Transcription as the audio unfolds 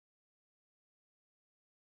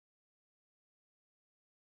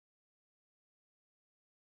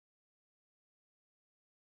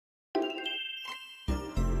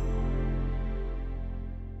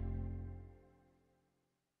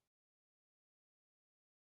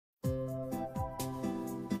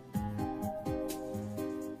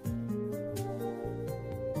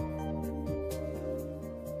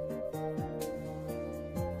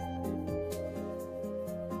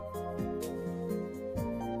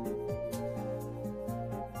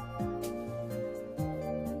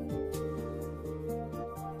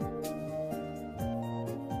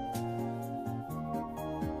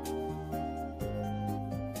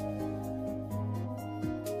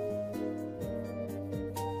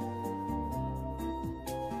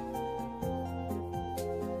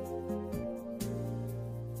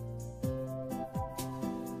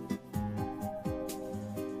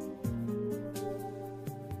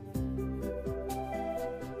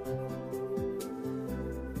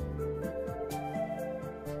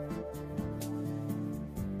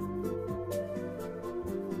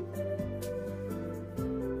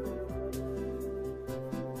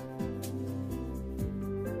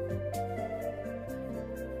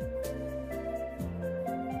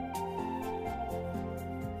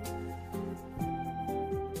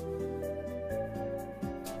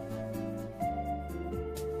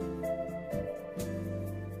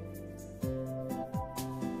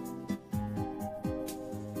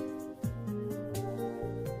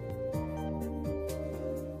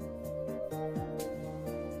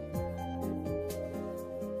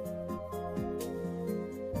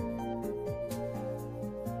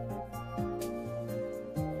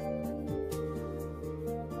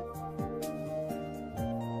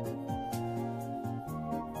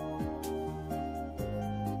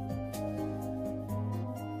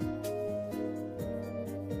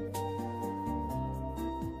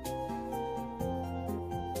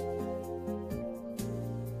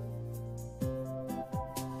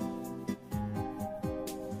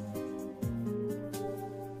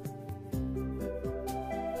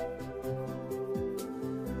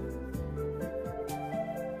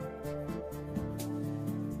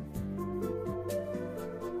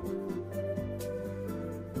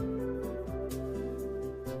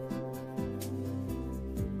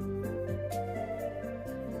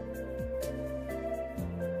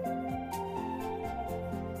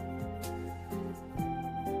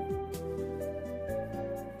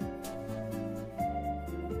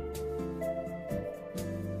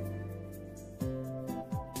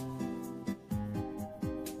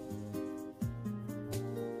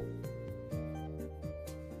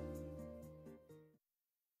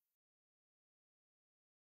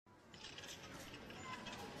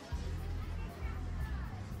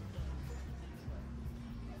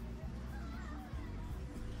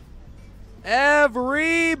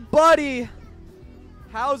Everybody,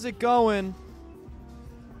 how's it going?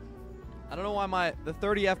 I don't know why the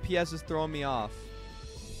 30 FPS is throwing me off.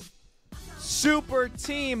 Super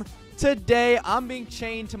team, today I'm being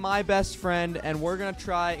chained to my best friend, and we're gonna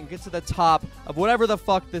try and get to the top of whatever the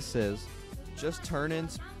fuck this is. Just intern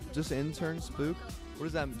spook. What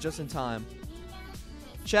is that? Just in time.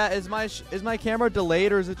 Chat, is my camera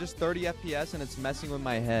delayed, or is it just 30 FPS and it's messing with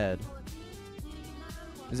my head?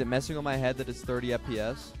 Is it messing with my head that it's 30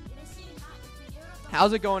 FPS?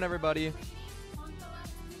 How's it going, everybody?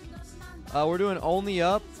 We're doing only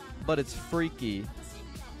up, but it's freaky.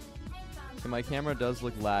 Okay, my camera does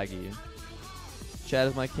look laggy. Chat,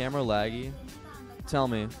 is my camera laggy? Tell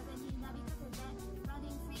me.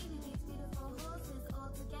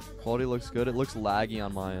 Quality looks good. It looks laggy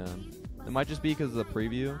on my end. It might just be because of the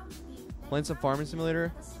preview. Playing some Farming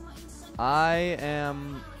Simulator. I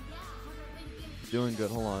am doing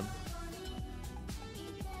good. Hold on.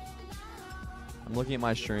 I'm looking at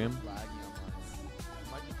my stream.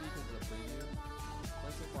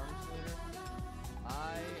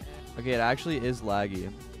 Okay, it actually is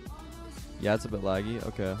laggy. Yeah, it's a bit laggy.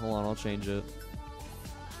 Okay, hold on. I'll change it.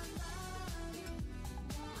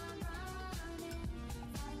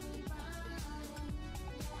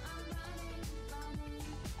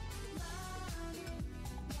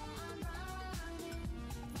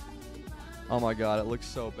 Oh my god, it looks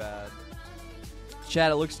so bad.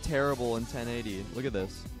 Chat, it looks terrible in 1080. Look at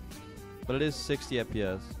this. But it is 60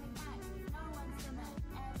 FPS.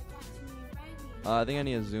 I think I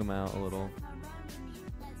need to zoom out a little.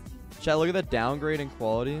 Chat, look at the downgrade in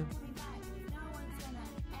quality.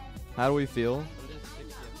 How do we feel? But it is 60 FPS. I think I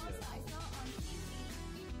need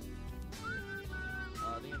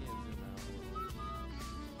to zoom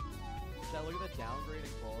out a little. Chat, look at the downgrade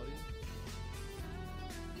in quality.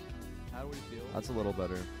 How do we feel? That's a little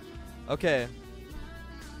better. Okay.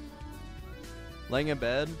 Laying in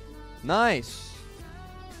bed. Nice.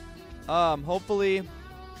 Hopefully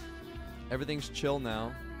everything's chill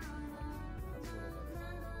now.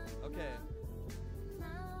 Okay.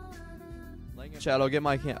 Chat, I'll get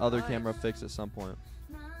my other camera fixed at some point.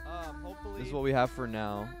 Hopefully this is what we have for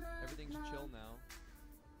now. Everything's chill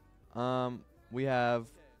now. We have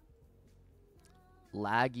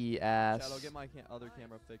laggy ass. Chat, I'll get my other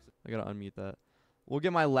camera fixed. I gotta unmute that. We'll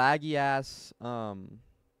get my laggy ass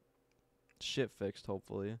shit fixed,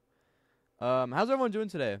 hopefully. How's everyone doing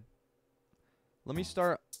today? Let me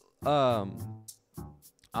start. I'm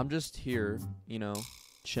just here, you know,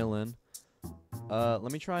 chilling.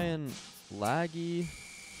 Let me try and laggy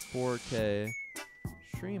 4K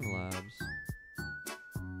Streamlabs.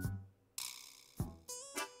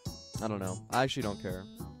 I don't know. I actually don't care.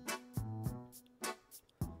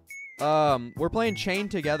 We're playing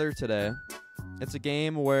Chained Together today. It's a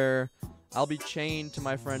game where I'll be chained to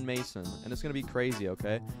my friend Mason, and it's gonna be crazy,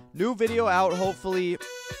 okay? New video out, hopefully,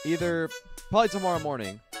 probably tomorrow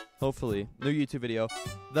morning. Hopefully, new YouTube video.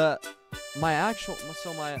 My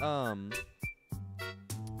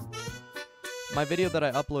video that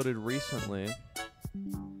I uploaded recently,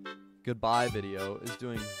 goodbye video, is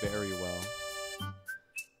doing very well,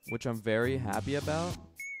 which I'm very happy about.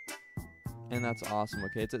 And that's awesome,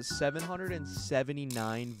 okay? It's at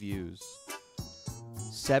 779 views.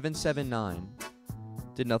 779.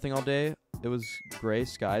 Did nothing all day. It was gray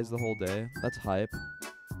skies the whole day. That's hype.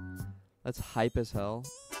 That's hype as hell.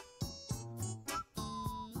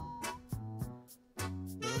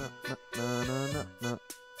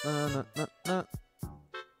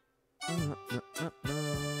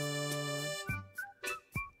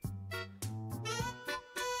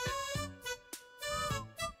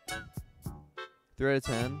 Three out of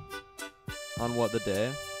 10 on what, the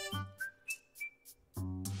day?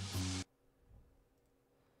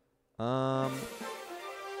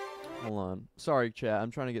 Hold on. Sorry, chat. I'm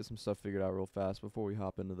trying to get some stuff figured out real fast before we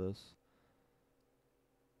hop into this.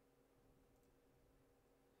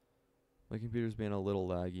 My computer's being a little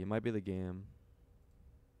laggy. It might be the game.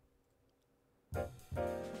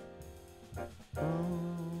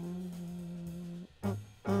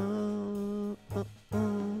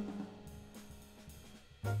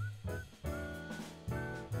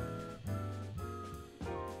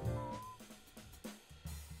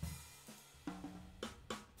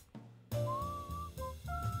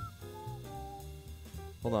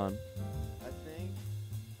 Hold on. I think.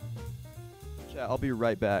 Chat, I'll be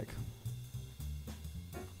right back.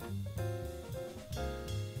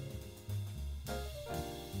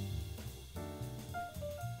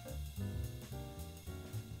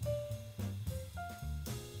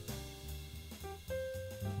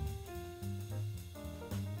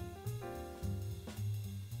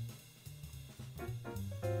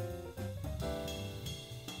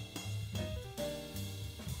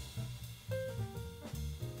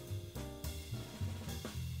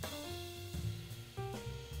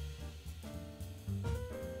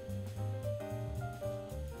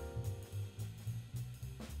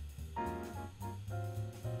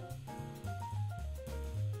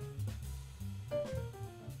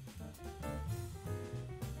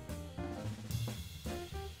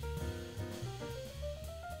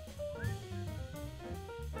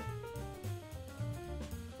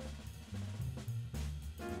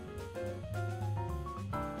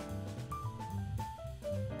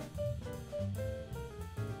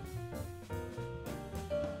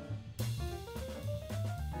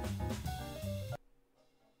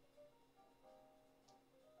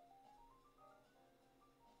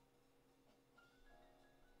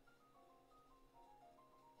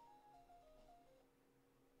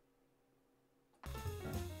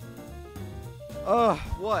 Ugh,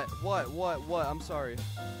 what? I'm sorry.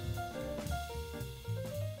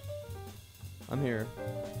 I'm here.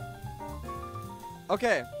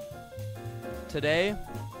 Okay. Today.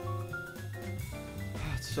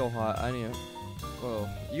 It's so hot. I need. Whoa.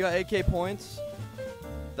 You got 8K points?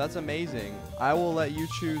 That's amazing. I will let you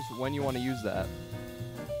choose when you want to use that.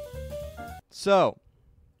 So,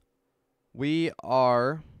 we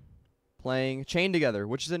are playing Chained Together,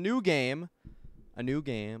 which is a new game. A new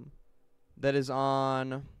game that is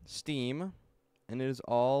on Steam, and it is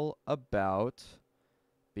all about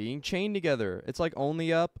being chained together. It's like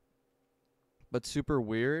Only Up, but super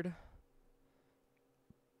weird.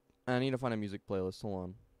 I need to find a music playlist. Hold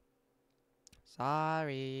on.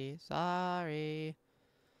 Sorry.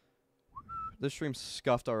 This stream's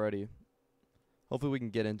scuffed already. Hopefully we can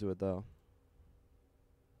get into it, though.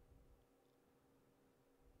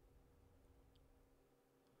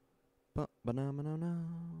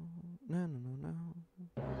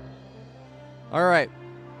 All right.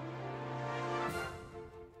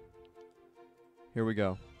 Here we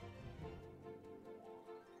go.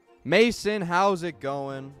 Mason, how's it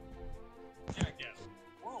going? Yeah, I guess.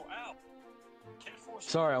 Whoa, ow.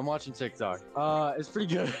 Sorry, I'm watching TikTok. It's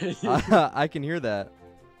pretty good. I can hear that.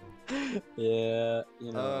 Yeah,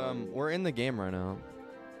 you know. We're in the game right now.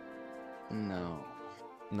 No.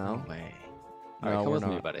 No? No way. No, Alright, come we're with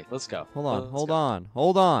me, not. buddy. Let's go. Hold on, Let's hold go. on,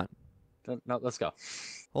 hold on, No, let's go.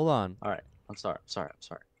 hold on. Alright, I'm sorry.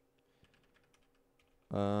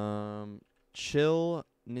 Chill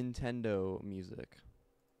Nintendo music.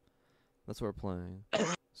 That's what we're playing.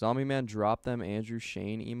 Zombie Man, drop them Andrew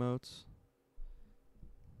Shane emotes.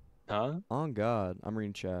 Huh? On God, I'm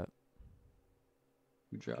reading chat.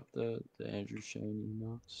 We dropped the Andrew Shane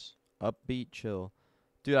emotes. Upbeat, chill.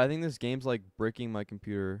 Dude, I think this game's like bricking my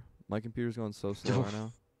computer. My computer's going so slow right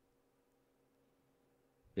now.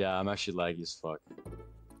 Yeah, I'm actually laggy as fuck.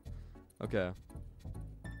 Okay.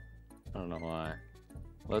 I don't know why.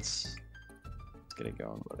 Let's get it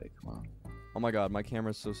going, buddy. Come on. Oh my God, my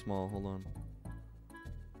camera's so small. Hold on.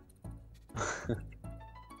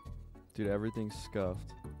 Dude, everything's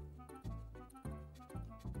scuffed.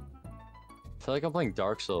 I feel like I'm playing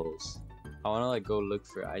Dark Souls. I wanna like go look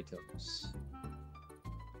for items.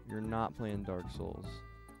 You're not playing Dark Souls.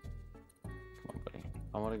 Come on, buddy.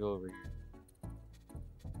 I wanna go over here.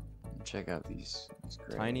 Check out these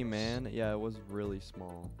Tiny graves. Man? Yeah, it was really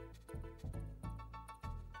small.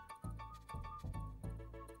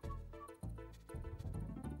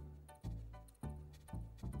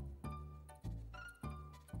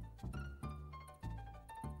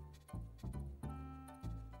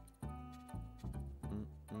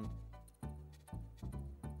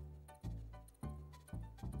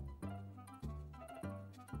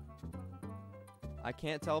 I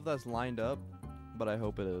can't tell if that's lined up, but I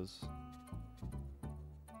hope it is.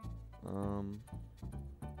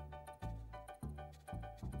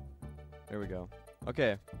 There we go.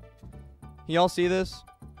 Okay. Can y'all see this?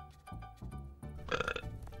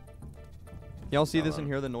 Y'all see this and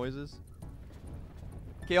hear the noises?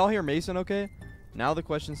 Okay, y'all hear Mason okay? Now the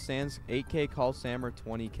question stands, 8K call Sam or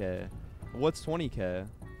 20K? What's 20K?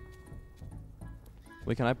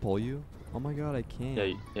 Wait, can I pull you? Oh my God, I can't.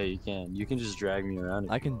 Yeah, you can. You can just drag me around.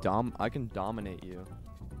 I can dominate you.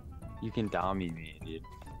 You can dommy me, dude.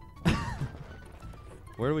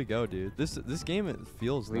 Where do we go, dude? This game, it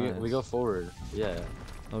feels nice. We go forward. Yeah.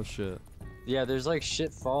 Oh shit. Yeah, there's like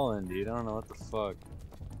shit falling, dude. I don't know what the fuck.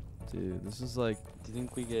 Dude, this is like Do you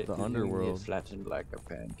think we get the do you think we underworld. get flattened like a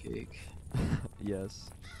pancake? yes.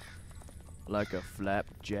 Like a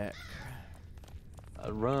flapjack.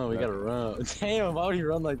 Run, we gotta run. Damn, why would you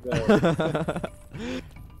run like that?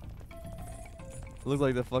 Looks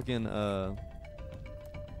like the fucking I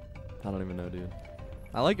don't even know, dude.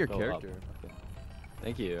 I like your Go up. character. Okay.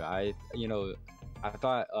 Thank you. I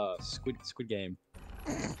thought Squid Game.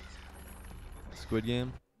 Squid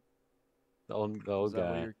Game? The old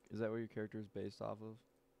guy. Is that what your character is based off of?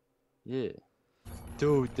 Yeah.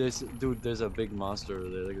 Dude, there's a big monster over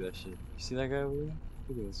there. Look at that shit. You see that guy over there?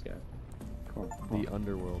 Look at this guy. Come on. The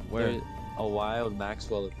underworld. Where? There's a wild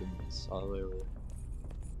Maxwell appearance all the way over there.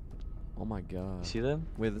 Oh my God. You see them?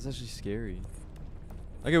 Wait, that's actually scary.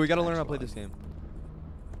 Okay, we gotta learn how to play this game.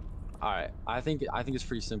 Alright, I think it's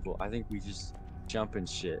pretty simple. I think we just jump and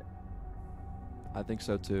shit. I think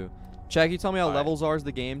so too. Chad, can you tell me how Alright. levels are? Is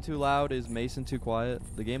the game too loud? Is Mason too quiet?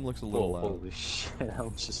 The game looks a little Whoa, loud. holy shit, I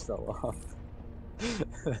almost just fell off.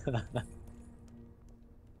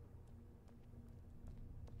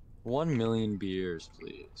 1 million beers,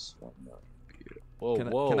 please. 1 million beers. Whoa,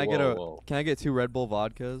 Can I get whoa. Can I get 2 Red Bull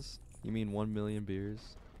vodkas? You mean 1 million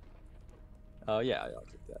beers? Oh yeah, I'll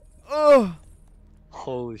take that. Oh,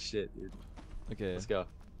 Holy shit, dude. Okay, Let's go.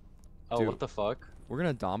 Oh, Dude, what the fuck? we're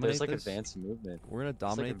gonna dominate There's like this. advanced movement. We're gonna There's like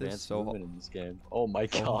dominate this advanced so hard. movement in this game. Oh my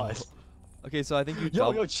Oh. god. Okay, so I think you Yo,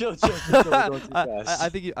 double. yo, chill, chill. We're going too fast. I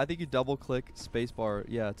think you double click spacebar,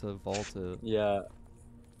 yeah, to vault it. Yeah.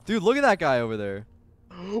 Dude, look at that guy over there.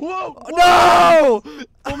 Whoa! No!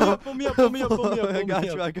 Pull me up, pull me up, pull me up, pull me up, I pull got me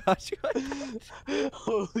you, up. I got you.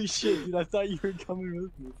 Holy shit, dude! I thought you were coming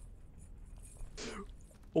with me.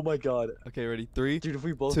 Oh my god, Okay, ready? 3, dude! If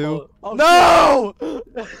we both 2. fall... No! shit.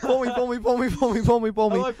 Pull me, pull me, pull me, pull me, pull me,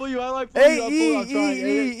 pull I me. like pull you. I like pull Hey, you. I pull you. I'm trying.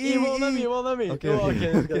 E, It won't let me. E. It won't let me. Okay, Oh, okay,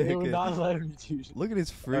 okay. okay, It will okay. not let me, dude. Look at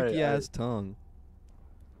his Alright, freaky alright. ass tongue.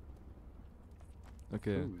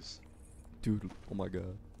 Okay, Who's? dude. Oh my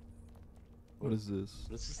god. What is this?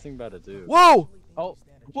 What's this thing about to do? Whoa! Oh!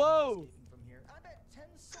 Whoa!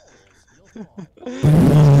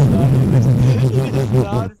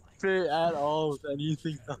 Not fit at all with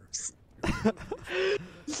anything else.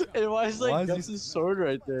 And why is Why like is he- Gus's sword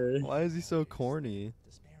right there? Why is he so corny?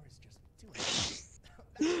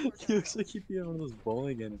 He looks like he'd be in one of those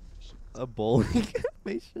bowling animations. A bowling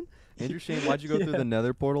animation? Andrew Shane, why'd you go through Yeah. the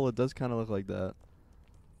nether portal? It does kind of look like that.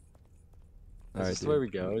 Is this the way we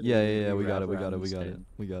go? Do Yeah, yeah, yeah, we got wrap it, we got around it, we this got it, game?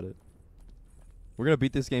 we got it. We're gonna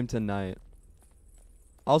beat this game tonight.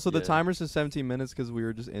 Also, the Yeah. timer says 17 minutes because we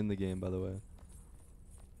were just in the game, by the way.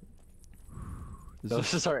 That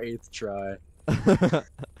was just our 8th try.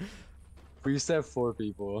 We used to have 4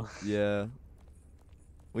 people. Yeah.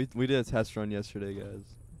 We did a test run yesterday, guys.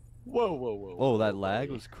 Whoa, whoa, whoa. Oh, that whoa, lag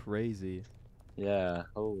buddy. was crazy. Yeah,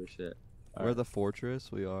 holy shit. We're Alright. the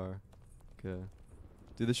fortress. We are. Okay.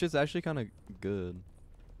 Dude, this shit's actually kind of good.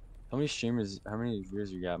 How many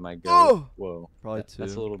viewers you got, my go? Oh! Whoa. Probably That's a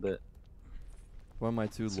 2. little bit. One of my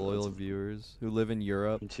 2 That's- loyal that's- viewers who live in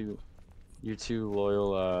Europe. You're too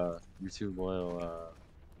loyal,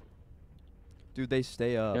 Dude, they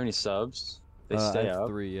stay You up. have any subs? They I stay have up?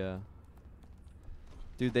 3, yeah.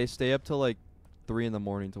 Dude, they stay up till like 3 in the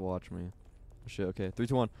morning to watch me. Oh, shit, okay. 3,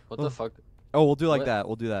 2, 1. What Oh. the fuck? Oh, we'll do like What? that.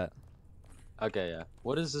 We'll do that. Okay, yeah.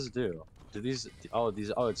 What does this do? Do these, oh,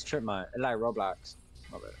 it's trip mine. Like Roblox.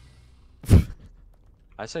 My bad.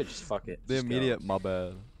 I say just fuck it. The just go. immediate, my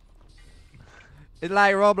bad. It's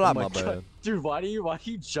like Roblox, Oh my my bad. God. Dude, why do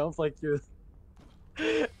you jump like you're...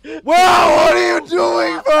 Wow, what are you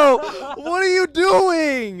doing, bro? What are you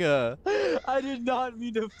doing? I did not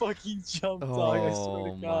mean to fucking jump, dog. I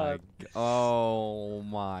swear to God. Oh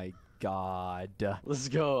my god. Let's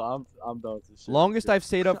go. I'm done with this shit. Longest I've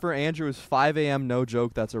stayed up for Andrew is 5 a.m. No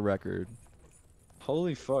joke. That's a record.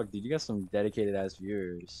 Holy fuck, dude! You got some dedicated ass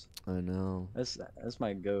viewers. I know. That's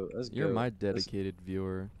my goat. That's You're goat. my That's- dedicated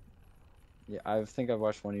viewer. Yeah, I think I've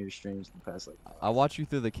watched one of your streams in the past like. I watch you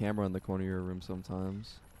through the camera in the corner of your room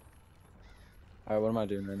sometimes. Alright, what am I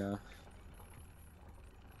doing right now?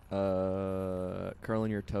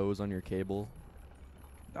 Curling your toes on your cable.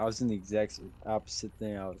 I was in the exact opposite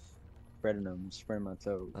thing. I was spreading them, spreading my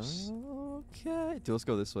toes. Okay. Dude, let's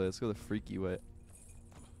go this way. Let's go the freaky way.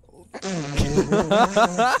 Oh,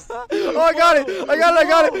 I got it! I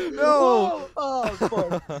got it! No! Whoa! Oh,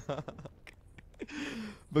 fuck.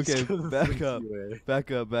 Okay, Let's go the back freaky up. way.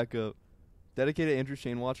 Back up, back up. Dedicated Andrew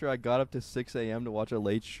Shane watcher. I got up to 6 a.m. to watch a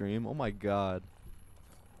late stream. Oh my god.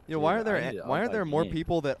 You know, why Dude, aren't there I need to why up aren't there my more game.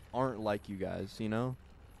 people that aren't like you guys, you know?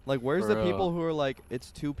 Like where's the Bro. people who are like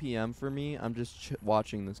it's 2 p.m. for me. I'm just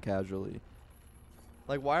watching this casually.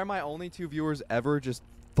 Like why are my only 2 viewers ever just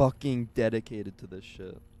fucking dedicated to this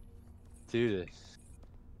shit? Dude,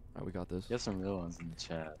 Alright, we got this. you have some real ones in the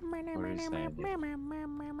chat. What are you saying,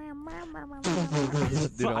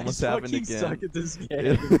 Dude, it almost happened again. Suck at this game.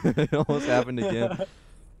 It almost happened again.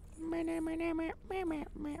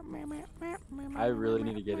 I really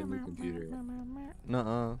need to get a new computer.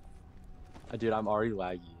 Nuh-uh. Dude, I'm already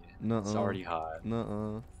laggy. Nuh-uh. It's already hot.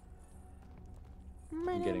 Nuh-uh.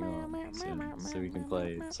 I'm getting on soon so we can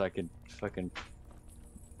play. So I can fucking.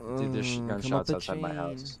 Dude, there's Come up gunshots the outside my chain.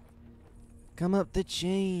 house. Come up the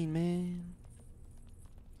chain, man.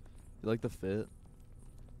 You like the fit?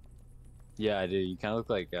 Yeah, I do. You kind of look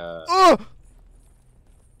like Oh!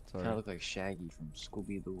 Sorry. kind of look like Shaggy from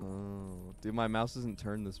Scooby Doo. Oh, dude, my mouse isn't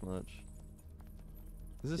turned this much.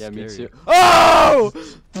 This is Yeah, me scary. too. Oh!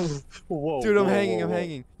 Whoa, Dude, I'm whoa, hanging. whoa, I'm whoa.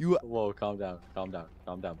 hanging. You. Whoa, calm down,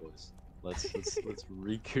 boys. Let's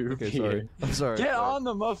recoup Okay, here. sorry. I'm sorry. Get sorry. on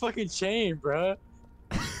the motherfucking chain, bruh.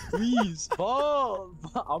 Please. Oh,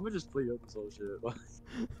 I'm gonna just play up this whole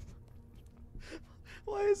shit.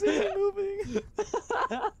 Why is it moving?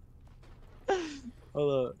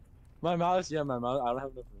 Hold up. My mouse, yeah, my mouse. I don't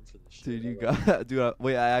have enough room for this shit. Dude, you Hold up. got. Dude,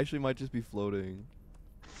 wait. I actually might just be floating.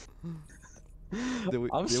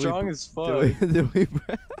 I'm strong as fuck. Did we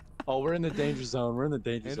Oh, we're in the danger zone. We're in the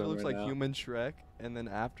danger Andrew zone looks right like now. human Shrek, and then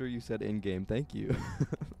after you said in game, thank you.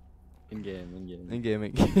 In game, in game. in game,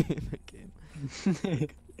 in game, in game.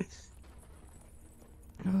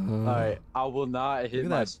 Alright, I will not hit at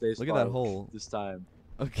my that- space look at that bar hole. this time.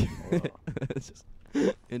 Okay. Hold It's just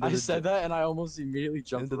into I the said that and I almost immediately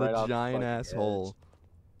jumped into right the off giant the ass fucking hole.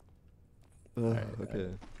 Ugh, Alright, okay. alright.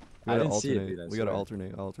 We I gotta didn't see it, alternate. dude, I We gotta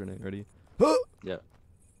swear. alternate. Ready? Yeah.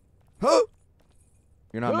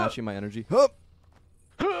 You're not Huh. matching my energy.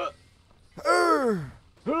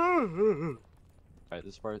 Alright,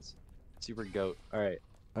 this part's super goat. Alright,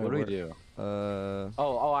 Alright, what do we we're- do?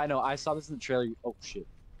 Uh, I know. I saw this in the trailer. Oh shit.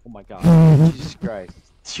 Oh my god. Jesus Christ.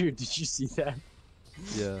 Dude, did you see that?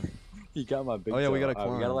 yeah. He got my big Oh, yeah, we toe. gotta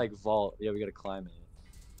Alright, we gotta climb. like vault. Yeah, we gotta climb it.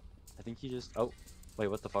 I think he just. Oh, wait,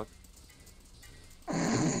 what the fuck?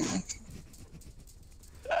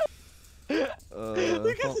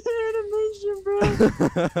 Look if at the animation, bro.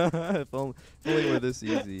 if only were this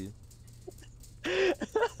easy.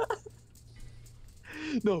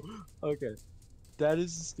 No. Okay. That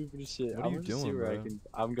is the stupidest shit. What are I'm you gonna see doing, where bro?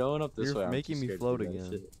 I'm going up this You're way. I'm making too me scared to float do that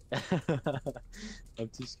again. shit. I'm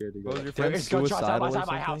too scared to go. Was up your there. friend It's gunshots suicidal or outside my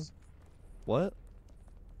something? house. What?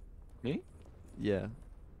 Me? Yeah.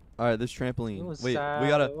 All right, this trampoline. Wait, we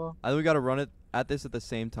Suicidal. I think we gotta run it at this at the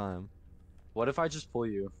same time. What if I just pull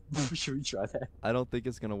you? Should we try that? I don't think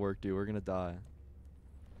it's gonna work, dude. We're gonna die.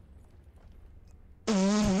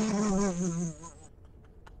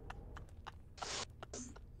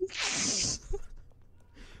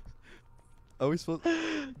 Are we supposed?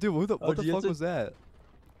 Dude, what the Oh, do you have fuck to- was that?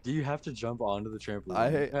 Do you have to jump onto the trampoline?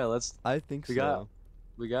 I- Yeah, let's. I think We so. got-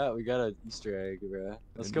 We got an Easter egg, bro.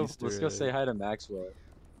 Let's An go. Easter Let's go say egg. hi to Maxwell.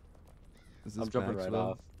 Is I'm this jumping right Maxwell?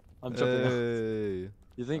 off. I'm jumping off. Hey.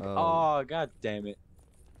 You think? Oh. Oh, god damn it!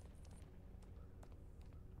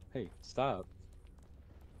 Hey, stop!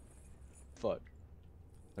 Fuck.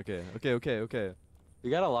 Okay. We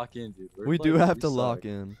gotta lock in, dude. We do have to lock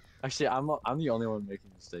in. Actually, I'm the only one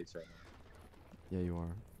making mistakes right now. Yeah, you are.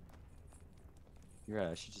 You're right.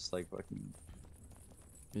 I should just like fucking.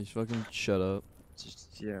 You just fucking shut up. Just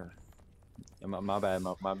yeah. Yeah, my bad.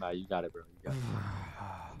 My bad. You got it, bro. You got it.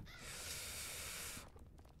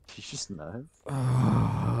 You just not.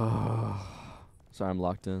 Sorry, I'm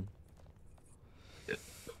locked in.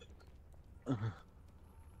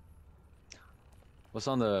 What's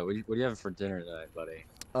on the? What do you have for dinner tonight, buddy?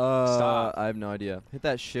 Stop. I have no idea. Hit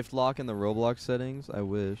that shift lock in the Roblox settings. I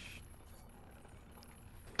wish.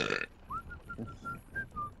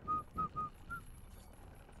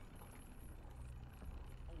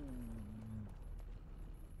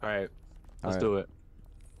 All right, let's Alright. do it.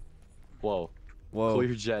 Whoa. Whoa. Cool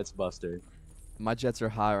your jets, Buster. My jets are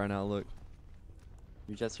high right now. Look.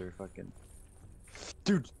 Your jets are fucking.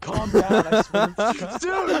 Dude, calm down. I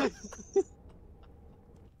swear. Dude.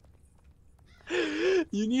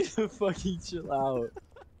 You need to fucking chill out.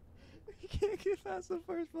 You can't get past the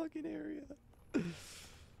first fucking area.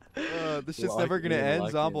 This shit's Lock never gonna in, end,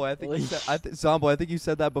 lock Zombo. in. I think you said, Zombo. I think you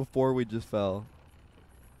said that before we just fell.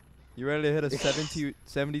 You ready to hit a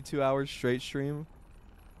 72 hours straight stream?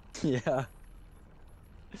 Yeah.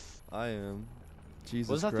 I am. Jesus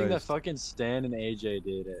What's that Christ. thing that fucking Stan and AJ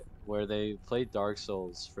did it, where they played Dark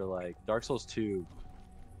Souls for like Dark Souls 2,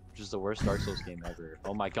 which is the worst Dark Souls game ever.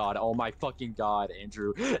 Oh my god! Oh my fucking god,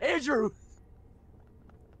 Andrew! Andrew!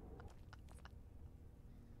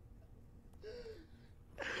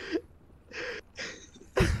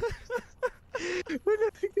 We're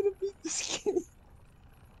never gonna beat this game.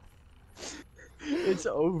 It's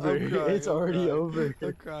over. I'm crying, It's I'm already crying. over.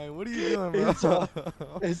 I'm crying. What are you doing, bro?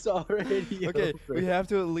 It's already Okay, over. we have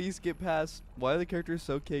to at least get past. Why are the characters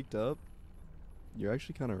so caked up? You're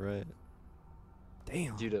actually kind of right.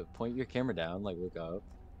 Damn. Dude, point your camera down, like look up.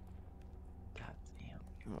 God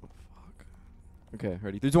damn. Oh fuck. Okay,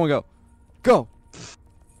 ready? 3, 2, 1, go. Go.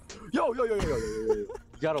 Yo. You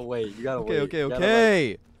gotta wait. You gotta Okay, wait. okay, You gotta, like-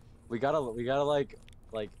 okay. we gotta like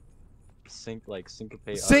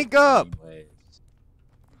syncopate. Sync our up! ways.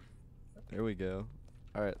 There we go.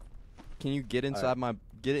 All right. Can you get inside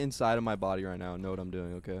get inside of my body right now and know what I'm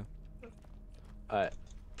doing? Okay. Alright.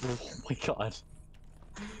 Oh my god.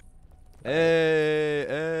 Hey.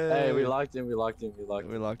 Hey, we locked in. We locked in. We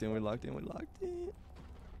locked in. Alright,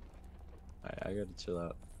 I gotta chill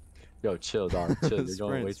out. Yo, chill, dog. Chill. You're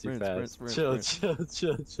going way too Sprint, fast. sprint,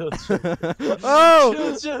 Chill.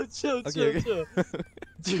 Oh! Chill. Okay.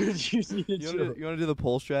 Dude, you need to chill. You wanna do the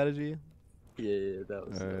pole strategy? Yeah, that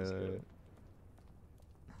was Alright. good.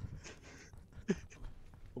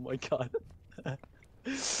 Oh my god. Okay,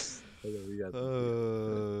 we got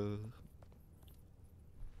this.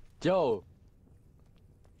 Yo.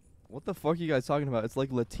 What the fuck are you guys talking about? It's like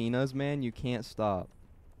Latinas, man. You can't stop.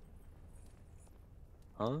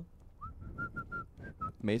 Huh?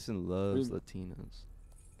 Mason loves Really? Latinas.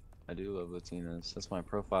 I do love Latinas. That's my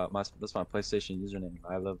profile. That's my PlayStation username.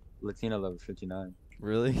 I love Latina Lover 59.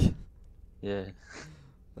 Really? Yeah.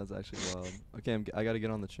 That's actually wild. Okay, I gotta get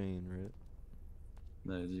on the chain, right?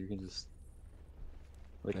 No, you can just.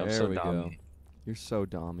 Like There I'm so we go. dommy. You're so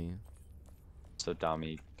dommy. So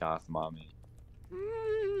dommy, goth mommy.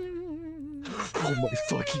 Oh my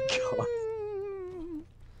fucking god.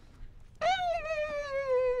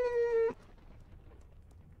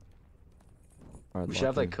 Alright, We should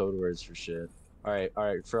have like lock code words for shit. Alright,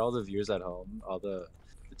 alright. For all the viewers at home, all the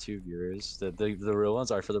two viewers, the real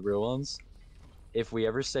ones are for the real ones. If we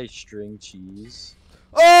ever say string cheese,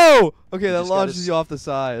 in. Oh! Okay, You that just gotta launches you off the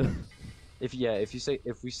side.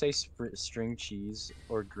 if we say string cheese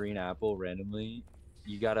or green apple randomly,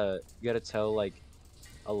 you gotta tell like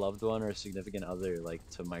a loved one or a significant other like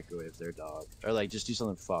to microwave their dog or like just do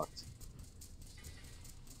something fucked.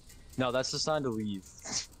 No, that's the sign to leave.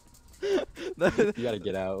 You gotta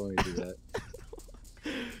get out when we do that.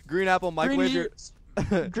 Green apple, microwave your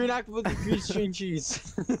green apple with green string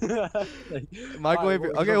cheese. Like, microwave alright,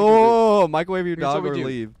 your okay, what whoa, microwave your Here's what dog we or do.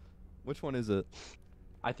 leave. Which one is it?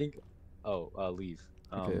 I think. Oh, leave.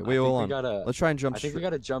 Okay, I wait, think hold we on. gotta. Let's try and jump I think we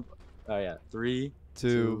gotta jump. Oh yeah, 3,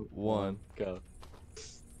 2, 1, go.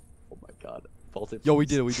 Oh my god, vaulted. Yo, we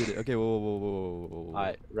did it. Okay, whoa.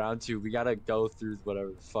 Alright, round 2. We gotta go through whatever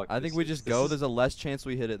the fuck. I think this we is. just This go. is- There's a less chance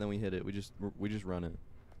we hit it than we hit it. We just run it.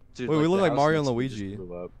 Dude, Wait, we look the like house Mario and next to me just Luigi.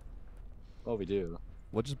 blew up. Oh, we do.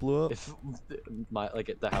 What just blew up? If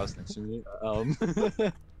the house next to me,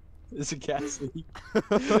 is a gas leak.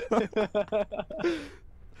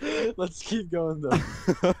 Let's keep going though.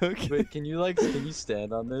 Okay. Wait, can you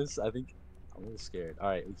stand on this? I think I'm a little scared. All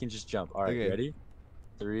right, we can just jump. All right, Okay. ready?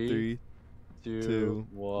 3, 3. 2, 2,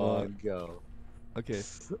 1, go. Okay.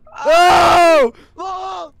 Ah! Oh!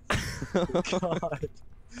 Oh God.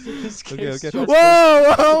 This Okay. game's Okay. stressful.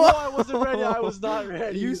 Whoa! Whoa, I wasn't ready. I was not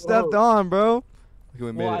ready. You stepped Whoa. on, bro. Okay,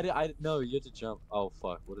 we made Well, it. no, you had to jump. Oh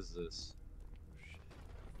fuck, what is this?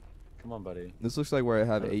 Come on, buddy. This looks like where I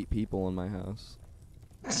have 8 people in my house.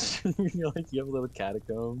 you have little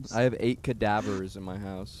catacombs. I have 8 cadavers in my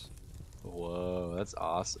house. Whoa, that's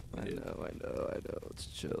awesome. I Dude. know. It's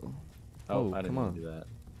chill. Oh, Oh, I didn't come mean on. to do that.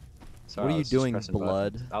 Sorry, What are I you was just doing, pressing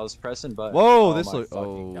blood? buttons. I was pressing buttons. Whoa, Oh this my look.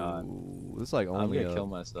 fucking God. This is like I'm only gonna up. kill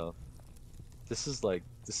myself. This is like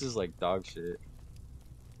dog shit.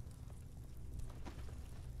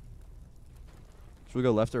 Should we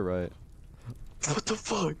go left or right? What the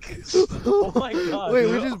fuck? Oh my god. Wait,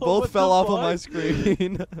 we just Oh, both what fell the off on my fuck?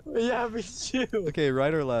 screen. Yeah, me too. Okay,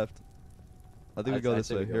 right or left? I think we go I'd this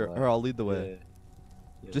say way. we go Here, left. here, I'll lead the way.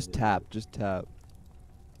 Yeah, Just yeah, tap, yeah. just tap.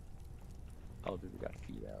 Oh, dude, we got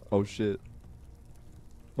feet out. Oh shit.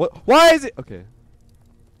 What? Why is it? Okay.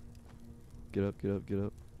 Get up.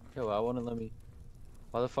 Yo, I wanna let me.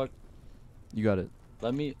 Why the fuck? You got it.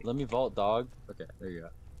 Let me vault, dog. Okay, there you go.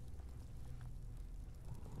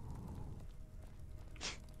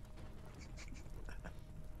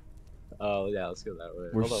 Oh yeah, let's go that way.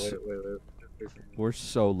 We're Hold on, so- wait for me. We're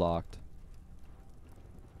so locked.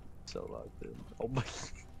 So locked in. Oh my.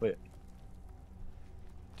 Wait,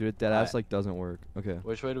 Dude, it dead ass like doesn't work. Okay.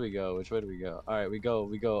 which way do we go? All right, we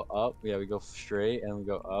go up. Yeah, we go straight and we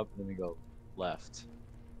go up, and then we go left.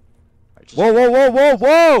 All right, just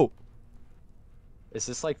Whoa! Is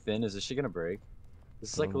this like thin? Is this shit gonna break?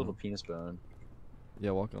 This is like a little Uh-huh. penis bone.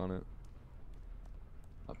 Yeah, walk on it.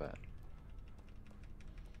 Not bad.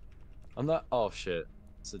 I'm not. Oh shit.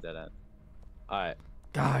 It's a dead end. Alright.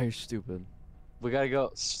 God, you're stupid. We gotta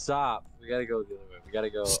go. Stop. We gotta go the other way. We gotta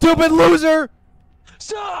go. Stupid loser!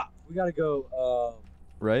 Stop! We gotta go.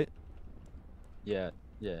 Right? Yeah.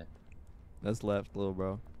 That's left, little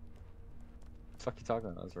bro. Fuck you talking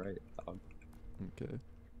about? That's right. Okay.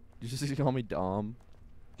 You just call me Dom.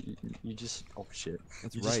 You just. Oh shit.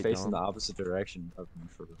 That's You're right, just facing Dom. the opposite direction of me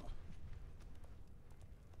for real.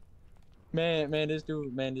 Man, this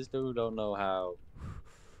dude don't know how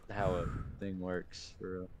a thing works for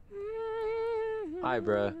real. Alright,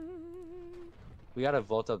 bruh. We gotta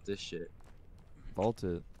vault up this shit. Vault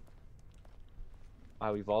it.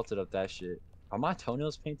 Alright, we vaulted up that shit. Are my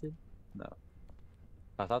toenails painted? No.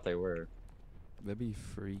 I thought they were. That'd be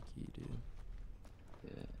freaky, dude.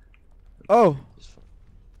 Yeah. Oh! Just fu-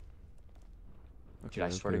 Okay, Dude, I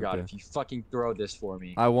swear to okay, God, okay. if you fucking throw this for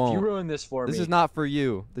me. I If won't. you ruin this for me. This is not for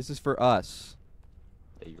you. This is for us.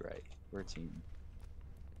 Yeah, you're right. We're a team,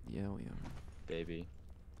 Yeah, we are. baby.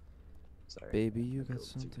 Sorry. Baby, you I got go too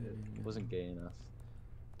something good. in It your wasn't gay enough.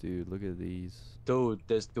 Dude, look at these. Dude,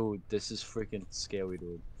 this is freaking scary,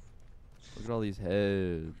 dude. Look at all these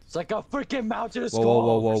heads. It's like a freaking mountain of Whoa, skulls. whoa,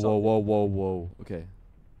 whoa, or whoa, something. whoa, whoa, whoa. Okay.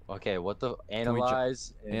 Okay, what the we ju-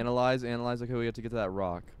 analyze? and- Analyze. Okay, we have to get to that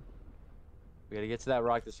rock. We gotta get to that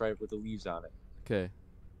rock that's right with the leaves on it. Okay.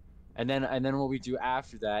 And then what we do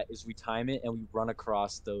after that is we time it and we run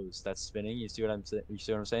across those that's spinning. You see what I'm saying? You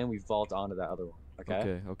see what I'm saying? We vault onto that other one.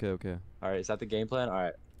 Okay. Okay. All right. Is that the game plan? All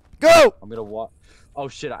right. Go! I'm gonna walk. Oh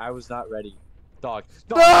shit! I was not ready. Dog.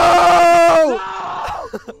 Dog. No!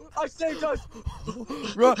 No! I saved us.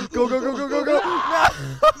 Run! Go!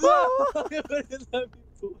 No!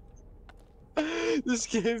 This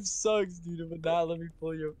game sucks, dude. It would not let me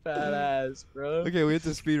pull your fat ass, bro. Okay, we have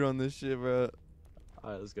to speed run this shit, bro.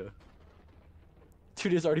 All right, let's go.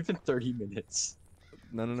 Dude, it's already been 30 minutes.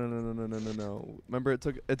 No. Remember, it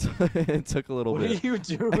took it took a little What bit. are you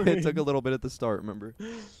doing? It took a little bit at the start. Remember?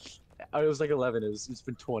 It was like 11. It's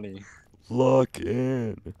been 20. Lock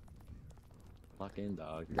in. Lock in,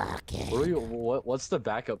 dog. What's the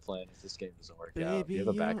backup plan if this game doesn't work out? Do you have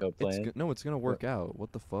a backup plan? No, it's gonna work out.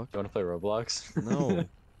 What the fuck? Do you want to play Roblox? No,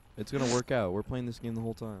 it's gonna work out. We're playing this game the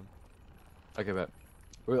whole time. Okay, bet.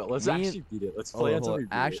 Let's Me and- actually beat it. Let's Hold play on, until hold we on.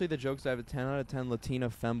 beat Actually, the jokes I have a 10 out of 10 Latina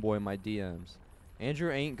femboy in my DMs.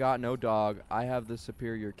 Andrew ain't got no dog. I have the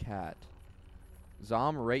superior cat.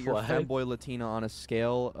 Zom, rate your What? femboy Latina on a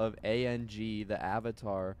scale of ANG, the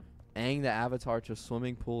avatar, ang the avatar to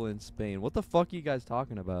swimming pool in Spain. What the fuck are you guys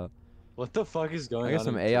talking about? What the fuck is going on? I got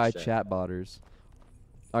some in AI Twitch chat botters.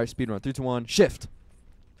 All right, speedrun. 3, 2, 1, shift.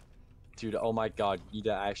 Dude, oh my god, you need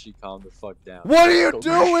to actually calm the fuck down. What are you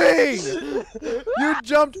doing? You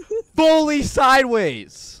jumped fully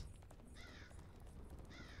sideways.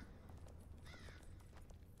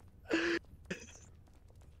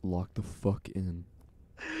 Lock the fuck in.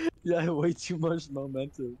 Yeah, way too much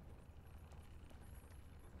momentum.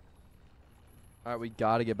 All right, we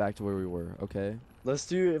gotta get back to where we were. Okay. Let's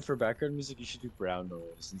do it for background music. You should do brown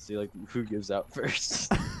noise and see like who gives out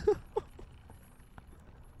first.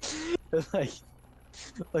 like,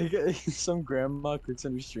 some grandma cooks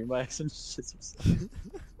on your stream by accident.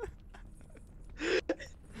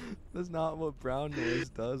 That's not what brown noise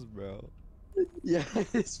does, bro.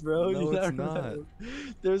 Yes, bro. No, you it's never not. know.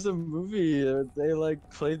 There's a movie. They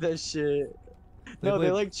like played that shit. They No, they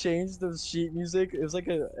played- like changed the sheet music. It was like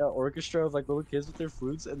an orchestra of like little kids with their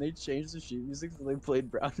flutes, and they changed the sheet music so they played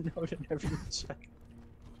brown note and everyone checked.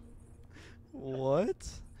 What?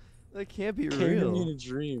 That can't be It came to me in real. a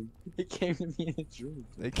dream. It came to me in a dream.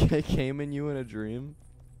 It came in you in a dream.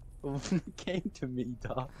 It came to me,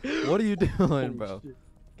 dog. What are you doing, Holy bro? shit.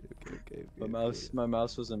 Okay. My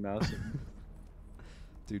mouse wasn't mousing.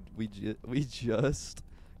 Dude, we just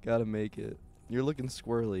gotta make it. You're looking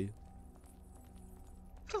squirrely.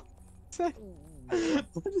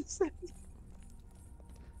 What is that?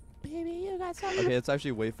 Baby, you got something. Okay, it's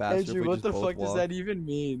actually way faster if Andrew, we what just the both fuck does walk. that even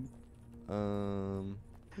mean?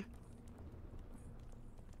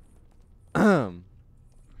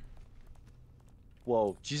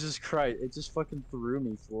 Whoa, Jesus Christ, it just fucking threw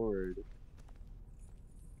me forward.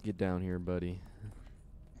 Get down here, buddy.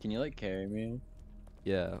 Can you like carry me?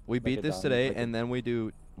 Yeah, we Like beat a this dom- today, like a- and then we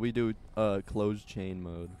do closed chain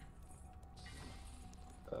mode.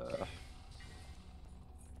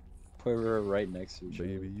 We were right next to each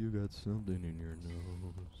Baby, other. you got something in your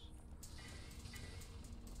nose.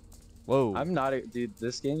 Whoa. I'm not a dude.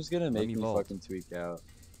 This game's gonna make me me vault. fucking tweak out.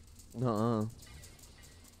 Nuh-uh.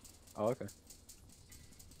 Oh, okay.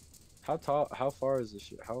 How tall? How far is this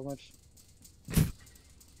shit? How much?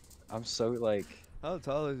 I'm so like. How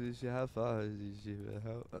tall is this shit? How far is this shit?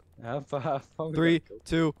 How far? How far we 3, gotta go?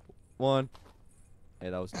 2, 1. Hey,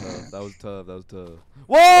 that was tough. That was tough.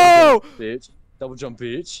 Whoa! Double jump, bitch. Double jump,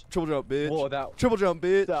 bitch. Triple jump, bitch. Whoa, that Triple jump,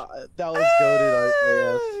 bitch. that was goaded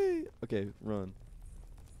AF. Hey! Okay, run.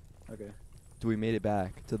 Okay. Do we made it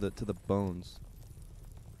back to the bones?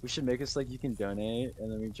 We should make us like you can donate,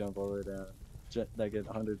 and then we jump all the way down. Like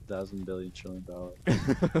 $100,000 billion trillion. Okay.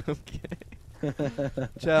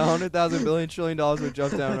 Chat, 100,000 billion trillion dollars would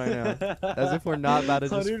jump down right now. As if we're not about to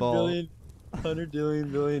just 100 fall. billion, $100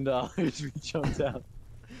 billion we jumped out.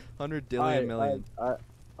 100 billion million.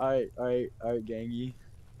 Alright, gangy.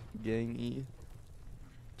 Gangy.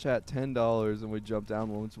 Chat, $10 and we jump down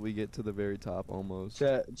once we get to the very top almost.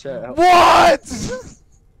 Chat. What?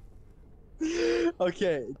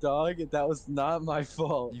 Okay, dog, that was not my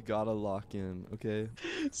fault. You gotta lock in, okay?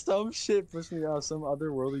 Some shit pushed me off. Some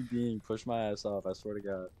otherworldly being pushed my ass off. I swear to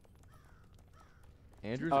God.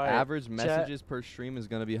 Andrew's Alright, average chat. messages per stream is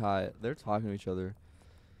gonna be high. They're talking to each other.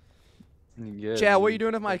 Good, Chat, what are you dude.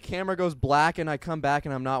 doing if my camera goes black and I come back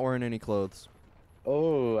and I'm not wearing any clothes?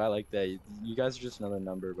 Oh, I like that. You guys are just another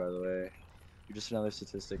number, by the way. You're just another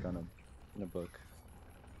statistic on in a book.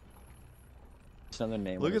 Just another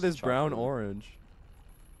name. Look on at a this brown chalkboard. orange.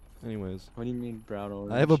 Anyways, What do you mean brown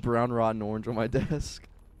orange? I have a brown rotten orange on my desk.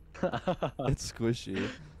 It's squishy.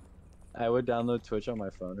 I would download Twitch on my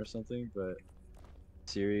phone or something, but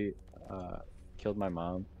Siri killed my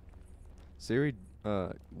mom. Siri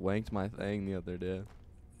wanked my thing the other day.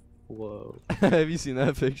 Whoa. Have you seen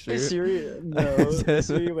that picture? Hey Siri, no. It says-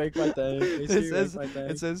 Siri, wake my thing. Hey, It Siri, says, wake my thing.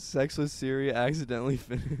 it says sex with Siri accidentally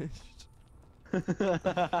finished. And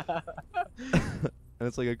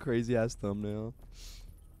it's like a crazy ass thumbnail.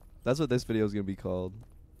 That's what this video is gonna be called.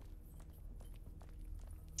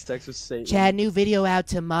 Sex with Satan. Chad, new video out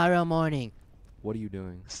tomorrow morning. What are you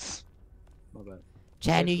doing? My bad.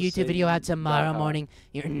 Chad, new Sex with YouTube video out Satan. tomorrow morning.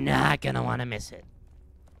 You're not gonna want to miss it.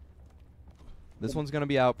 This one's gonna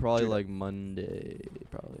be out probably Dude. like Monday,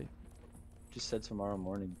 probably. Just said tomorrow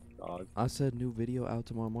morning, dog. I said new video out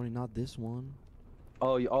tomorrow morning, not this one.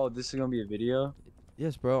 Oh, oh, this is gonna be a video.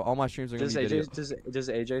 Yes, bro. All my streams are gonna Does be video. AJ does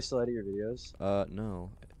AJ still edit your videos? No.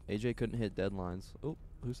 AJ couldn't hit deadlines. Oh,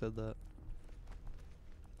 who said that?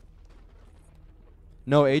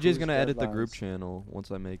 No, AJ's Who's gonna edit the group deadlines? channel once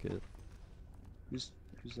I make it. Who's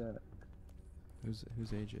that? Who's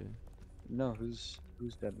AJ? No, who's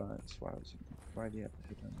deadlines? Why do you have to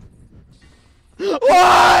hit them?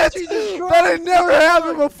 What? Jesus That had Christ! never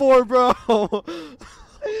happened before, bro.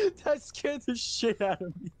 That scared the shit out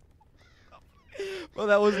of me. Bro,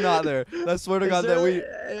 that was not there. I swear to God that we.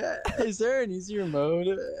 Is there an easier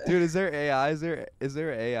mode? Dude, is there AI? Is there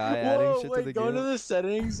AI adding Whoa, shit wait, to the go game? into the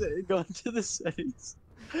settings. Go into the settings.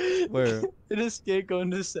 Where? In escape, go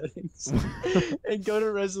into settings. And go to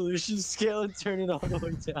resolution scale and turn it all the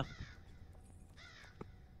way down.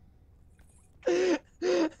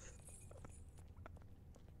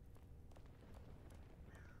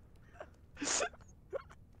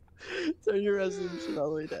 Turn your resolution all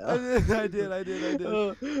the way down. I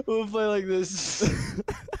did. We'll play like this.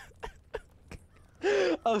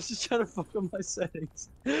 I was just trying to fuck up my settings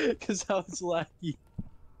because I was laggy.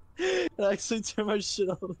 And I actually turned my shit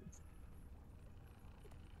on.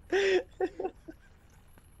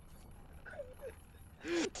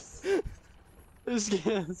 This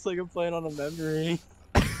game, it's like I'm playing on a memory.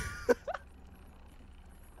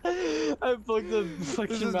 I plugged the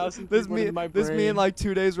fucking mouse and keyboard into my brain. This me in like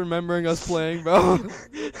 2 days remembering us playing, bro.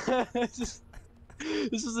 This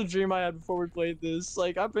is a dream I had before we played this.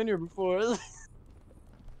 Like, I've been here before.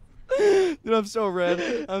 Dude, I'm so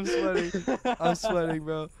red. I'm sweating. I'm sweating,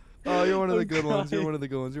 bro. Oh, you're one of the I'm good ones. You're crying. one of the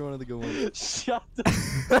good ones. You're one of the good ones. Shut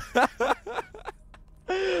up.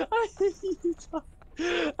 I hate you, Tom.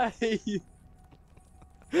 I hate you.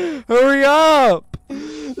 Hurry up!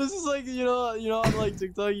 This is like, you know on like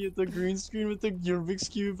TikTok, you have the green screen with the Rubik's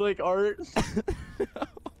Cube like art.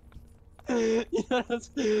 You know, that's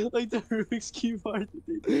like the Rubik's Cube art that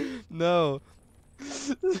they do. No.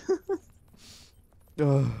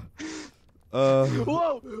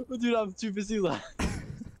 Whoa! Dude, I'm too busy laughing.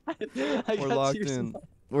 I We're got locked tears in. my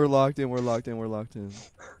We're locked in. We're locked in. We're locked in.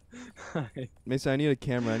 eyes. Mason, I need a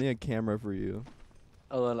camera. I need a camera for you.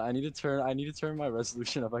 Hold on, I need to turn my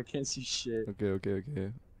resolution up. I can't see shit. Okay.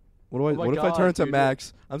 What Oh my what if I turn God, it to dude.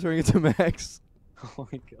 max? I'm turning it to max. Oh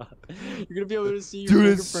my god. You're gonna be able to see your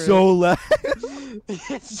Dude, it's fingerprint. so lag.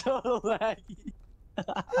 It's so laggy.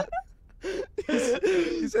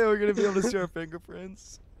 You say we're gonna be able to see our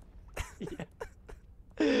fingerprints?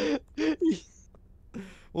 What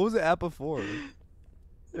was the app before?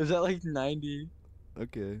 It was at like 90.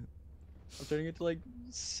 Okay. I'm turning it to like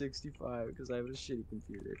 65 because I have a shitty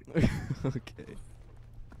computer. Okay.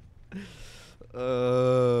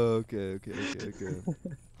 Okay.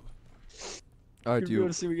 Alright, You dude.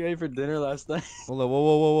 want to see what we ate for dinner last night? Hold on.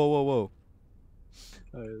 Whoa.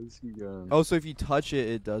 Alright, let's keep going. Oh, so if you touch it,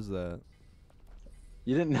 it does that.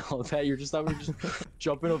 You didn't know that? You just thought we were just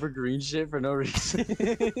jumping over green shit for no reason.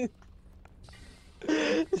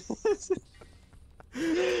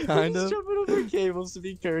 Kind Just of. jumping over cables to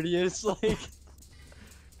be courteous, like.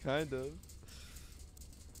 Kind of.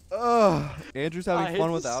 Ugh. Andrew's I having hate fun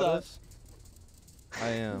to without suck. us. I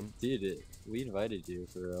am. Dude, we invited you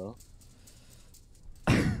for real.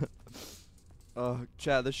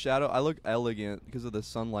 Chat, the shadow. I look elegant because of the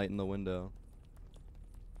sunlight in the window.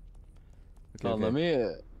 Okay, Oh,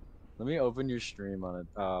 okay. let me open your stream on it.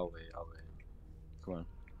 Oh wait, I'll wait. Come on,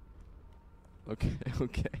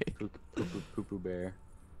 Okay. poo poo bear.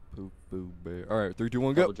 Poo poo bear. All right, 3, 2,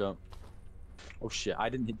 1, Double go. jump. Oh shit, I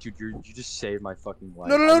didn't hit, dude. You just saved my fucking life.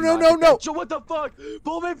 No, I did not hit no. that. What the fuck?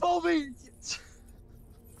 Pull me!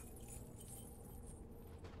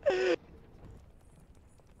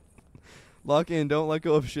 Lock in. Don't let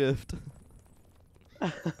go of shift.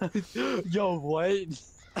 Yo, what?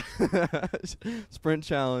 Sprint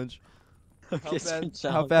challenge. Okay,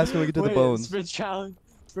 How fast can we get to the Wait, bones? Sprint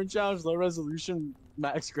challenge, low resolution,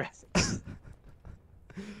 max graphics.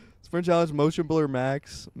 Sprint challenge, motion blur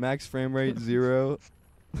max, max frame rate 0.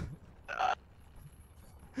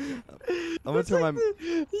 I'm gonna It's turn like my.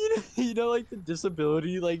 you know, like the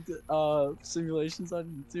disability, like simulations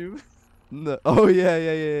on YouTube. No. Oh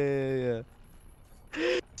yeah.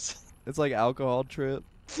 It's like alcohol trip.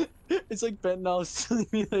 It's like fentanyl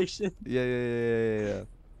simulation. Yeah.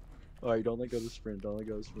 All right, don't let go of the sprint. Don't let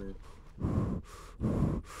go of the sprint.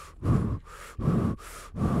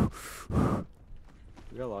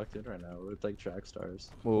 We got locked in right now. We're with like track stars.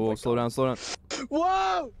 Whoa, slow down.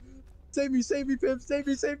 Whoa! Save me, Pimp!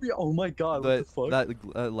 Save me! Oh my God! What the fuck?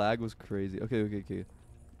 That lag was crazy. Okay.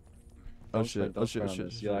 Oh Don't shit! sprint, don't sprint on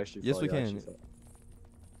this. You'll actually Yes, fall, we you'll can. actually fall.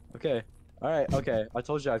 Okay. All right. Okay. I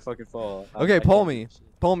told you I'd fucking fall. Okay, I pull can't me. do shit.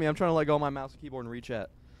 Pull me. I'm trying to let go of my mouse and keyboard and reach at.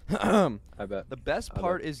 I bet. The best I bet.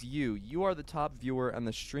 part is you. You are the top viewer, and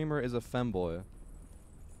the streamer is a femboy.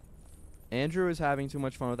 Andrew is having too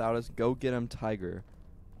much fun without us. Go get him, Tiger.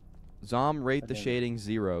 Zom rate the Okay. shading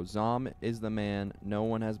 0. Zom is the man. No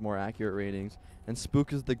one has more accurate ratings. And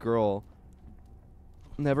Spook is the girl.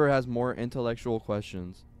 Never has more intellectual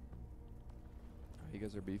questions. You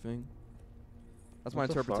guys are beefing? That's my What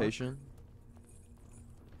the fuck? interpretation.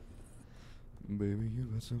 Baby, you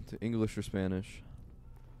got something. English or Spanish?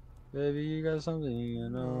 Baby, you got something in your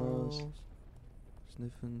nose.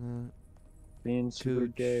 Sniffing that. Being super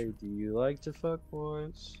Cooch. gay. Do you like to fuck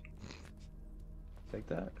boys? Take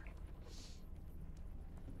that.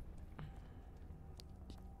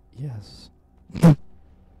 Yes.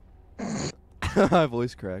 My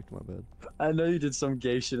voice cracked, my bad. I know you did some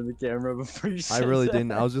gay shit in the camera before you I said really that.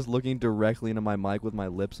 didn't. I was just looking directly into my mic with my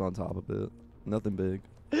lips on top of it. Nothing big.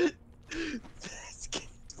 That's gay.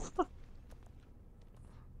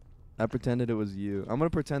 I pretended it was you. I'm gonna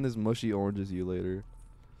pretend this mushy orange is you later.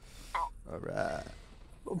 Alright.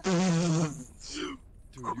 Dude,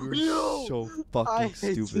 you're Yo! so I fucking hate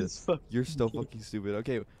stupid. this fucking You're so game. fucking stupid.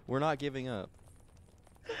 Okay, we're not giving up.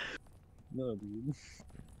 No, dude.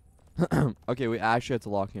 Okay, we actually have to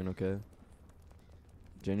lock in, okay?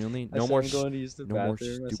 Genuinely? I No said more I'm going to use the no more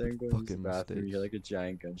bathroom. I said I'm stupid going to use the fucking bathroom. You hear mistakes. like a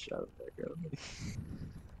giant gunshot in the background.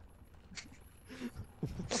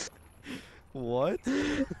 What?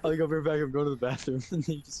 I'll go right back. I'm going to the bathroom, and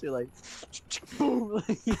then you just hear like, boom.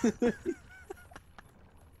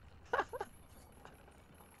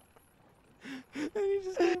 And you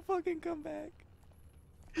just gonna fucking come back.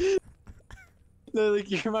 No, like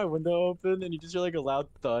you hear my window open, and you just hear like a loud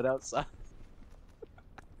thud outside.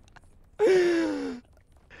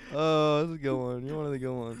 Oh, that's a good one. You're one of the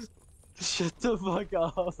good ones. Shut the fuck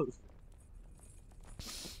up.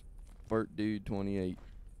 Fart dude 28.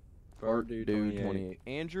 Fart dude 28.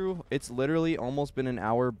 Andrew, it's literally almost been an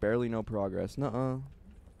hour, barely no progress. Nuh-uh.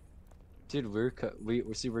 Dude, we're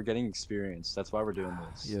getting experience. That's why we're doing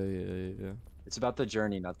this. Yeah. It's about the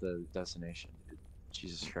journey, not the destination. Dude.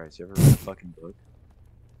 Jesus Christ, you ever read a fucking book?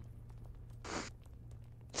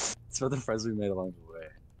 It's about the friends we made along the way.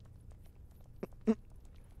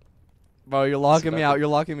 Bro, you're locking me about out. the- You're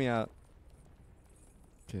locking me out.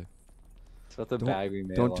 It's about the Don't- bag we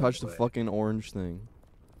made. Don't along touch the the way. fucking orange thing.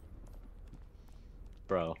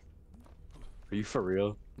 Bro. Are you for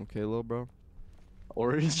real? Okay, little bro.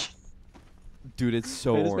 Orange? Dude, it's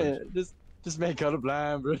so Man, orange. This man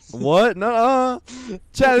colorblind, bro. What? Nuh-uh.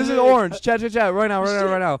 Chat, this is orange. Chat. Right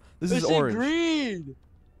now. This is shit orange. green.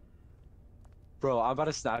 Bro, I'm about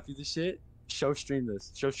to snap you this shit. Show stream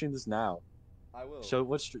this now. I will. Show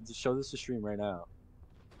this to stream right now.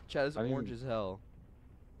 Chat, this is I mean- orange as hell.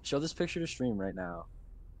 Show this picture to stream right now.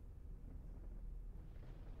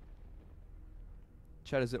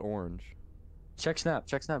 Chat, is it orange? Check snap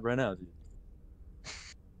right now, dude.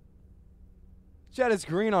 Chat, it's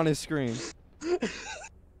green on his screen.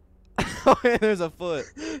 Oh, yeah, there's a foot.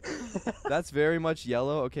 That's very much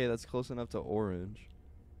yellow. Okay, that's close enough to orange.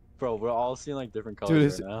 Bro, we're all seeing like different Dude,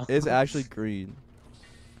 colors it's, right now. it's actually green.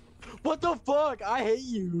 What the fuck? I hate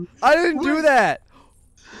you. I didn't do What? that.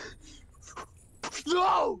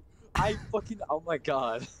 No! I fucking. Oh my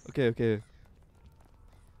god. Okay,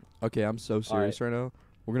 I'm so serious right now.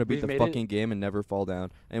 We're gonna beat We've the made it- fucking game and never fall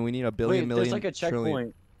down. And we need a billion Wait, million there's like a trillion.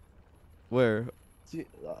 checkpoint. Where? See,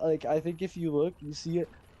 like I think if you look, you see it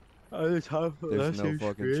at the top of the There's no left-hand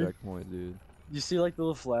fucking screen. checkpoint, dude. You see like the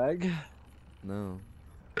little flag? No.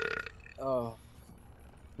 Oh.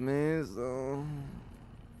 Maison.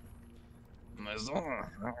 Maison.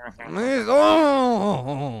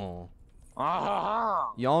 Maison.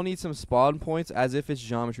 Ah! Y'all need some spawn points as if it's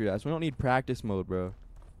Geometry Dash. We don't need practice mode, bro.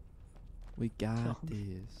 We got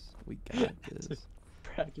this. We got this.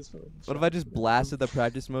 Practice mode. What if I just blasted the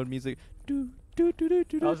practice mode music? I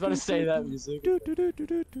was about to say that music.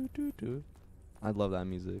 I love that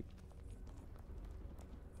music.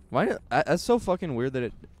 Why? That's so fucking weird that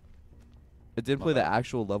it didn't play the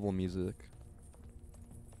actual level music.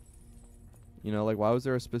 You know, like why was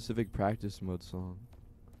there a specific practice mode song?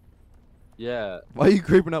 Yeah. Why are you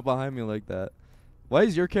creeping up behind me like that? Why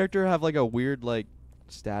does your character have like a weird like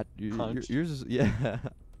stat? Hunch. Yours is yeah.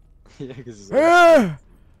 Yeah, because it's Ah!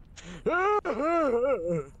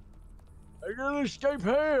 I gotta escape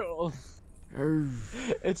hell.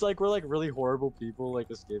 It's like we're like really horrible people like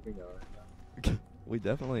escaping hell right now. We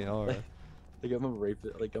definitely are. Like I'm a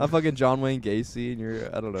rapist. Like I'm fucking John Wayne Gacy, and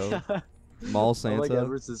you're I don't know Mall I'm Santa. like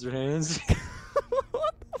Edward Scissorhands.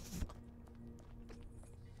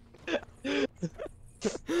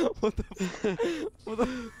 What the? What the?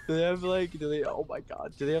 Do they have like? Do they? Oh my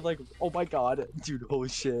god. Do they have like? Oh my god, dude. Holy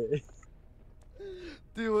shit.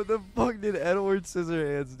 Dude, what the fuck did Edward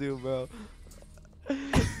Scissorhands do, bro?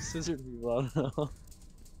 Scissored people. I don't know.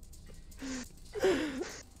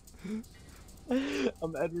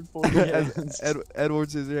 I'm Edward Forty-Hands. Edward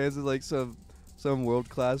Scissorhands is like some world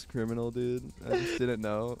class criminal, dude. I just didn't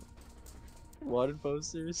know. Wanted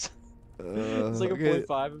posters. Uh, It's like okay. a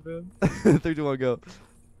 0.5 of him. 3, 2, 1, go.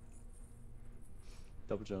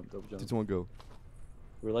 Double jump. Double 3, jump. 2, 1, go.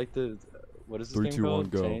 We're like the. What is this 3, game 2, 1,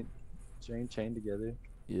 called? go. Chain together.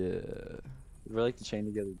 Yeah. We're like the chain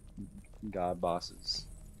together god bosses.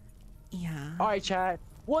 Yeah. Alright, chat.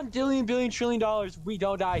 $1 billion we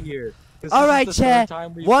don't die here. This All is right, the third chat.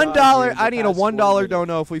 time we've $1. died here in the I need a past 40 $1. minutes. Don't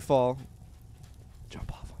know if we fall.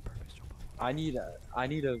 Jump off on purpose. Jump off. I need a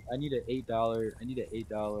 $8. I need an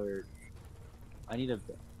 $8.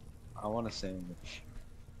 I want a sandwich.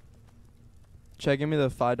 Check, give me the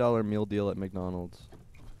 $5 meal deal at McDonald's.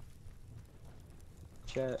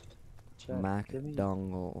 Chat. Give me-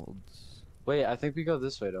 McDonald's. Wait, I think we go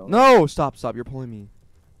this way, don't we? No, stop. You're pulling me.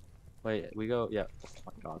 Wait, we go. Yeah. Oh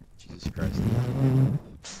my God, Jesus Christ.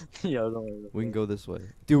 Yeah, don't worry. We can go this way.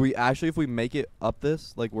 Dude, we actually, if we make it up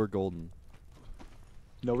this, like, we're golden.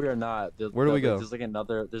 No, we are not. Where do we go? There's like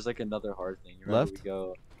another hard thing. You Left? We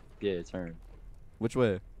go. Yeah, turn. Which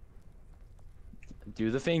way?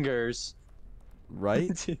 Do the fingers.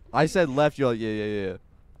 Right? I said left. You're like, yeah.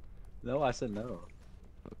 No, I said no.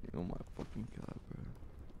 Oh my fucking god, bro.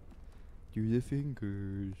 Do the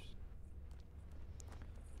fingers.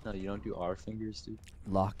 No, you don't do our fingers, dude.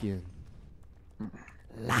 Lock in.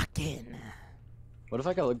 Lock in. What if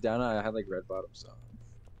I could look down and I had like red bottoms on?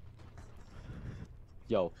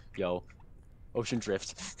 Yo. Ocean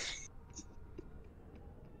drift.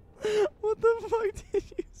 What the fuck did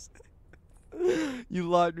you say? You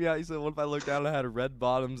locked me out. You said, what if I looked down and I had red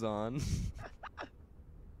bottoms on?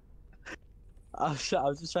 I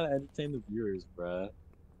was just trying to entertain the viewers, bruh.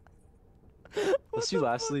 Let's do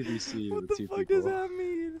lastly VC What with the two fuck people. does that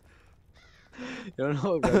mean? You don't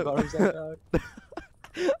know what red bottoms are, dog?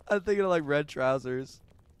 I'm thinking of like red trousers.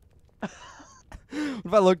 What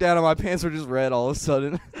if I looked down and my pants were just red all of a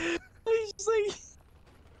sudden? It's just like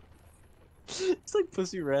it's like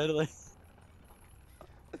pussy red, like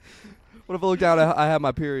What if I looked down and I had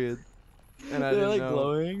my period? And I they're didn't like know.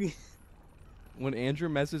 glowing. When Andrew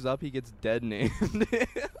messes up, he gets dead named.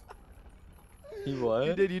 He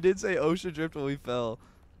what? You did say ocean drift when we fell.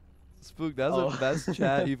 Spook, that's Oh. the best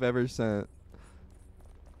chat you've ever sent.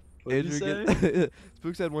 What did you say?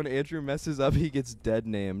 Spook said when Andrew messes up, he gets dead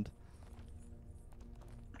named.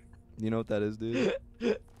 You know what that is, dude?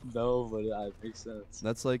 No, but it makes sense.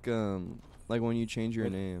 That's like when you change your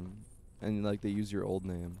What? name and like they use your old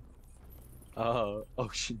name.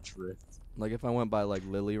 Ocean drift. Like if I went by like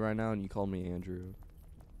Lily right now and you called me Andrew.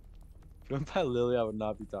 If I went by Lily, I would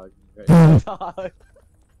not be talking right now. Dog.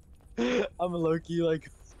 I'm a low-key like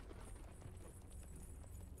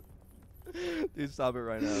Dude, stop it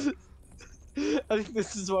right now. I think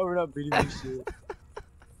this is why we're not beating this shit.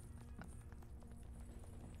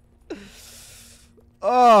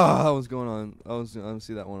 Oh, that was going on. I don't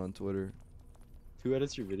see that one on Twitter. Who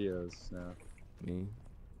edits your videos now? Me.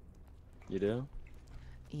 You do?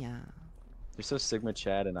 Yeah. You're so Sigma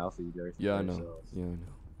Chad and Alpha, you do everything Yeah, by I know. yourself. Yeah, I know.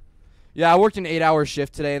 Yeah, I worked an 8-hour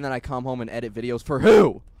shift today, and then I come home and edit videos for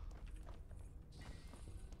who?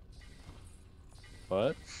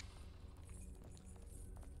 What?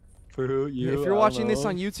 For who? You? If you're watching this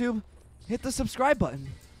on YouTube, hit the subscribe button,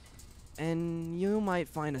 and you might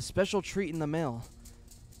find a special treat in the mail.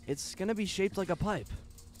 It's gonna be shaped like a pipe.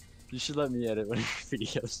 You should let me edit one of your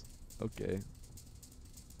videos. Okay.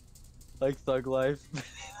 like Thug Life.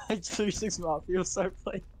 Like 36 Mafia will start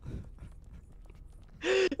playing.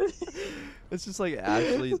 It's just like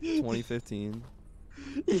actually 2015.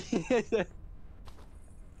 Yeah.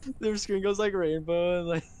 Their screen goes like rainbow and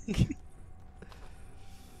like.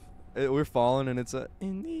 We're falling and it's a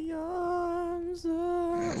in the arms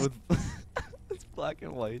of with it's black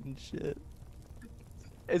and white and shit.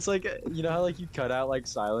 It's like you know how like you cut out like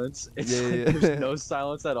silence. It's Yeah, like yeah. there's no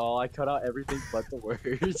silence at all. I cut out everything but the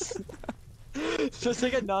words. Just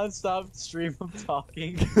like a non-stop stream of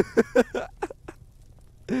talking.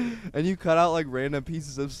 And you cut out like random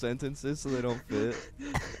pieces of sentences so they don't fit.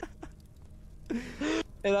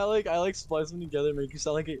 And I like splice them together, make you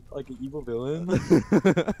sound like an evil villain.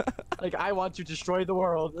 Like I want to destroy the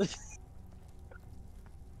world.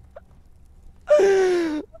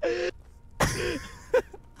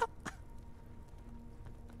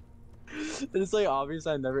 And it's like obvious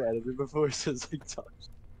I never edited before, so it's like tough.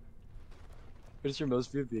 What's your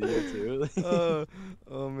most viewed video too?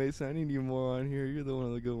 Oh Mason, I need you more on here. You're the one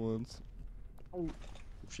of the good ones. Oh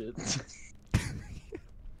shit.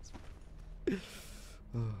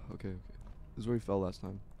 Okay. This is where we fell last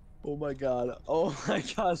time. Oh my god. Oh my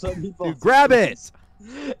god, let me fall. Dude, grab it!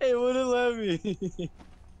 It wouldn't let me.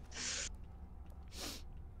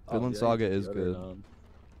 Vinland yeah, Saga you is can good. deodorant on.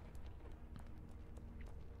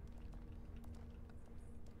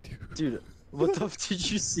 Dude, what the f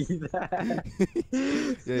did you see that?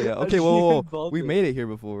 Yeah. I Okay, can't whoa. vault We it. made it here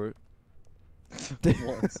before.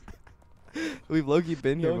 Once. We've low-key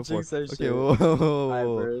been here Don't before. jinx that Okay, shit. whoa. Alright,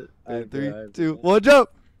 Bert. Okay, Alright, 3, Bert, 2, Bert. 1, jump!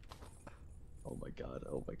 Oh my god,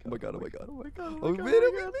 oh my god. Oh my god, oh my god. Oh my god, Oh, we made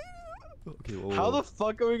it, we made it! Okay, whoa. How the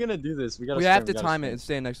fuck are we gonna do this? We gotta We have to sprint, time it and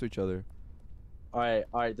stand next to each other. Alright,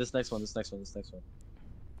 this next one.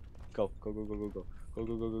 Go.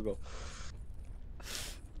 Go.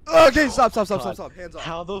 Okay, stop. God. Hands off.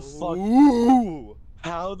 How the fuck? Ooh.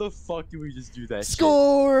 How the fuck do we just do that?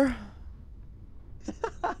 Score!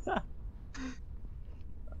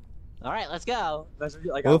 All right, let's go. That's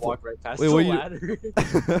like Well, I if- walk right past wait, the what do you- ladder.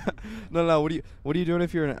 No. What are you doing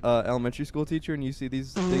if you're an elementary school teacher and you see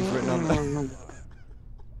these things written on the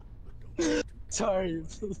Sorry.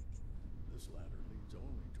 This ladder leads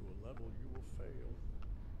only to a level you will fail.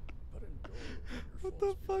 But enjoy your What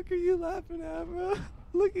the fuck are you laughing at, bro?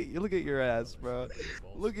 Look at your ass, bro.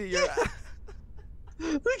 Look at your ass.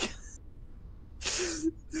 Look.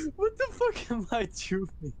 What the fuck am I doing?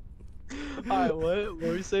 Alright, what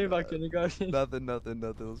were we saying about kindergarten? Nothing. Let's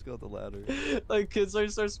go up the ladder. Like kids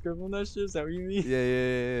start scribbling that shit. Is that what you mean?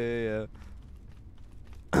 Yeah.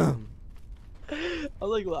 I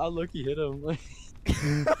lucky hit him. Like,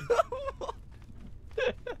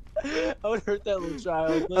 I would hurt that little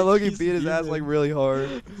child. I look, he he's beat his ass like human. really hard.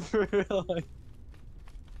 For real,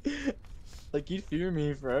 like he'd fear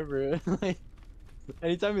me forever. Like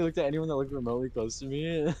anytime he looked at anyone that looked remotely close to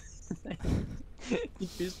me, he'd pee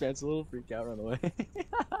his pants a little, freak out, run away.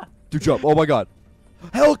 Dude, jump! Oh my god!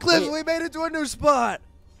 Hell, Cliff, Wait. we made it to a new spot.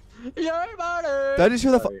 You're about Did I just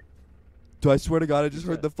hear the Sorry. Dude, I swear to God, I just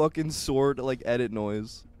What's heard the fucking sword like edit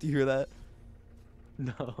noise. Do you hear that?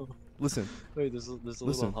 No. Listen, Wait, there's a Listen.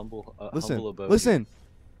 little humble listen, humble abode. listen,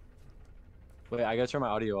 Wait, I gotta turn my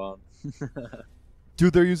audio on.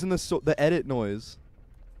 dude. They're using the edit noise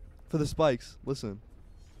for the spikes. Listen,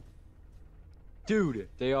 Dude,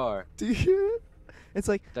 they are. do you hear it? It's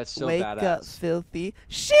like That's so Wake badass. up, filthy.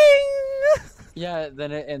 Shing! Yeah,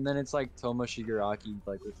 then it's like Tomo Shigaraki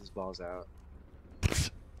like with his balls out,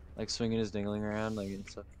 like swinging his dingling around like and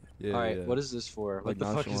stuff. yeah. All right, yeah. what is this for? Like What the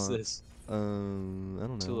fuck is nonchalant. this? I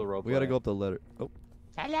don't To know. the We gotta roleplay. go up the ladder. Oh,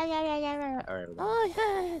 All right, Oh,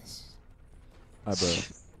 yes. alright, bro.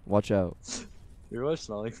 Watch out. you watch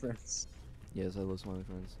Smelling Friends? Yes, I love Smiling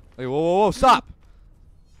Friends. Hey, whoa! Stop!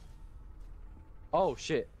 Oh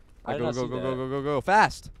shit! I did Go, not go, see go, that. go, go, go, go,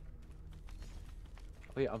 fast!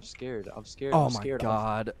 Wait, I'm scared. Oh I'm my scared.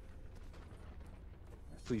 God!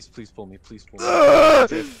 Please pull me. Please pull me. Ugh!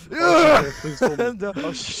 Drift. Ugh! Drift, please pull me. No.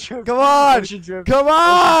 Ocean drift. Come on! Ocean drift. Come Ocean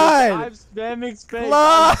on! drift. I'm spamming space.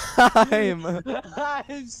 Climb!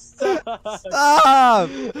 I'm stuck. Stop!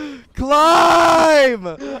 Climb!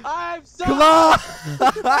 I'm stuck.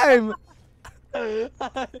 Climb! Climb!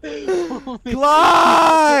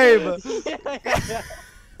 Climb!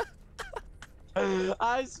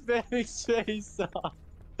 I'm spamming space off.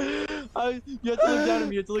 You have to look down at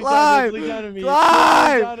me. You have to look Climb! down at me.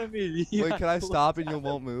 Climb! Look down at me. You Wait, have can I to stop look and you down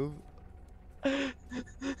won't move? You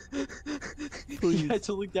Please. have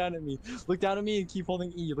to look down at me. Look down at me and keep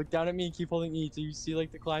holding E. Look down at me and keep holding E. Do you see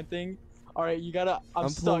like the climb thing? All right, you gotta. I'm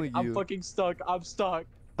stuck. pulling I'm you. fucking stuck. I'm stuck.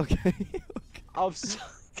 Okay. I'm stuck.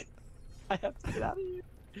 I have to get out of here.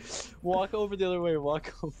 Walk over the other way.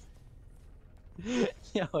 Walk over.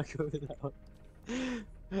 Yeah, walk over that one.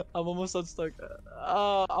 I'm almost unstuck.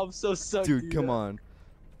 I'm so stuck. Dude, come on.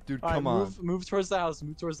 Dude, Alright, come on. move towards the house.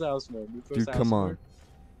 Move towards the house more. Move towards Dude, the come house on. more.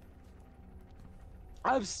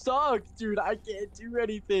 I'm stuck, dude. I can't do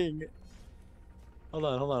anything. Hold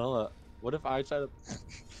on. What if I try to?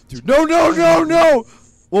 Dude, no!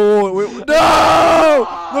 Whoa, wait,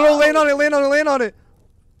 no! No, land on it.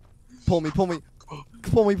 Pull me. We're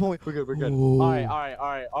good. Ooh.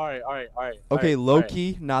 Alright. Okay, low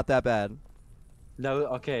key, not that bad. No,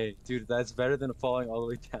 okay, dude, that's better than falling all the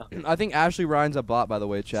way down. I think Ashley Ryan's a bot, by the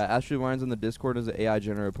way, chat. Ashley Ryan's in the Discord as an AI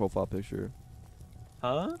generated profile picture.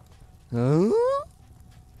 Huh? Huh?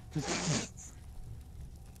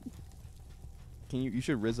 You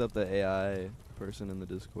should rizz up the AI person in the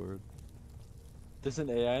Discord. There's an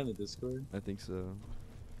AI in the Discord? I think so.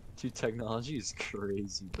 Dude, technology is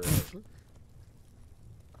crazy, bro.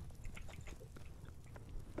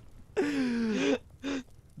 Did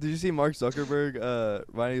you see Mark Zuckerberg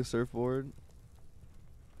riding a surfboard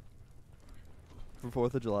for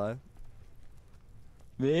 4th of July?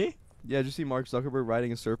 Me? Yeah, did you see Mark Zuckerberg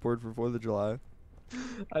riding a surfboard for 4th of July?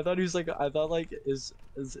 I thought his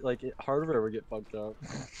hardware would get fucked up.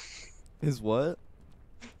 His what?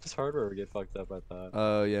 His hardware would get fucked up, I thought.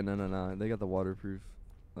 Oh, yeah, no. They got the waterproof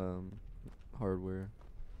hardware.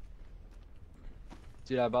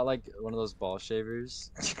 Dude, I bought like one of those ball shavers.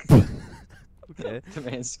 Okay. The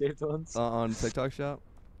Manscaped ones. On TikTok shop?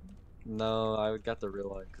 No, I got the real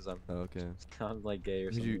one because I'm Oh, okay. I'm like gay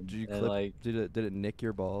or Did something. you And, clip? like, Did it nick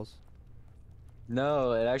your balls?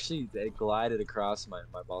 no, it glided across my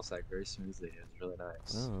ball sack very smoothly. It was really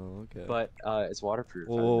nice. Oh, okay. But it's waterproof.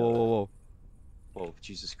 I Whoa, didn't know that. whoa. Whoa,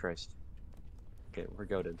 Jesus Christ. Okay, we're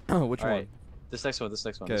goated. Oh, which All one? right, this next one.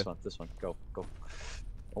 Okay. This one. Go.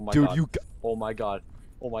 Oh my Dude, god. you. Oh my god.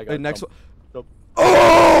 Hey, next jump. one.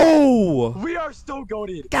 Oh! We are so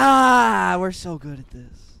goated. God, we're so good at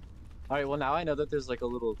this. All right, well now I know that there's like a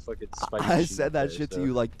little fucking spike. I said that shit to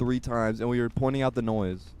you like 3 times, and we were pointing out the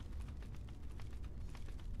noise.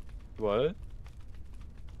 What?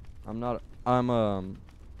 I don't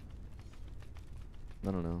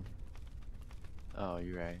know. Oh,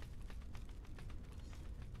 you're right.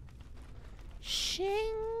 Shing.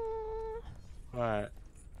 All right.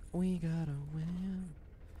 We gotta win.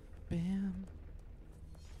 Bam.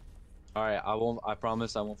 All right. I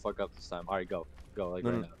promise I won't fuck up this time. All right, go. Like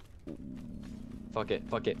No, right no. now. Fuck it.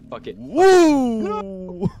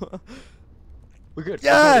 Woo! We're good.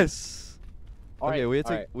 Yes. All Okay, right, we had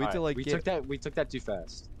to all right, we had all to right. like we get, took that too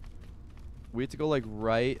fast. we had to go like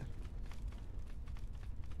right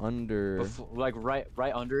under. Before, like right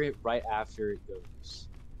under it, right after it goes.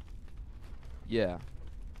 Yeah.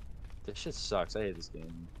 This shit sucks. I hate this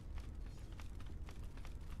game.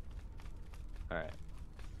 All right.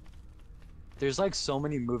 There's like so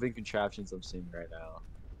many moving contraptions I'm seeing right now.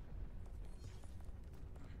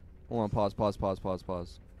 Hold on. Pause.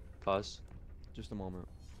 Pause. Just a moment.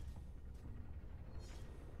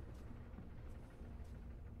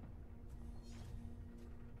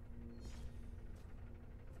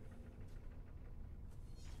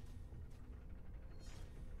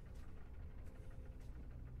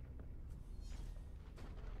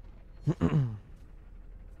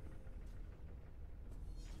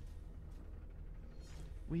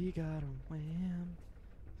 We got a wham,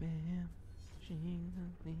 bam, shing,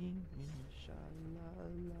 ling, sha la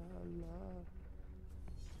la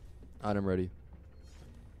la. I'm ready.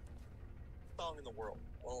 Song in the world.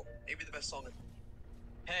 Well, maybe the best song in.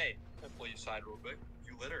 Hey, can I pull you aside real quick?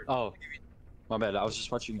 You littered. Oh. I'll give you- My bad. I was just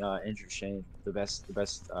watching Andrew Shane, the best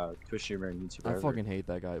Twitch streamer and YouTuber. I ever. fucking hate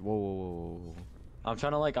that guy. Whoa. I'm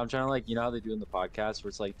trying to like, you know how they do in the podcast where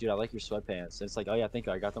it's like, dude, I like your sweatpants. And it's like, oh yeah, thank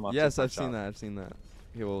you. I got them off. Yes, TikTok I've seen shop. that. I've seen that.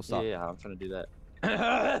 Okay, well, stop. Yeah, I'm trying to do that.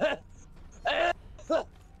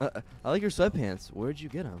 I like your sweatpants. Where'd you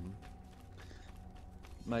get them?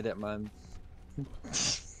 My dad, man.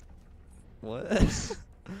 What?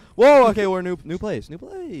 Whoa. Okay, we're new place. New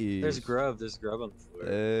place. There's grub on the floor.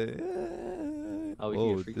 Oh, we can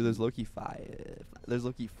Whoa, get freaky. dude, there's Loki 5. There's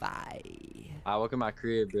Loki 5. I welcome my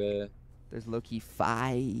crib, bruh. There's Loki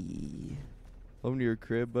 5. Welcome to your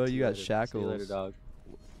crib, bud. See You got later. See shackles. you later, dog.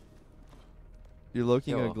 You're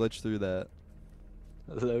Loki gonna Yo. glitch through that.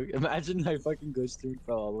 Look, imagine I fucking glitched through and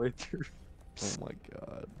fell all the way through. Oh my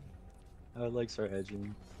god. I would like start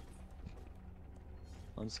edging.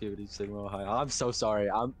 I'm Skibbity Sigma High. I'm so sorry.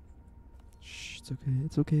 I'm. Shh, it's okay.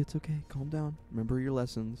 It's okay. It's okay. Calm down. Remember your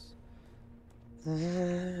lessons.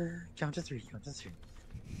 Count to 3. Count to 3.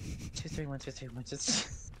 2, 3, 1, 2, 3, 1, 2, 3.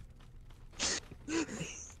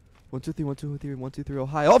 1, 2, 3, 1, 2, 3, 1, 2, 3. Oh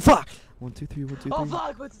hi. Oh fuck. 1, 2, 3, 1, 2, 3. Oh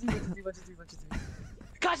fuck! 1, 2, 3, 1, 2, 3, 1, 2, 3, 1, 2, 3.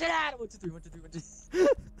 Catch it out! 1, 2, 3, 1, 2, 3, 1, 2, 3.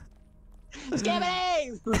 Scam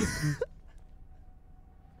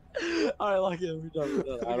Alright, lock in. We're done.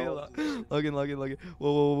 I Okay, don't want to do this. log in.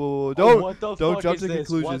 Whoa. Oh, Don't what the don't fuck jump is to this?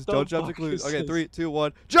 conclusions. What the Don't jump to fuck conclusions. is Okay, this? 3, 2,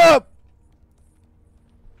 1. Jump!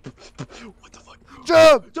 What the fuck?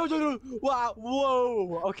 Jump! Jump! Wow!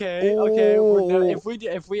 Whoa! Okay. We're Oh.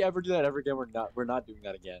 if we ever do that ever again, we're not doing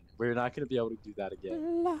that again. We're not gonna be able to do that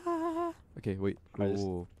again. Okay, wait. Alright, this-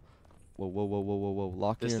 Whoa.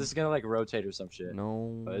 Lock This in. is gonna like rotate or some shit.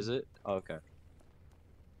 No. Oh, is it? Oh, okay.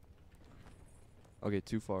 Okay,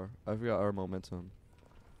 too far. I forgot our momentum.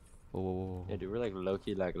 Whoa. Yeah, dude, we're like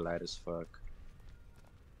low-key like light as fuck.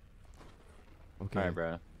 Okay. Alright,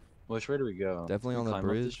 bro. Which way do we go? Definitely Can on we the climb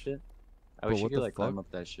up this bridge. shit? I But wish you what could the like climb fuck?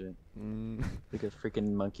 up that shit. Mm. Like a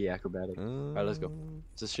freaking monkey acrobatic. Alright, let's go.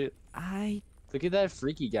 It's a shit. I. Look at that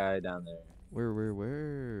freaky guy down there.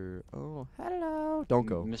 Where? Oh, hello. Don't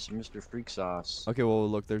go. Mr. Freak Sauce. Okay, well,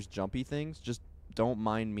 look, there's jumpy things. Just don't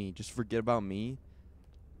mind me. Just forget about me.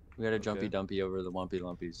 We got a Okay. jumpy dumpy over the wumpy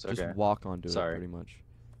lumpies. Okay. Just walk onto Sorry. it, pretty much.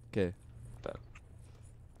 Okay.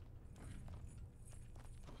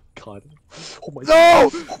 God. Oh my No!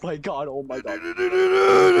 god. Oh my god. Oh my god.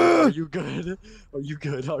 Are you good? Are you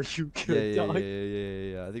good? Are you good, dog?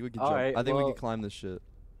 Yeah. I think we can jump. Alright, I think we well- can climb this shit.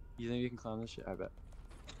 You think you can climb this shit? I bet.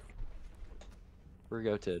 We're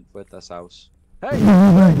goated with this house.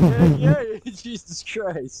 Hey! Jesus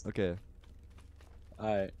Christ. Okay.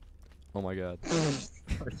 Alright. Oh my god.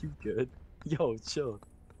 Are you good? Yo, chill.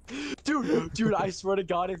 Dude, I swear to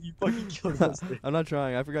God, if you fucking kill this thing. I'm not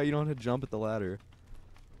trying. I forgot you don't have to jump at the ladder.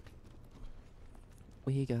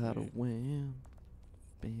 We gotta win.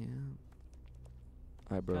 Bam.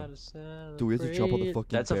 Alright, bro. Dude, we have to jump on the fucking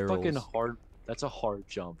That's a fucking barrels. hard. That's a hard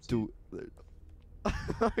jump. Dude. Dude.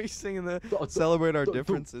 Are you singing the celebrate our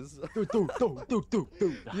differences? Dude.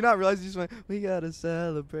 You not realize you just went, we gotta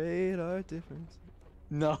celebrate our difference.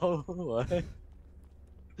 No, what?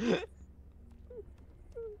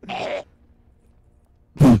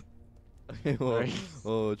 Okay, whoa. Sorry.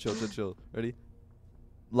 Oh, chill. Ready?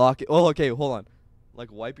 Lock it. Oh, okay, hold on.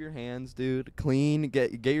 Like, wipe your hands, dude. Clean.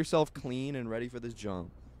 Get yourself clean and ready for this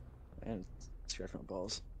jump. Man, scratch my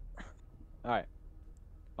balls. Alright.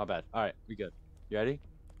 My bad. Alright, we good. You ready?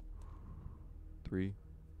 3,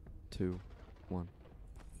 2, 1.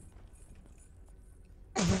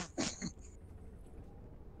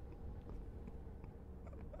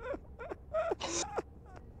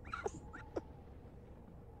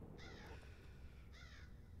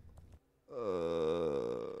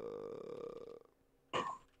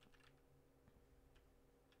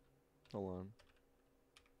 Hold on.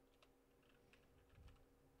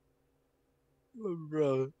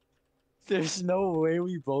 Bro. There's no way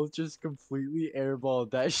we both just completely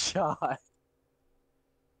airballed that shot.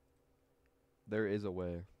 There is a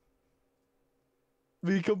way.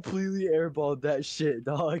 We completely airballed that shit,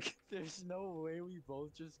 dog. There's no way we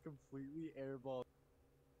both just completely airballed.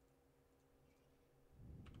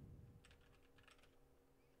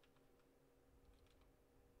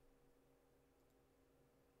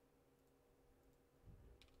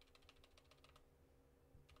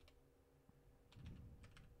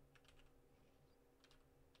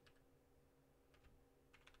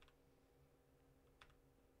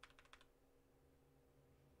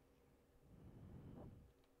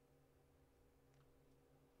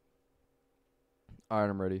 Alright,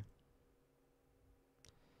 I'm ready.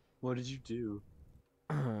 What did you do?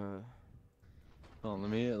 Hold on, let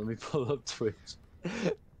me pull up Twitch.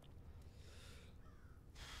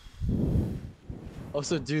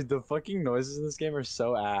 Also, dude, the fucking noises in this game are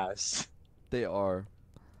so ass. They are.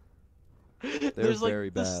 There's like very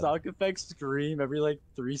the bad. stock effects scream every like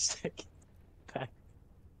 3 seconds. Back.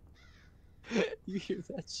 You hear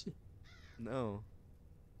that shit? No.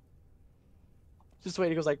 Just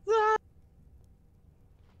wait, it goes like. "Ah!"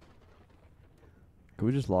 Can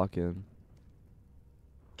we just lock in?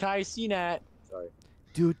 Kai CNAT. Sorry.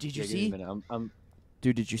 Dude, did Yeah, give me a minute. I'm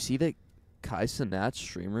Dude, did you see that Kai Cenat's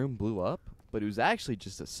stream room blew up? But it was actually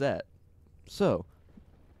just a set. So,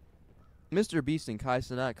 Mr. Beast and Kai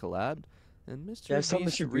Cenat collabed, and Mr. Yeah, I saw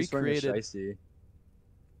Beast Mr. Beast wearing a recreated. shiesty.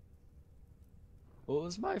 What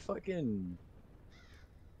was my fucking?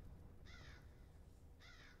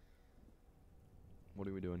 What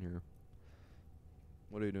are we doing here?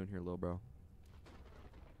 What are you doing here, little bro?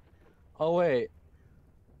 Oh wait.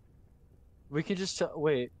 We can just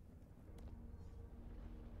wait.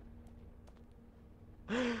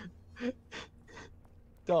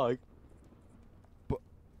 Dog.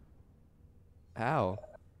 How?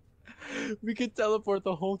 We could teleport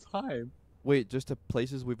the whole time. Wait, just to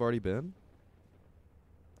places we've already been?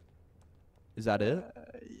 Is that it?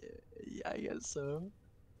 Yeah, I guess so.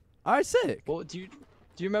 All right, sick. Well, do you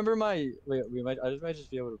remember my? Wait, I might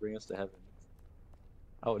just be able to bring us to heaven.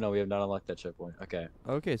 Oh no, we have not unlocked that checkpoint. Okay.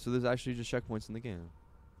 Okay, so there's actually just checkpoints in the game.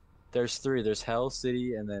 There's 3. There's Hell,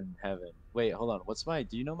 City, and then Heaven. Wait, hold on. What's my?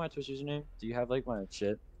 Do you know my Twitch username? Do you have like my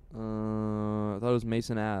shit? I thought it was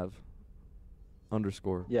Mason Ave.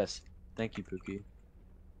 _ Yes. Thank you, Pookie.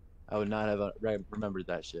 I would not have remembered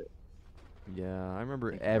that shit. Yeah, I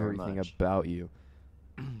remember Thank you very everything much. about you.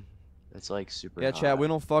 It's like super. Yeah, chat. hot. We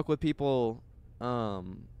don't fuck with people.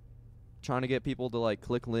 Trying to get people to like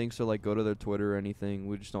click links or like go to their Twitter or anything.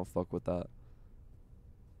 We just don't fuck with that.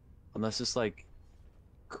 Unless it's like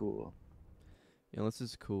cool. Yeah, this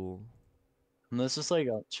is cool. Unless it's like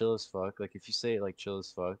chill as fuck. Like if you say it like chill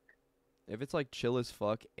as fuck. If it's like chill as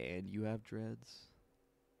fuck and you have dreads.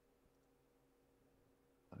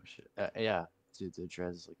 Oh shit. Yeah, dude, the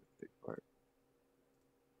dreads is like a big part.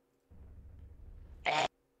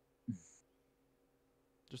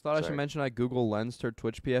 Just thought I should Sorry. mention I Google lensed her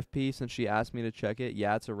Twitch PFP since she asked me to check it.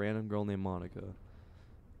 Yeah, it's a random girl named Monica.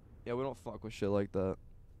 Yeah, we don't fuck with shit like that.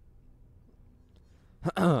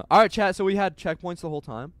 Alright, chat, so we had checkpoints the whole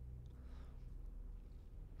time?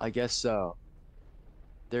 I guess so.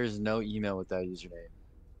 There's no email with that username.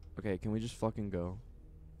 Okay, can we just fucking go?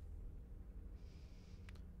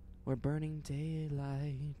 We're burning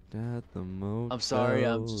daylight at the motel. I'm sorry.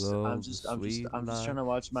 I'm low, just sweet trying to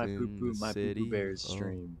watch my lights poo in poo the city. bears Oh.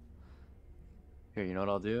 stream. Here, you know what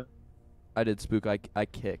I'll do? I did spook. I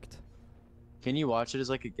kicked. Can you watch it as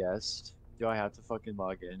like a guest? Do I have to fucking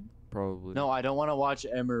log in? Probably. No, I don't want to watch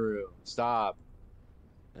Emeru. Stop.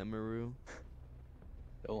 Emaru.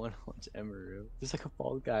 Don't want to watch Emeru. There's like a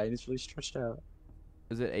bald guy and he's really stretched out.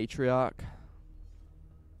 Is it Atrioc?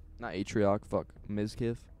 Not Atrioc. Fuck.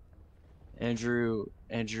 Mizkif. Andrew.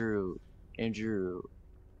 The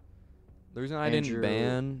reason I Andrew- didn't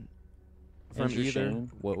ban from Andrew either.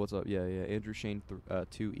 Shane? What's up? Yeah, yeah. Andrew Shane.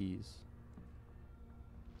 2 E's.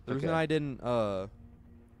 The reason Okay. I didn't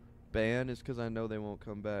ban is because I know they won't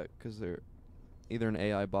come back because they're either an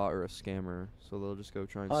AI bot or a scammer, so they'll just go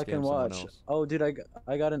try and I scam can someone watch. else. Oh, dude,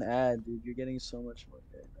 I got an ad, dude. You're getting so much more.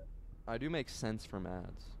 I do make sense from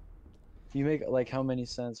ads. You make like how many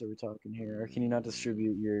cents are we talking here? Or can you not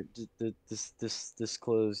distribute your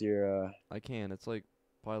disclose your I can. It's like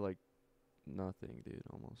probably like nothing, dude.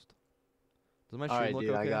 Almost. Does my All stream right, look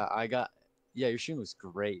dude. okay? I got. Yeah, your stream looks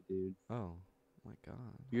great, dude. Oh my god.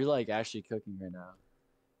 You're like actually cooking right now.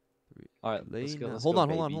 All right, let's go. Lena. Let's Hold go, on.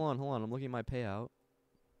 baby. I'm looking at my payout.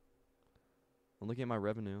 I'm looking at my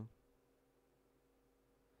revenue.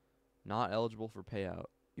 Not eligible for payout,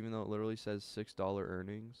 even though it literally says $6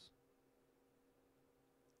 earnings.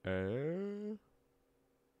 It'll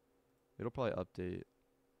probably update.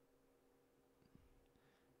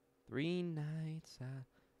 3 nights at.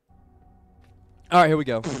 All right, here we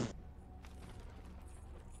go.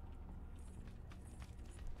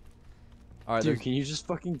 All right, Dude, can you just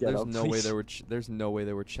fucking get there's up, no way please? there were there's no way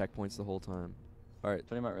there were checkpoints the whole time. All right,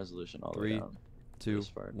 Putting my resolution all the way 3, down. 2, this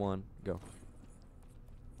part. 1, go.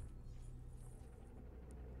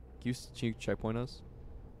 Can you checkpoint us?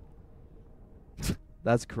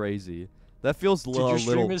 That's crazy. That feels Dude, a your little.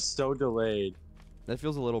 stream is so delayed. That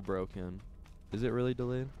feels a little broken. Is it really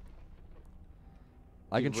delayed?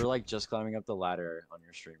 I Dude, can we're like just climbing up the ladder on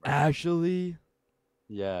your stream. Right now. actually.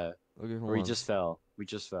 Yeah. Okay, hold Or we on. just fell. We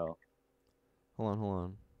just fell. Hold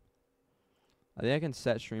on. I think I can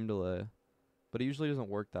set stream delay, but it usually doesn't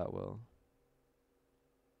work that well.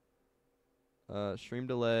 Stream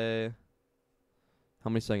delay. How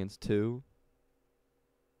many seconds? 2.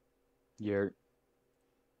 You're.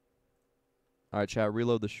 All right, chat.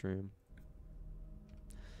 Reload the stream.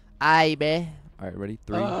 Aye, be. All right, ready?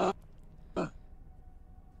 3.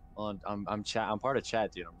 I'm chat. I'm part of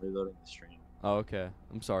chat, dude. I'm reloading the stream. Oh, okay.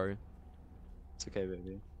 I'm sorry. It's okay,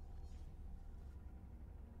 baby.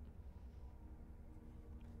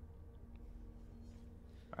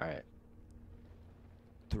 All right.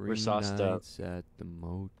 3 sauced up. nights at the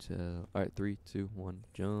motel. All right, 3, 2, 1,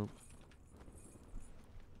 jump.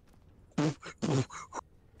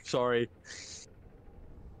 Sorry.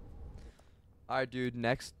 All right, dude.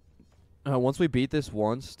 Next, once we beat this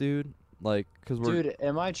once, dude, like, cause we're Dude,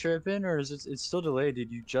 am I tripping or is it's still delayed, dude?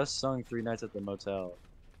 You just sung 3 nights at the motel.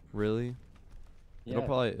 really. Yeah.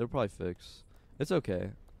 It'll probably fix. It's okay.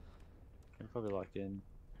 You're probably locked in.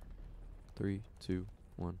 3, 2,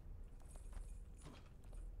 1.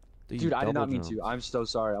 Dude, I did not mean to. I'm so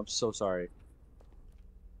sorry. I'm so sorry.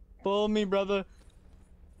 Pull me, brother.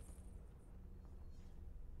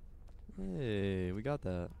 Hey, we got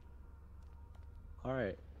that. All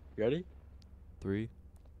right, you ready? 3,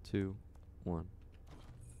 2, 1.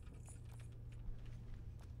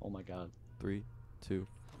 Oh my god. 3, 2.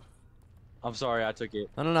 I'm sorry, I took it.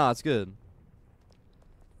 No, it's good.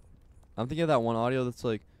 I'm thinking of that one audio that's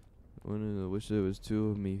like, "When I wish there was two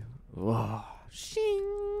of me." Whoa,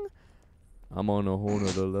 shing. I'm on a whole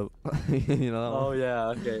nother level. You know that Oh one? yeah,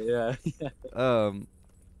 okay, yeah.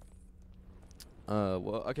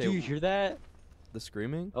 Well, okay. Do you hear that? The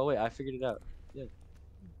screaming? Oh wait, I figured it out.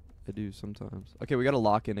 I do sometimes. Okay, we gotta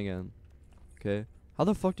lock in again. Okay. How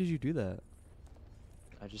the fuck did you do that?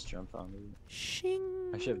 I just jumped on it.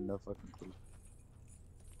 Shing. I should have no fucking clue.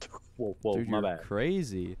 Whoa, Dude, my you're bad.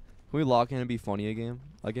 crazy. Can we lock in and be funny again?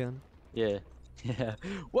 Yeah. Yeah.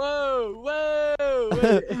 Whoa!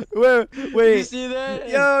 Wait. Wait. You see that?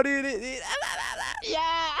 Yo, dude.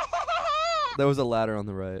 Yeah. There was a ladder on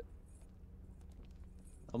the right.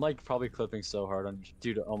 I'm like probably clipping so hard on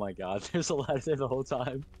dude. Oh my god, there's a ladder there the whole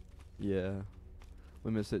time. Yeah.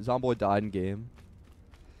 We missed it. Zomboid died in game.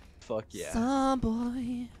 Fuck yeah.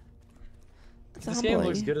 Zomboy. This game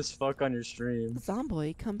looks good as fuck on your stream.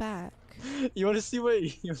 Zomboy, come back. You want to see what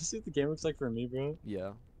the game looks like for me, bro?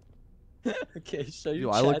 Yeah. Okay, show Do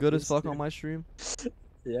your I look chat good as this, fuck dude. on my stream?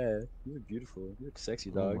 Yeah, you look beautiful. You look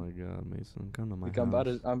sexy, dog. Oh my god, Mason, come to my Like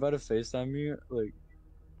house. I'm about to FaceTime you. Like,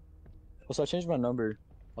 also I changed my number.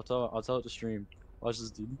 I'll tell it to stream. Watch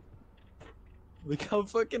this, dude. Look how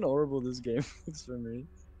fucking horrible this game looks for me.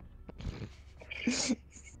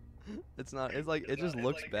 It's not. It's like it just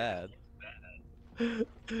looks bad.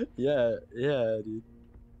 Yeah, dude.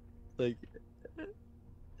 Like,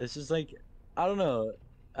 it's just like, I don't know.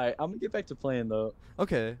 Alright, I'm gonna get back to playing though.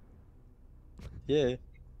 Okay. Yeah.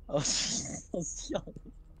 I'll see y'all.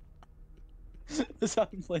 That's how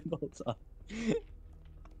I'm playing the whole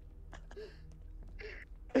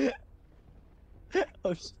time.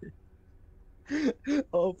 Oh shit.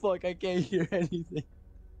 Oh fuck, I can't hear anything.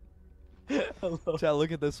 Hello. Chat,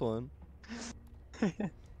 look at this one.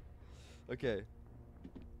 Okay.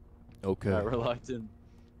 Okay. Alright, we're locked in.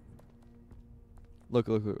 Look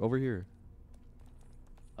over here.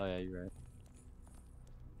 Oh yeah, you're right.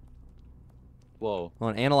 Whoa. Come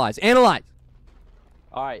on, analyze. Analyze.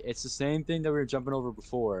 Alright, it's the same thing that we were jumping over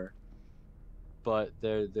before, but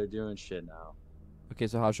they're doing shit now. Okay,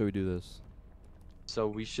 so how should we do this? So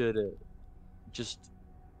we should just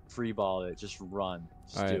free ball it, just run,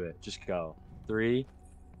 just Alright. do it, just go. 3.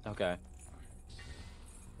 Okay.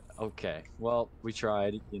 Okay. Well, we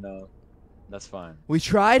tried. You know, that's fine. We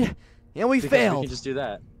tried, and we Because failed. We can just do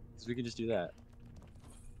that. Because we can just do that.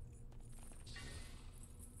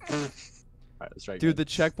 Alright, let's try Dude, again. the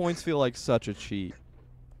checkpoints feel like such a cheat.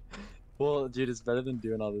 Well, dude, it's better than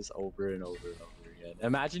doing all this over and over and over again.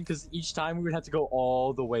 Imagine, because each time we would have to go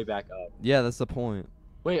all the way back up. Yeah, that's the point.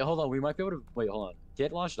 Wait, hold on. We might be able to. Wait, hold on.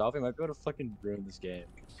 Get launched off. We might be able to fucking ruin this game.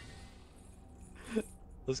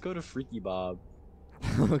 Let's go to Freaky Bob.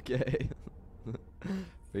 Okay.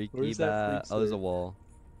 Freaky Where's that Bob. Oh, there's a freakster? wall.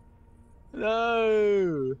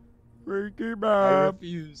 No! Freaky I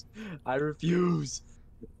refuse. I refuse.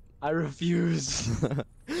 I refuse.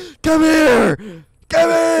 Come here! Come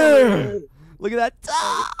here! Look at that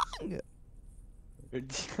tongue!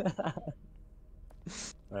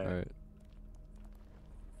 Alright. Alright.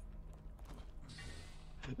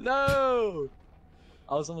 No!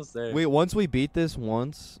 I was almost there. Wait, once we beat this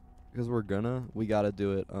once, because we gotta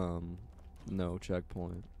do it, no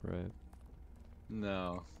checkpoint, right?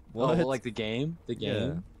 No. What? Oh, well, like the game? The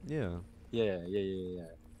game? Yeah. Yeah.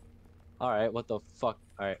 Alright, what the fuck?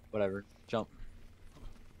 Alright, whatever. Jump.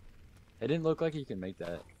 It didn't look like you could make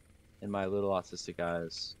that in my little autistic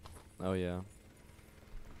eyes. Oh, yeah.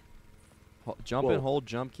 Jump Whoa. and hold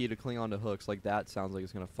jump key to cling onto hooks. Like, that sounds like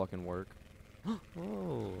it's gonna fucking work.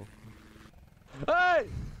 Whoa. Hey!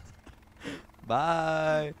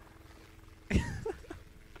 Bye. Can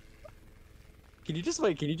you just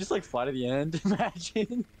like fly to the end?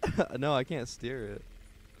 Imagine. No, I can't steer it.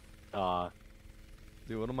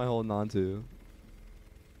 Dude, what am I holding on to?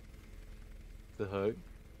 The hook.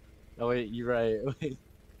 Oh wait, you're right. Wait.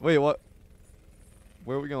 Wait, what?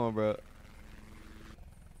 Where are we going, bro?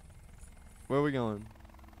 Where are we going?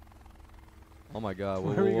 Oh my god.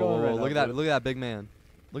 Whoa, Where are we whoa, going whoa, right whoa. now, Look at that. bro? Look at that big man.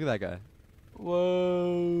 Look at that guy.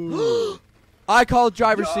 Whoa. I call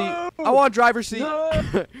driver's seat. No! I want driver's seat. No!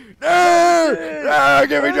 No,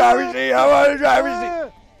 give me driver's seat. I want a driver's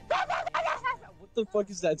seat. What the fuck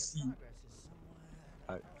is that seat?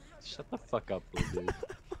 Alright, shut the fuck up, little dude.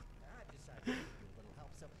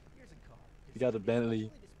 You got the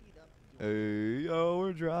Bentley. Hey, yo,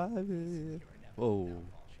 we're driving. Whoa.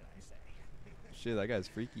 Shit, that guy's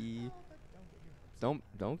freaky. Don't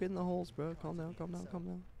get in the holes, bro. Calm down. Calm down. Calm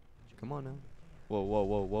down. Come on now. Whoa, whoa,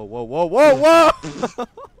 whoa, whoa, whoa, whoa, whoa, whoa!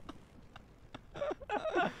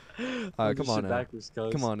 Alright, come on now.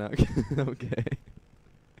 Come on now. Okay.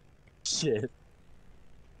 Shit.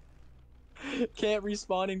 Can't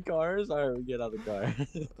respawn in cars? Alright, we get out of the car.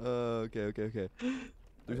 Okay, okay, okay.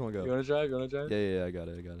 3, 2, 1, go. You wanna drive? You wanna drive? Yeah, I got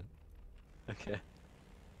it. I got it. Okay.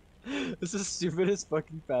 This is the stupidest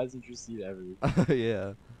fucking passenger seat ever.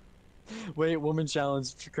 Yeah. Wait, woman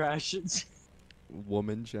challenge to crash it.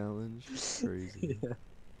 Woman challenge. Crazy. Yeah.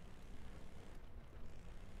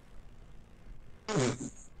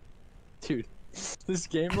 Dude, this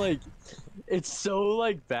game, like, it's so,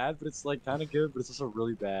 like, bad, but it's, like, kind of good, but it's also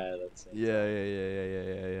really bad at the same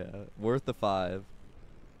Yeah. Worth the 5.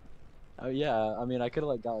 Oh, yeah, I mean, I could have,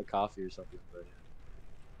 like, got a coffee or something, but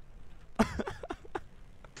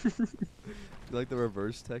You like the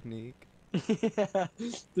reverse technique? yeah,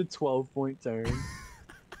 the 12-point turn.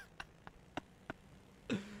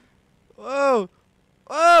 Whoa!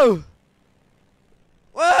 Whoa!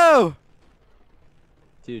 Whoa!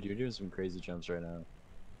 Dude, you're doing some crazy jumps right now.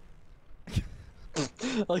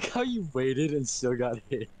 Like how you waited and still got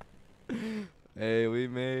hit. Hey, we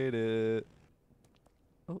made it.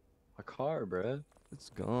 Oh, a car, bruh.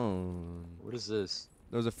 It's gone. What is this?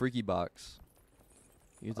 There's a freaky box.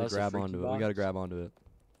 You have to That's a grab freaky onto it. We gotta box? grab onto it.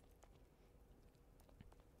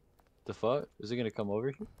 The fuck? Is it gonna come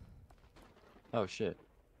over here? Oh shit.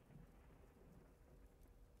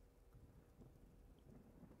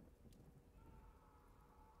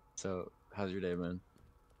 So, how's your day, man?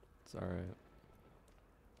 It's alright.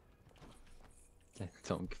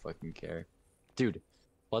 Don't fucking care. Dude,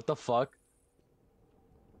 what the fuck?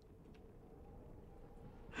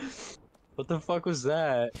 What the fuck was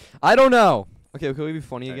that? I don't know. Okay, can we be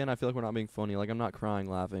funny Okay. again? I feel like we're not being funny. Like I'm not crying,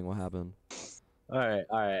 laughing. What happened? Alright.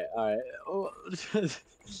 Oh.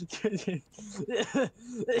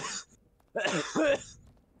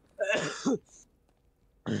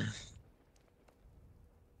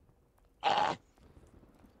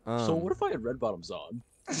 So what if I had red bottoms on?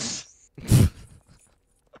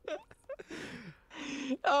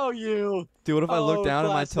 Oh, you! Dude, what if I looked Oh, down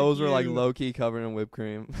and my classic toes were like you. low key covered in whipped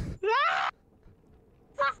cream?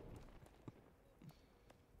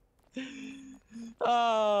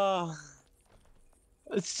 Ah.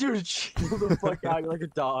 Dude, chill the fuck out. You're like a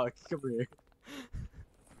dog. Come here.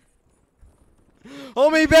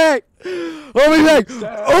 Hold me back! Hold me back!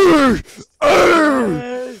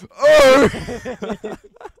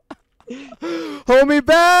 Hold me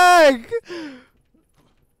back!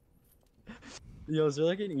 Yo, is there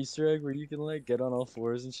like an Easter egg where you can like get on all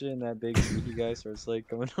fours and shit and that big freaky guy starts like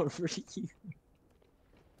coming over you?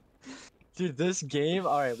 Dude, this game,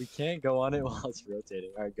 alright, we can't go on it while it's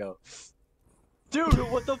rotating. Alright, go. Dude,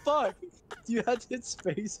 what the fuck? You had to hit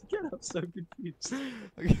space again? I'm so confused.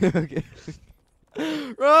 Okay.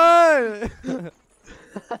 Run!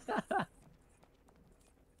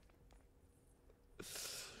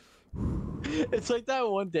 It's like that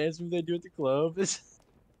one dance move they do at the club. It's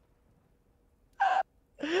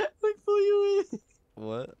like pull you in.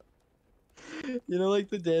 What? You know, like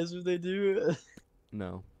the dance move they do?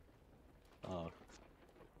 No. Oh.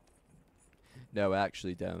 No,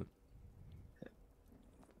 actually don't.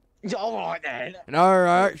 Alright then. No,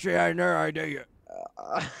 actually I had no idea.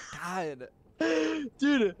 God.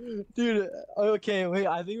 Dude, okay, wait,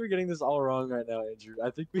 I think we're getting this all wrong right now, Andrew.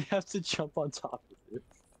 I think we have to jump on top of it.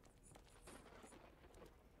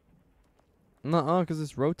 Nuh-uh, because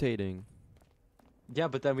it's rotating. Yeah,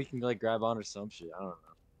 but then we can, like, grab on or some shit. I don't know.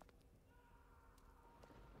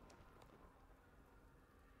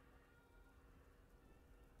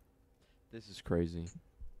 This is crazy.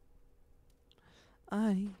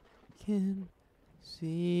 I can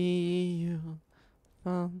see you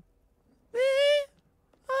from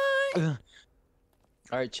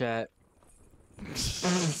Alright, chat.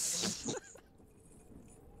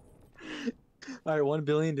 Alright, $1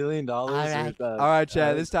 billion. Alright,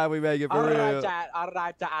 Chad, this time we make it for real. Alright, chat.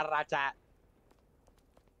 Alright,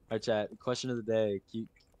 chat. Question of the day.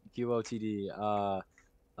 QOTD.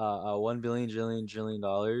 $1 billion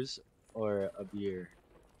or a beer?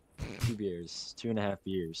 2 beers. 2.5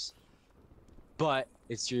 beers. But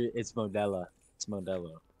it's Modelo. It's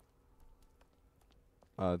Modelo.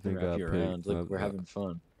 I think Wrap I you around. picked. Look, we're having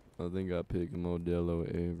fun. I think I pick Modelo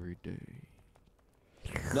every day.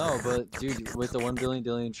 No, but dude, with the 1 billion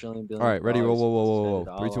trillion. All right, ready? Whoa, dollars, whoa, you whoa, can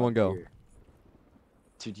spend whoa! it 3, all 2, 1, on go! beer.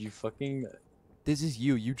 Dude, you fucking. This is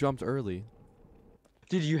you. You jumped early.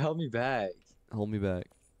 Dude, you held me back. Hold me back.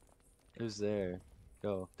 It was there.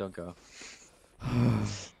 Go. Don't go.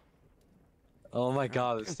 Oh my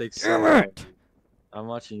god, this takes so Damn long. it! I'm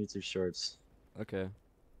watching YouTube Shorts. Okay.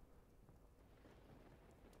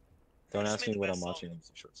 Don't Just ask made me the what best I'm song watching in on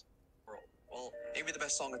YouTube Shorts. the world. Well, maybe the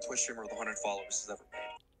best song a Twitch streamer with 100 followers has ever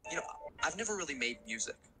made. You know, I've never really made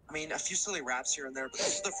music. I mean, a few silly raps here and there, but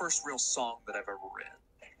this is the first real song that I've ever written.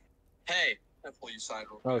 Hey, can I pull you aside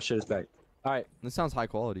real quick? Oh shit, it's back. All right. This sounds high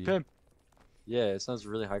quality. Pimp. Yeah, it sounds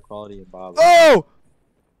really high quality and Bob. Oh!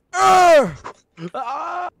 Ah!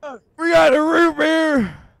 Ah! We got a root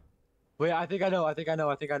beer! Wait, I think I know. I think I know.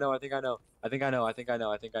 I think I know. I think I know. I think I know. I think I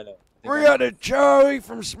know. I think I know. We got a Charlie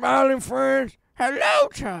from Smiling Friends. Hello,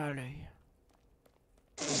 Charlie.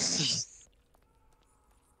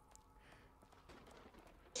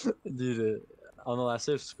 Dude, on the last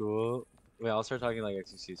day of school, wait, I'll start talking like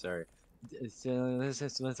XQC, sorry.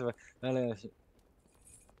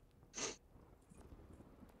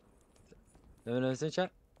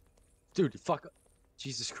 Chat? Dude, fuck.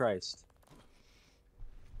 Jesus Christ.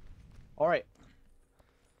 Alright.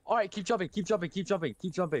 Alright, keep jumping, keep jumping, keep jumping,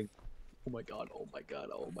 keep jumping. Oh my god, oh my god,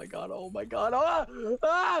 oh my god, oh my god. Ah!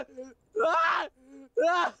 Ah! Ah!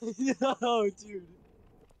 Ah! No, dude.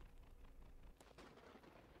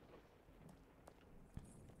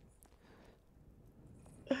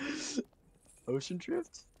 Ocean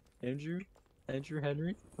Drift? Andrew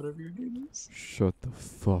Henry? Whatever your name is. Shut the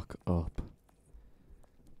fuck up.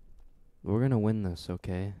 We're gonna win this,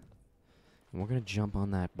 okay? And we're gonna jump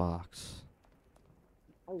on that box.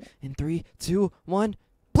 In 3, 2, 1,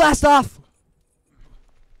 blast off!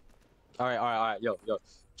 Alright, yo.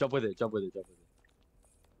 Jump with it. Oh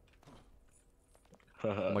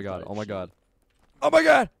my god, oh my god. Oh my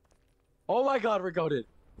god! Oh my god, we're goated.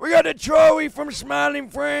 We got a Charlie from Smiling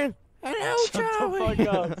Friends. Hello, Shut the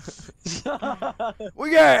fuck up. We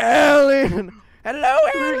got Ellen. Hello,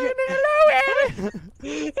 Ellen. Hello, Ellen.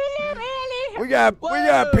 Hello, Ellie. We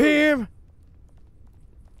got Pim.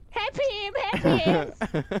 Hey, Pim.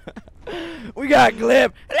 We got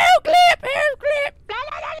Glip. Hello, Glip. Here's Glip. Blah,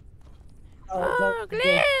 blah, blah. Oh,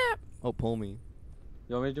 Glip. Oh, pull me.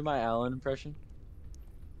 You want me to do my Alan impression?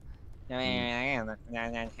 Dirty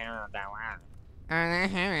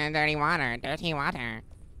water. Dirty water.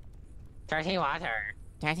 Dirty water.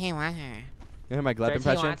 Dirty water. You hear my Glep Dirty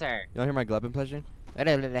impression? water. You wanna hear my Glep impression?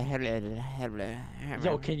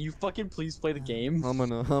 Yo, can you fucking please play the game? I'm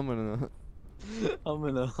gonna. I'm gonna.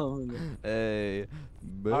 Hey,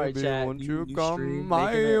 baby, Alright, chat, won't you you come stream,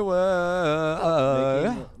 my making it-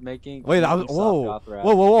 way? Making. Wait, that was soft whoa, goth rap.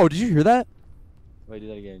 whoa! Did you hear that? Wait, do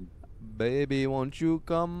that again. Baby, won't you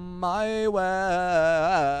come my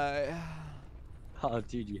way? Oh,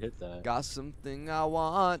 dude, you hit that. Got something I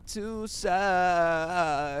want to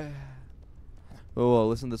say. Oh,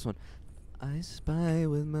 listen to this one. I spy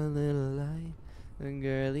with my little eye, and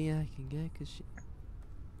girly I can get 'cause she.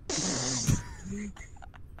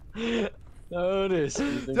 Notice.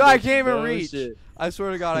 Dude, I can't even reach. I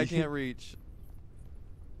swear to God, I can't reach.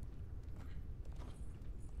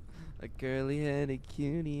 A curly-headed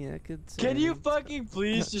cutie, I could. Can you turn- fucking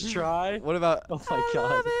please just try? What about? Oh my I god.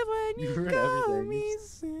 love it when You you ruin call everything. me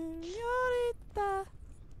señorita.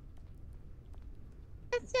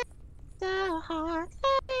 It's so hard.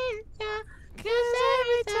 Cause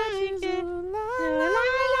every time you get la la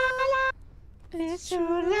la la, it's true la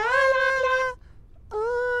la la.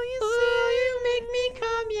 Oh, you make me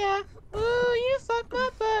come, yeah. Oh, you fuck my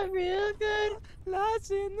butt real good. Lost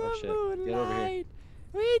in the Oh, shit. Get over here. moonlight.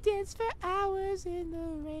 We dance for hours in the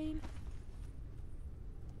rain.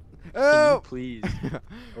 Can you Oh, please?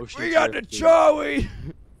 Oh shit. we got the Drift, dude. Charlie.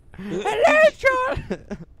 Hello, Charlie.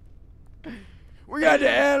 We got the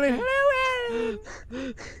Ellen. Hello,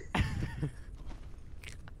 Ellen.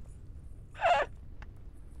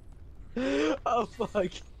 Oh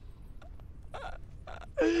fuck.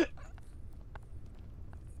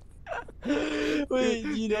 Wait,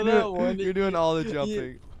 you know that one? You're doing all the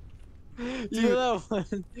jumping. You know that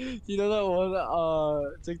one? You know that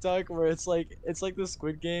one TikTok where it's like the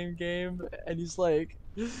Squid Game, and he's like,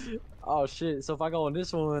 oh shit. So if I go on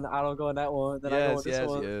this one, I don't go on that one. Then I go on this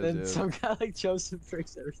one. Then some guy like jumps and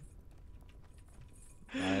breaks everything.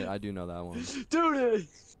 I do know that one. Dude.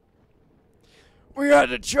 We got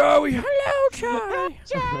the Charlie. Hello, Charlie.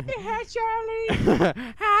 Charlie. Hi, Charlie.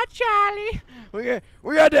 Hi, Charlie.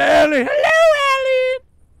 We got the Ellen. Hello,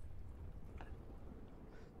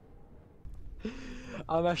 Ellen.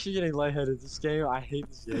 I'm actually getting lightheaded. This game, I hate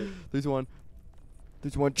this game. There's one.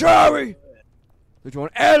 Charlie. There's one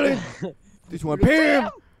Ellen. There's one Pam.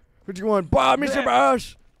 There's one Bob, Mr.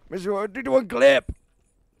 Boss. There's one Glip.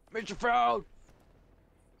 Mr. Frog.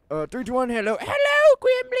 3 to 1, hello. Hello,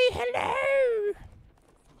 Grimly. Hello.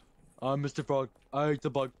 I'm Mr. Frog. I hate the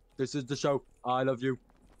bug. This is the show. I love you.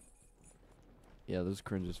 Yeah, this is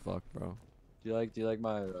cringe as fuck, bro. Do you like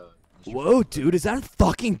my? Whoa, dude, is that a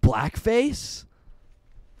fucking blackface?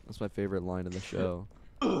 That's my favorite line in the show.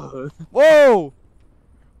 Whoa!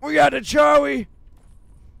 We got a Charlie!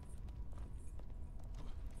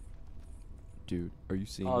 Dude, are you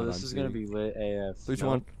seeing Oh, what this I'm is gonna seeing? be lit AF. 3, 2, No.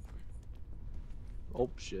 1. Oh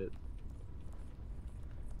shit.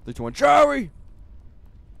 3, 2, 1. Charlie!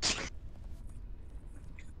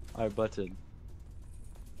 Alright, button.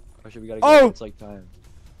 Or should we gotta Oh! go? It's like time.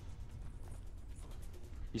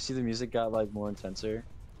 You see the music got like more intenser?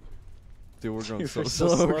 Dude, we're going Dude, so we're so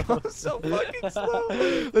slow. We're slow. going so fucking slow.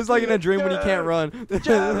 It's like in a dream when you can't run.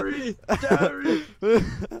 Jerry! Jerry!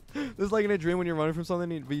 It's like in a dream when you're running from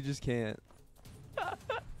something, but you just can't.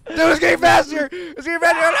 Dude, it's getting faster! It's getting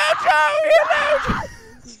faster! Hello,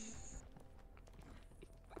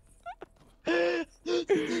 Charlie!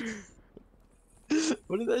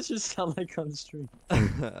 What did that just sound like on stream?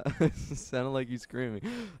 It sounded like you screaming.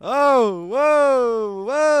 Oh, whoa,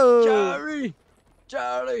 whoa! Jerry!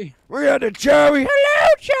 Charlie! We got the Charlie! Hello,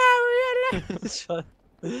 Charlie! Hello! Shut-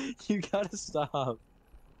 you gotta stop.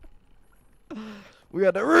 We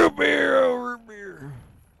got the root beer! Oh, root beer!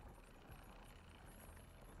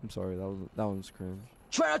 I'm sorry, that was cringe.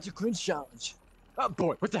 Try not to cringe challenge. Oh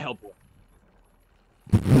boy, what the hell, boy?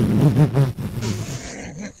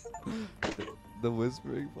 The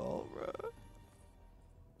whispering ball, bro.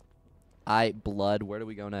 Blood. Where do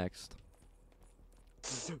we go next?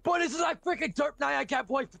 Boy, this is like freaking dirt night. I can't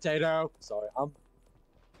play potato. Sorry,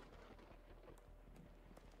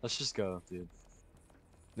 Let's just go, dude.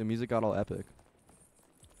 The music got all epic.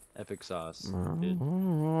 Epic sauce, dude.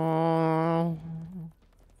 Whoa,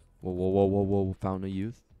 whoa, whoa, whoa, whoa! Fountain of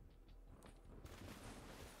Youth.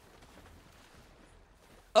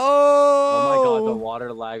 Oh my god, the Oh!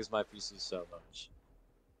 water lags my PC so much.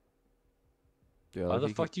 Dude, Why the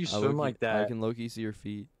low-key fuck do you I swim low-key- like I that? can low-key see your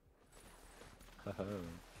feet.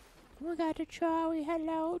 We got a Charlie.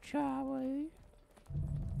 Hello, Charlie.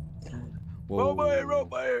 Whoa,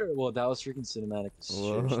 Well, that was freaking cinematic as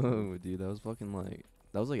shit. Whoa, dude, that was fucking like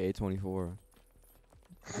A24.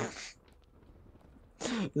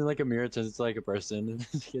 Then like a mirror turns into like a person and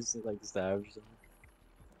he gets like stabbed or something.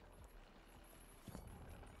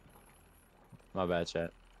 My bad,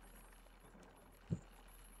 chat.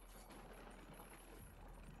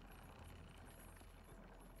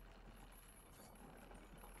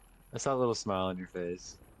 I saw a little smile on your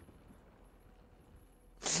face.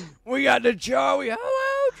 We got the Charlie.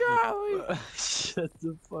 Hello, Charlie. Shut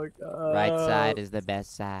the fuck up. Right side is the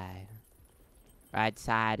best side. Right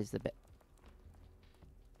side is the best.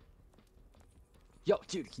 Yo,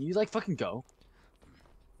 dude, can you like fucking go?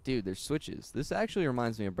 Dude, there's switches. This actually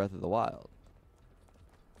reminds me of Breath of the Wild.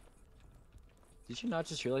 Did you not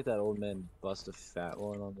just hear like that old man bust a fat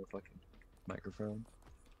one on the fucking microphone?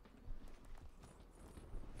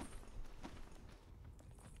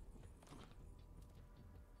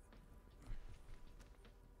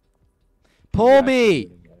 Pull me.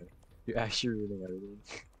 You're actually reading everything.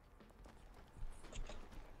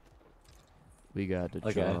 We got the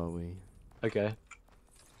Okay. Charlie. Okay.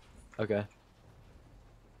 Okay.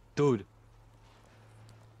 Dude.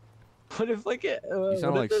 What if like it?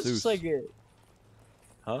 sound what like if there's just Seuss. like a...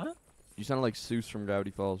 Huh? You sound like Seuss from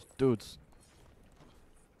Gravity Falls. Dudes.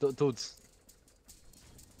 Dudes.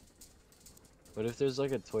 What if there's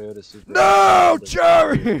like a Toyota Supra? No, that's-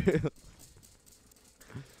 Charlie.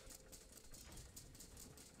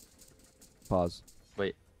 Pause.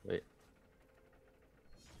 Wait.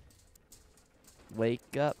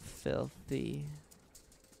 Wake up, filthy.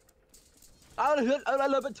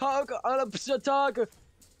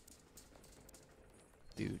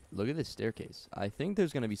 Dude, look at this staircase. I think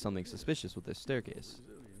there's gonna be something suspicious with this staircase.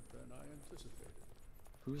 Resilient than I anticipated.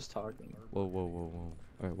 Who's talking? Whoa, whoa, whoa, whoa.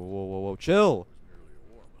 Alright, whoa, whoa, whoa, whoa. Chill! Nearly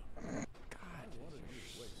a warm-up. I wanted you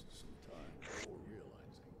to waste some time before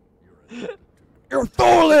realizing you're addicted to You're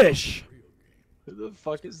foolish! your real game. Who the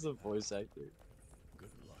fuck is the voice actor? Good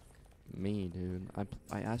luck. Me, dude.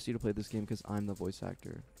 I asked you to play this game because I'm the voice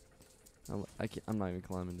actor. I'm not even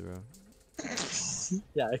climbing, bro.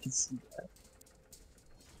 Yeah, I can see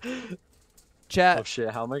that. Chat. Oh shit,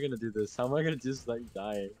 how am I gonna do this? How am I gonna do this without you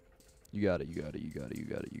dying? You got it, you got it, you got it, you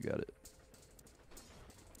got it, you got it.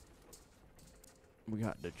 We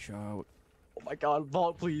got the child. Oh my god,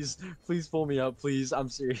 Vault, please. Please pull me up, please. I'm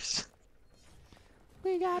serious.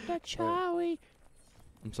 We got the Charlie.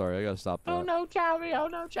 I'm sorry, I gotta stop that. Oh no, Charlie. Oh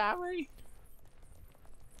no, Charlie.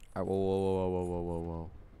 Alright, whoa, whoa, whoa, whoa, whoa, whoa, whoa, whoa.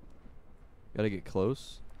 Gotta get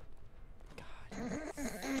close.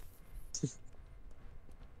 God.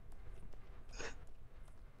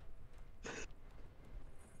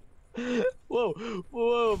 Whoa.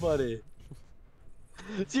 Whoa, buddy.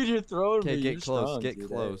 Dude, you're throwing me. Okay, You're get close. strong, Get dude,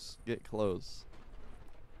 close. Get close.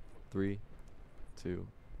 3, 2.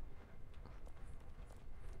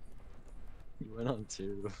 You went on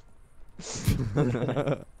 2.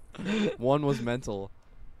 1 was mental.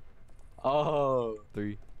 Oh.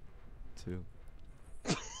 3, 2.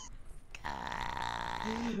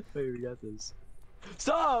 Wait, we got this.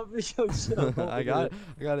 Stop! Yo, shut up. I got it.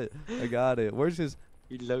 I got it. I got it. Where's his?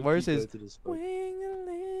 He low-key Where's go his? to this fuck-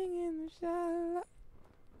 Wing-a-ling in the shala-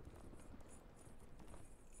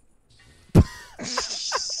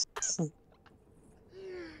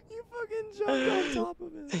 You fucking jumped on top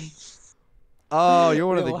of it. Oh, you're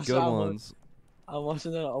one of Wait, the watch good that one. ones. I'm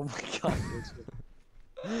watching that. Oh my god.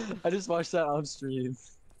 I just watched that on stream.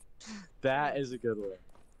 That is a good one.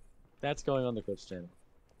 That's going on the Twitch channel.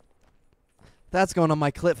 That's going on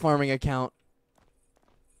my clip farming account.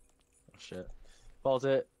 Oh shit. Vault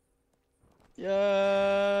it.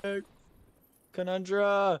 Yay!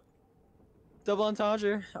 Conundra! Double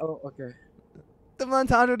entendre. Oh, okay. Double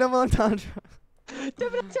entendre, double entendre.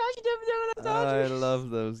 Double entendre, double I entendre! love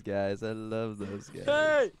those guys. I love those guys.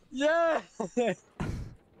 Hey! Yeah!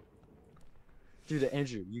 Dude,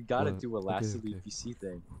 Andrew, you gotta What? do a Okay, Last League okay. VC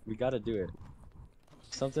thing. We gotta do it.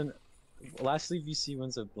 Something. Last League VC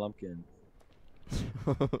wins a Blumpkin.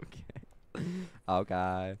 Okay.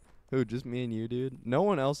 Okay. Who? Just me and you, dude? No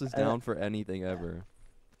one else is down for anything ever.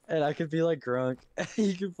 And I could be like Grunk.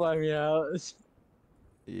 You can fly me out.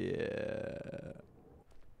 Yeah.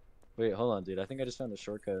 Wait, hold on, dude. I think I just found a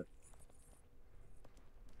shortcut.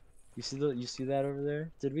 You see that over there?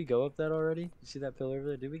 Did we go up that already? You see that pillar over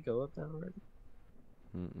there? Did we go up that already?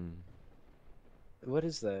 Mm-mm. What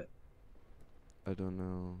is that? I don't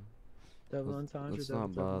know. Double entendre. Let's double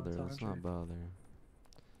not bother. Let's entendre. not bother.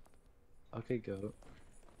 Okay, goat.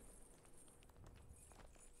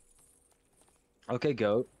 Okay,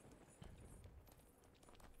 goat.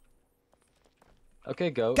 Okay,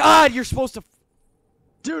 goat. God, you're supposed to.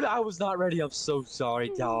 Dude, I was not ready. I'm so sorry,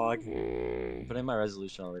 dog. Putting my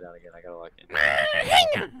resolution all the way down again. I gotta lock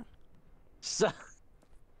in. So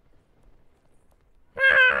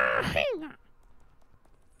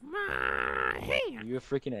you a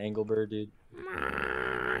freaking Engelbird, dude.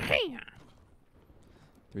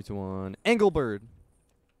 3, 2, 1. Engelbird.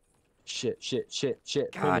 Shit.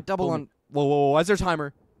 God, double on. Whoa, whoa, whoa. Why is there a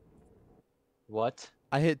timer? What?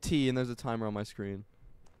 I hit T and there's a timer on my screen.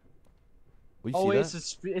 Will you Oh see wait,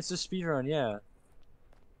 that? it's a speed run, yeah.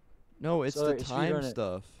 No, it's Sorry, the speedrun time it.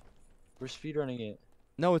 stuff. We're speedrunning it.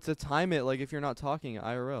 No, it's to time it like if you're not talking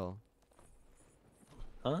IRL.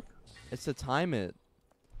 Huh? It's to time it.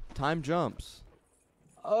 Time jumps.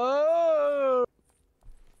 Oh!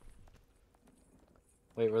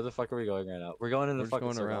 Wait, where the fuck are we going right now? We're going in the We're just fucking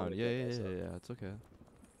going circle. around. Yeah, yeah, Okay, so- yeah. It's okay.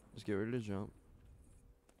 Just get ready to jump.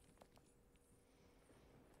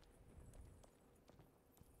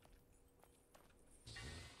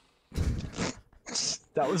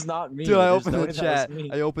 That was not me. Dude, I There's opened no the way that was chat.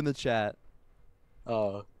 me. I opened the chat.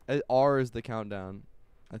 Oh. R is the countdown,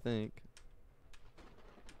 I think.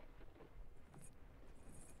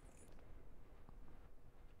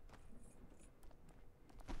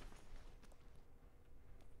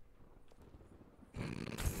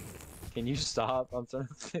 Can you stop? I'm trying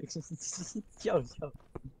to fix. Yo.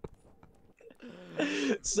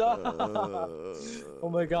 Stop! Oh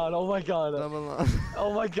my god! Oh my god! Double on.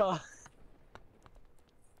 Oh my god!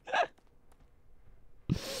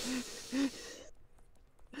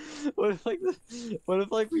 What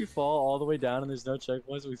if like we fall all the way down and there's no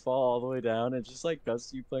checkpoints? We fall all the way down and just like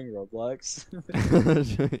cuts you playing Roblox.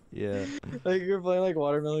 Yeah. Like you're playing like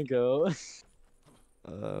Watermelon Go.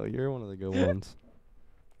 Oh, you're one of the good ones.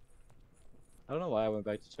 I don't know why I went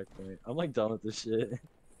back to checkpoint. I'm like done with this shit.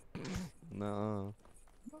 No.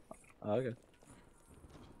 Oh, okay.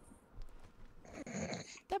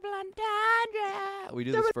 Double entendre. We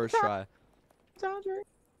do this first try. Oh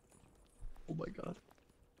my god.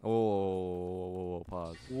 Oh, whoa,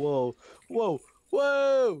 pause. Whoa.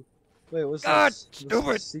 Whoa. Wait, what's God, this? stupid.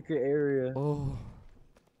 What's this secret area? Oh.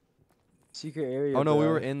 Secret area. Oh no, we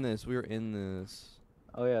bro. were in this. We were in this.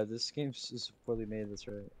 Oh yeah, this game is poorly made. That's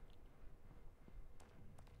right.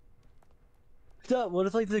 Duh, what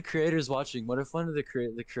if like the creator's watching? What if one of the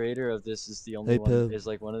creator of this is the only Hey, one? Pip. Is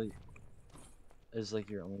like one of the is like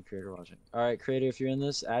your only creator watching? All right, creator, if you're in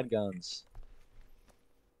this, add guns,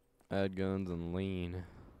 Add guns and lean.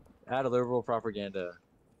 add a liberal propaganda.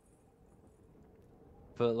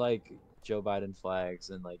 Put like Joe Biden flags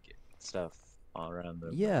and like stuff all around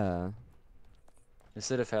them. Yeah.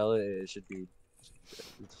 Instead of hell, it should be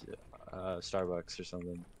Starbucks or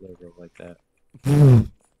something liberal like that.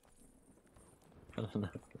 don't know.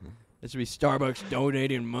 It should be Starbucks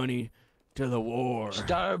donating money to the war.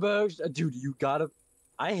 Starbucks, dude, you gotta.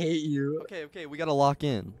 I hate you. Okay, we gotta lock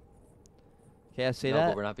in. Okay, I say No, that.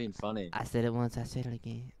 but we're not being funny. I said it once. I said it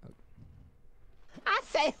again. I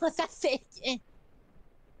say what I say.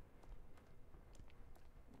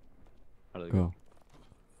 How do they Go.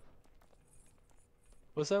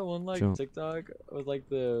 What's that one like Jump. TikTok with like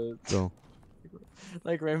the Go.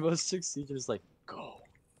 like Rainbow Six Siege just like go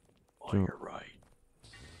on Jump. your right,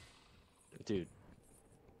 dude.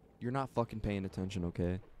 You're not fucking paying attention,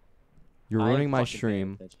 okay? You're I am ruining my fucking paying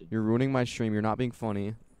stream. attention. You're ruining my stream. You're not being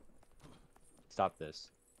funny. Stop this.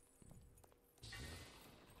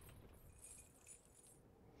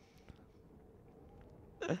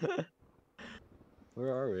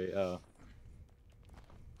 Where are we? Oh.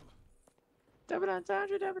 All right.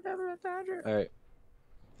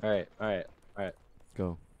 All right. All right. All right.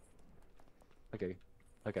 Go. Okay.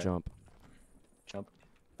 Okay. Jump. Jump.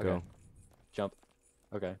 Go. Okay. Jump.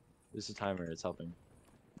 Okay. This is a timer. It's helping.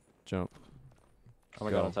 Jump. Oh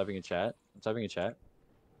my Go. god, I'm typing in chat. I'm typing in chat.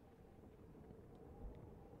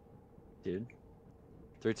 Dude.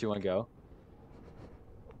 3, 2, 1, go.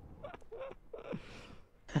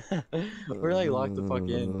 We're like locked the fuck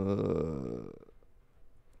in.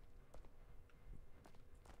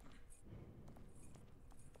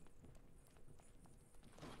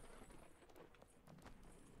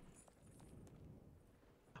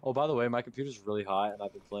 Oh, by the way, my computer's really hot and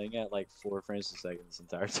I've been playing at like 4 frames a second this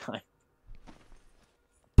entire time.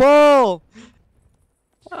 Pull!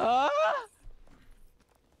 Ah!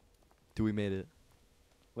 Do we made it?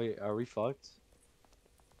 Wait, are we fucked?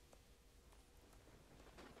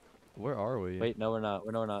 Where are we? Wait, no, we're not.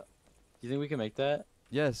 No, we're not. Do you think we can make that?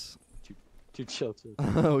 Yes. Dude, chill,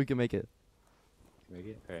 chill. We can make it. Can we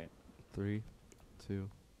make it? Alright. 3, 2.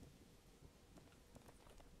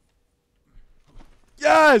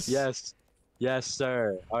 Yes! Yes! Yes,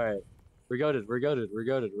 sir. Alright. We're goated. We're goated. We're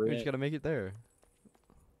goated. We're We in. just gotta make it there.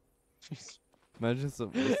 Imagine it's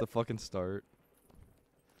the fucking start.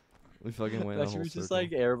 We fucking went the Imagine whole we just circle. like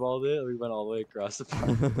airballed it and we went all the way across the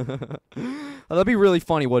park. Oh, that'd be really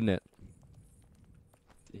funny, wouldn't it?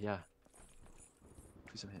 Yeah.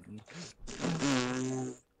 Please don't hit me.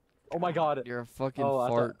 Oh my god. You're a fucking Oh, I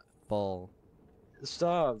fart ball.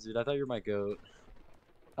 Stop, dude. I thought you were my goat.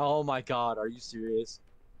 Oh my god. Are you serious?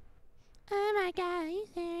 Oh my god, you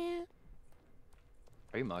serious?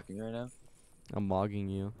 Are you mocking me right now? I'm mogging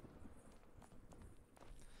you.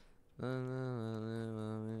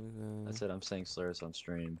 That's it. I'm saying slurs on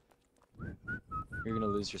stream. You're gonna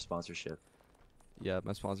lose your sponsorship Yeah,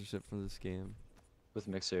 my sponsorship for this game. with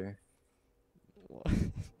Mixer. What?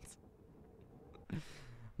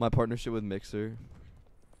 My partnership with Mixer.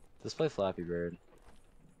 Let's play Flappy Bird.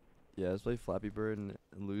 Yeah, let's play Flappy Bird, and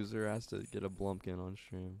loser has to get a Blumpkin on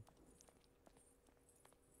stream.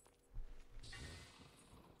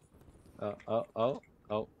 Oh.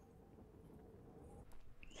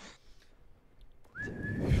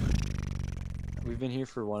 We've been here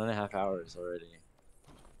for 1.5 hours already.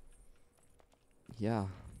 Yeah.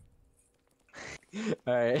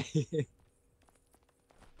 Alright. Okay,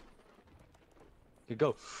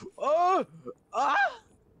 go. Oh! Ah!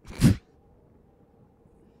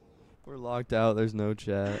 We're locked out. There's no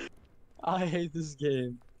chat. I hate this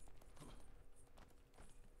game.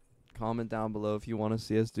 Comment down below if you want to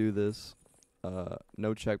see us do this.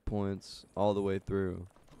 No checkpoints all the way through.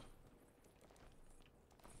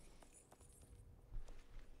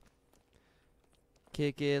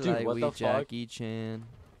 Kick it Dude, like what we the fuck? Jackie Chan.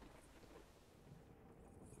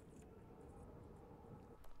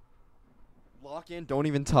 Lock in. Don't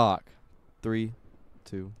even talk. 3,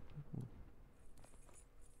 2.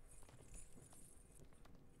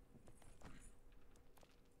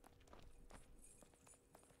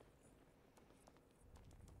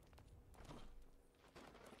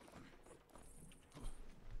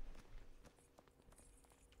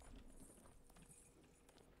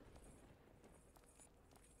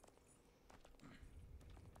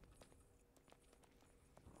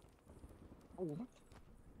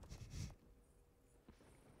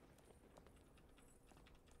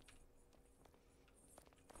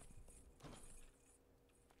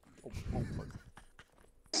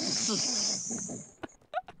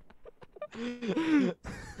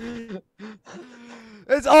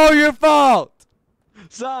 It's all your fault.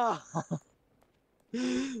 Stop!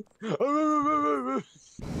 Wait,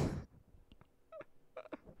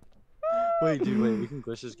 dude, wait. We can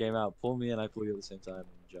glitch this game out. Pull me and I pull you at the same time and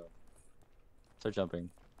jump. Start jumping.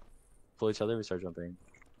 Pull each other, we start jumping.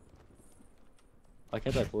 Why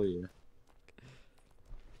can't I pull you?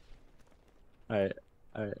 Alright,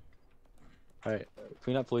 alright. Alright, can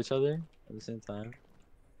we not pull each other at the same time?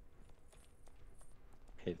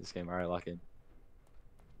 Hate this game. Alright, lock in.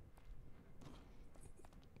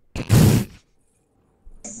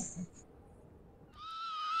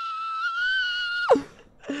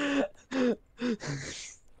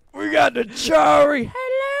 We got the cherry.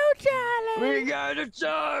 Hello, Charlie. We got the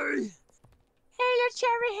cherry! Hello,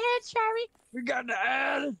 Cherry. Hey, Cherry. We got the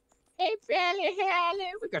Allen! Hey, Billy. Hey,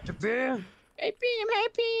 Alan. We got the beer! Hey, Pam. Hey,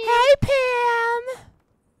 Pam. Hey, Pam.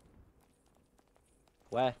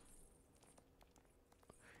 What?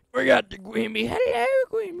 We got the Grimmy. Hello,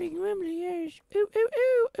 Grimly. Grimly. Yes. Ooh, ooh,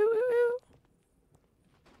 ooh, ooh, ooh, ooh.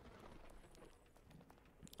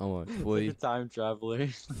 I want Like a 3, time traveler.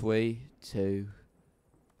 3, 2,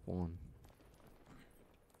 1.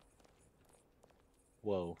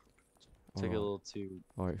 Whoa. Took a little too.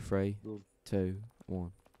 All right, 3, 2,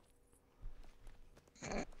 1.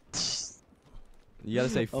 You gotta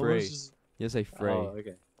say How much free. is- You gotta say free. Oh,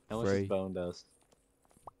 okay. How much Free. is bone dust?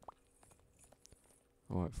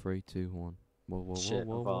 All right, 3, 2, 1. Whoa, whoa, Shit,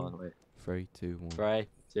 whoa, I'm whoa, falling. whoa. Wait. 3, 2, 1. 3,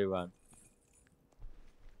 2, 1.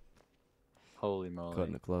 Holy moly.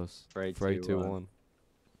 Cutting it close. 3, 3, 2, 2, 1. 1.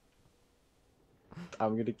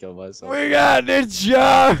 I'm gonna kill myself. We got the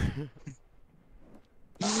jar.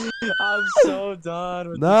 I'm so done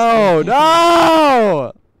with No, this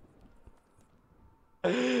no.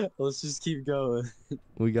 game. Let's just keep going.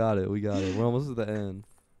 We got it. We got it. We're almost at the end.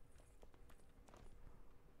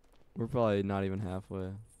 We're probably not even halfway.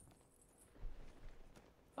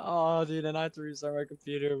 Oh, dude, and I have to restart my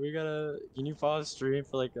computer. We gotta. Can you pause stream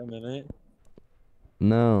for like a minute?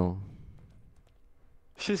 No.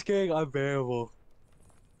 It's just getting unbearable.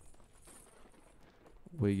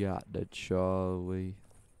 We got the Charlie.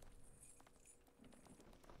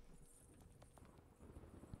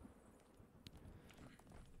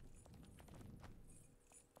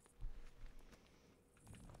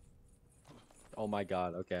 Oh my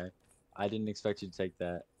god, okay. I didn't expect you to take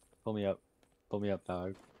that. Pull me up. Pull me up,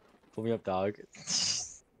 dog. Pull me up, dog.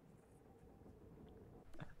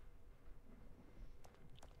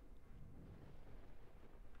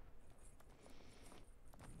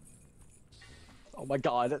 Oh my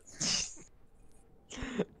god.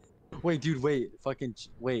 Wait, dude, wait. Fucking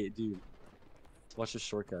wait, dude. Watch this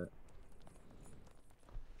shortcut.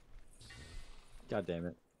 God damn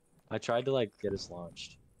it. I tried to like get us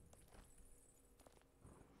launched.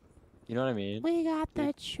 You know what I mean? We got the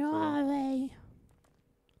Dude, Charlie.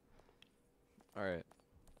 All right.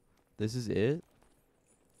 This is it.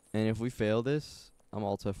 And if we fail this, I'm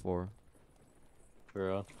alt F4. For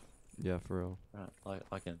real. Yeah, for real. Alright,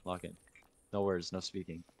 lock in, lock in. No words, no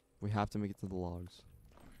speaking. We have to make it to the logs.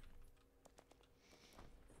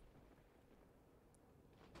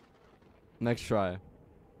 Next try.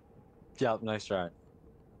 Yeah, nice try.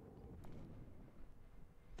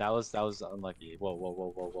 That was unlucky. Whoa, whoa,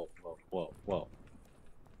 whoa, whoa, whoa, whoa, whoa, whoa.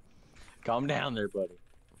 Calm down there, buddy.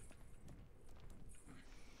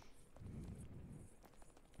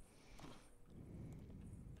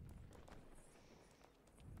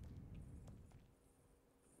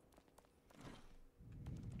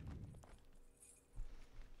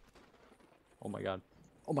 Oh my god.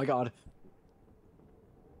 Oh my god.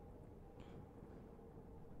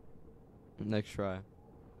 Next try.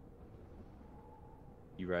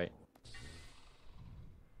 You right.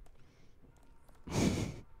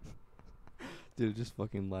 Dude, it just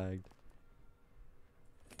fucking lagged.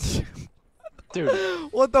 Dude.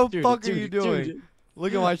 What the Dude, fuck are dude, you doing? dude.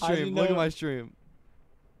 Look at my I stream. didn't Look at know. my stream.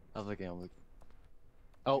 I'm looking, I'm looking.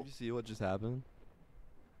 Did Oh, you see what just happened?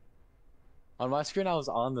 on my screen I was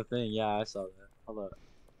on the thing. Yeah, I saw that. Hold up.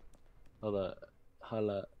 Hold up. Hold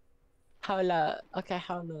up. Hold up. Okay,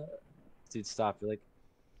 hold up. Dude, stop. You're like.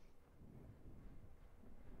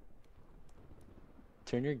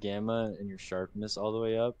 Turn your gamma and your sharpness all the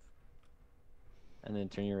way up. And then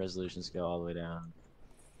turn your resolution scale all the way down.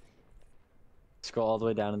 Scroll all the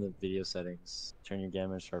way down in the video settings. Turn your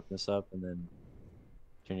gamma and sharpness up, and then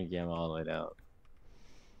turn your gamma all the way down.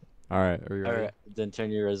 All right, are you ready? Alright, then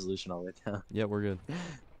turn your resolution all the way down. Yeah, we're good.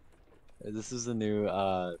 This is the new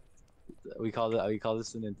we call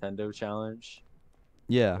this the Nintendo challenge,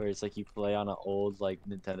 Yeah. where it's like you play on an old like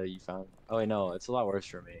Nintendo you found. Oh wait, no, it's a lot worse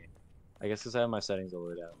for me. I guess because I have my settings all the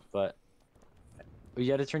way down. But you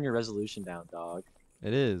got to turn your resolution down, dog.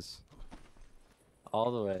 It is.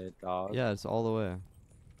 All the way, dog. Yeah, it's all the way.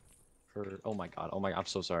 Oh my god. Oh my. I'm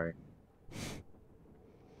so sorry.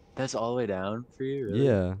 That's all the way down for you, really?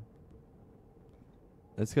 Yeah.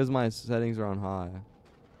 It's because my settings are on high.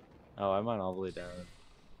 Oh, I'm on all the way down.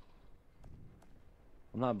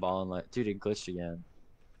 I'm not balling like, dude. It glitched again.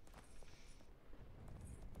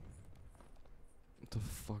 the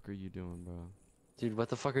fuck are you doing, bro? Dude, what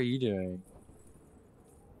the fuck are you doing?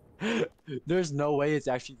 There's no way it's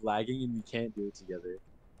actually lagging and we can't do it together.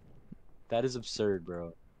 That is absurd,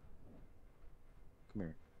 bro. Come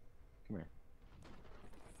here. Come here.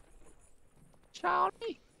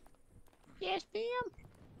 Charlie? Yes, ma'am?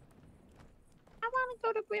 I want to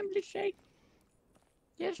go to Wembley Shake.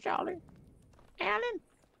 Yes, Charlie. Alan?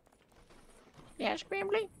 Yes,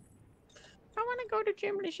 Wembley? I want to go to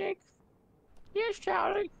Wembley Shake. Yes,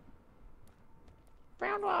 Charlie.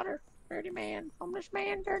 Brown water. Dirty man. Homeless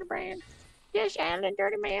man. Dirty brand. Yes, Alan.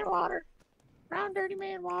 Dirty man water. Brown dirty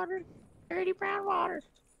man water. Dirty brown water.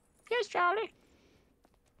 Yes, Charlie.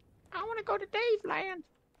 I want to go to Dave Land.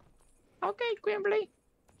 Okay, Quimbley.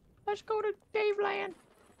 Let's go to Dave Land.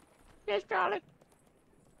 Yes, Charlie.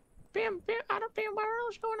 Bim, I don't know what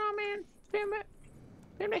else going on, man. Bim,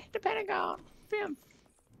 hit the Pentagon. Bim.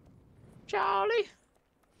 Charlie.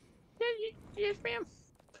 Yes, Bim.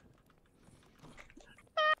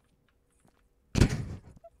 Do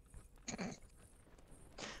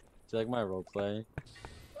you like my roleplay?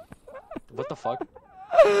 What the fuck?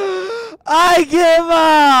 I give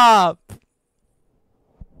up.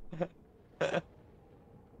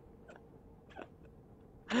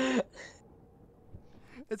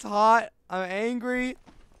 It's hot. I'm angry.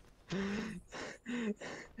 Can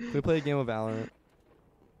we play a game of Valorant?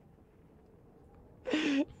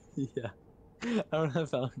 Yeah. I don't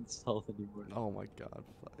have Valorant installed anymore. Oh my god.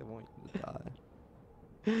 I want you to die.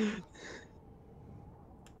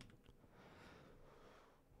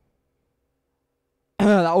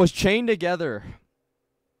 That was chained together.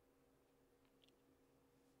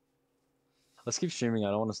 Let's keep streaming. I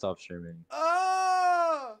don't want to stop streaming.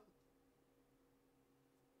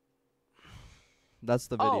 That's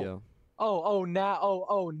the video. Now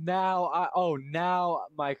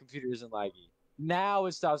my computer isn't laggy. Now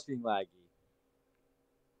it stops being laggy.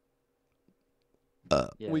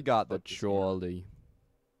 Yeah, We got the fuck this game. Charlie.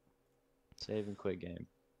 Save and quit game.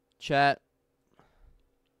 Chat.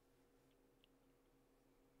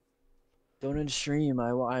 Don't end stream.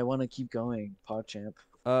 I want to keep going. PogChamp.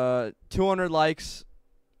 200 likes,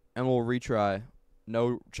 and we'll retry.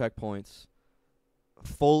 No checkpoints.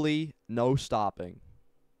 Fully no stopping.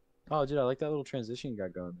 Oh, dude, I like that little transition you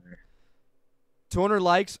got going there. 200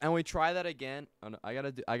 likes, and we try that again. Oh, no, I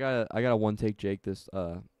gotta one take Jake this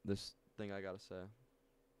thing I gotta say.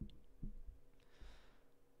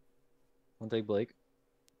 One take Blake.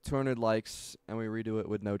 200 likes, and we redo it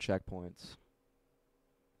with no checkpoints.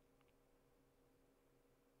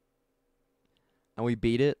 And we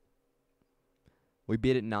beat it. We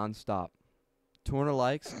beat it nonstop. 200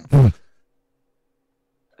 likes.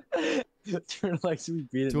 200 likes, we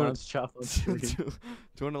beat it 200 nonstop on stream.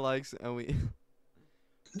 200 likes, and we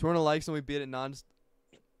 200 likes, and we beat it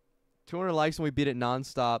 200 likes, and we beat it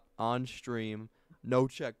nonstop on stream. No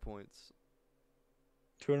checkpoints.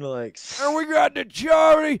 200 likes. And we got the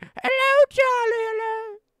Charlie. Hello, Charlie.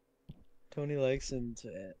 Hello. 20 likes and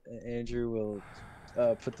Andrew will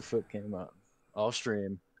put the foot cam on. I'll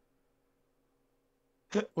stream.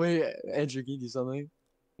 Wait, Andrew, can you do something?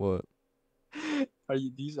 What? Are you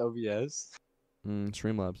these OBS?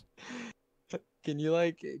 Streamlabs. Can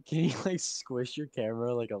you squish your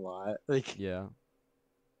camera like a lot? Like Yeah.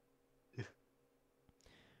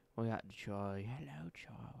 We got Charlie. Hello,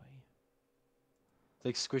 Charlie.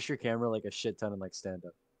 like squish your camera like a shit ton and like stand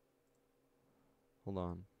up. Hold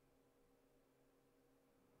on.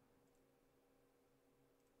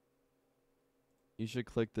 You should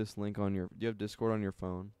click this link on your. Do you have Discord on your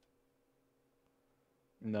phone?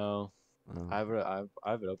 No. Oh, I have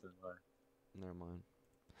it open. Why? never mind.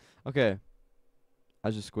 Okay.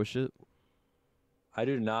 I just squish it. I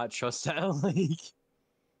do not trust that link.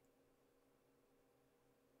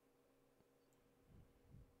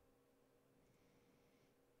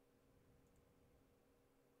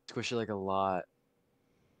 Squish it like a lot.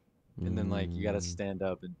 And then like you gotta stand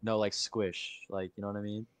up and no like squish. Like you know what I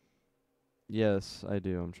mean? Yes, I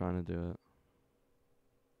do. I'm trying to do it.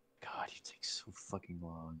 God, you take so fucking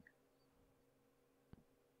long.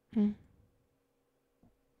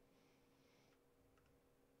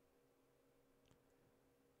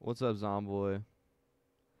 What's up, Zomboy?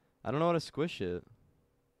 I don't know how to squish it.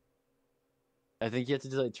 I think you have to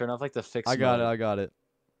just, like turn off like the fix. I got it. mode. I got it.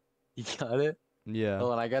 You got it? Yeah.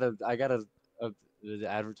 Oh, and I got the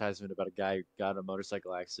advertisement about a guy who got in a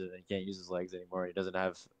motorcycle accident and can't use his legs anymore. He doesn't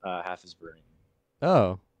have half his brain.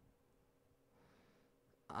 Oh.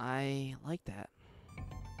 I like that.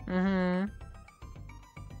 Mm-hmm.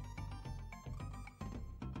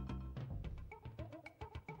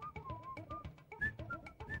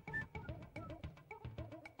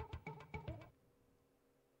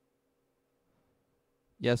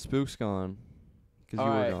 Yeah, Spook's gone. Cause you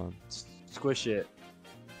were Alright. gone. Squish it.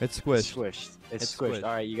 It's It's squished. squished. It's It's squished. squished.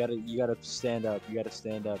 Alright, you gotta stand up. You gotta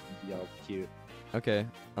stand up and be all cute. Okay,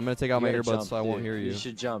 I'm gonna take out You my gotta earbuds jump, so I won't dude. hear you. You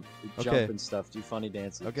should jump. Okay. Jump and stuff. Do funny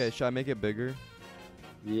dances. Okay, should I make it bigger?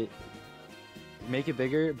 Yeah. Make it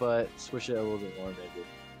bigger, but squish it a little bit more, maybe.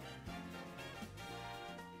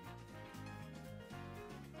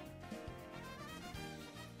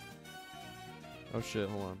 Oh shit,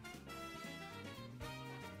 hold on.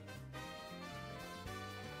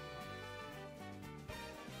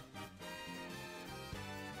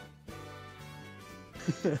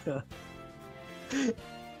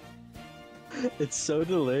 It's so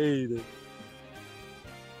delayed.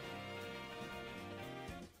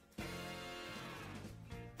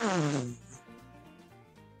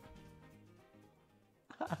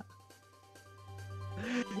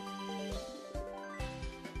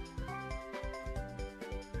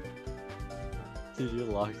 Dude, you're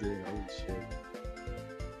locked in. Holy shit.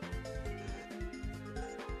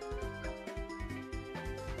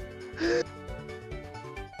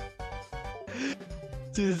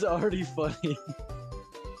 Dude, it's already funny.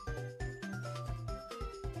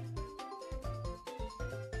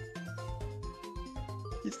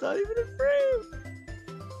 He's not even in frame.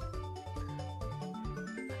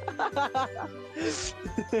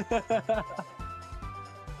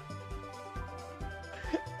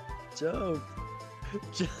 Jump.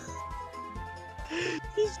 Jump.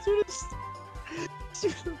 He's doing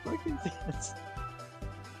a fucking dance.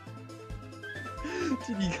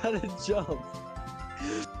 Dude, you gotta jump.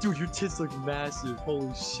 Dude, your tits look massive.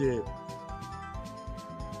 Holy shit.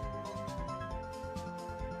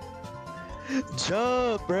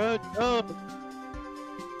 Jump, bro. Jump.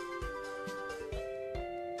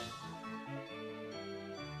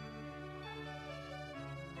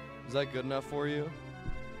 Is that good enough for you?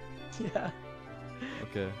 Yeah.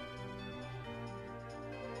 Okay.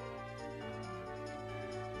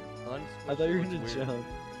 I thought you were Unsquished gonna looks weird. jump.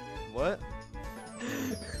 What?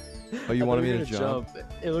 Oh, I you thought wanted you me were to gonna jump?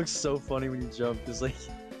 It looks so funny when you jump, cause like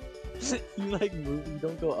you like move, you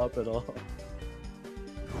don't go up at all.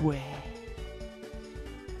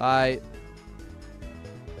 I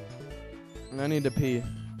need to pee.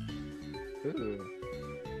 Ooh.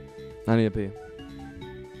 I need to pee.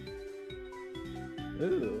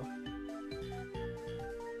 Ooh.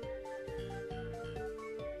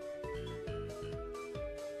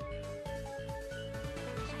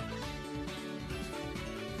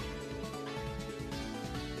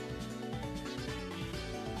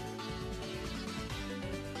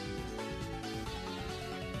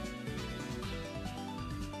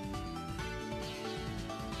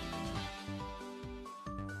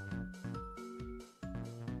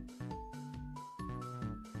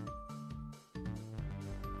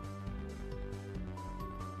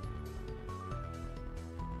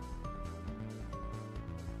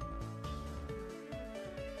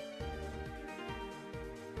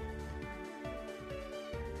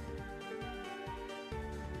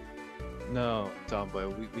 No, Tom boy,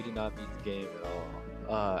 we did not beat the game at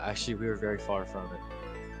all. Actually, we were very far from it.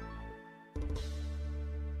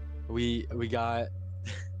 We got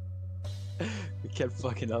we kept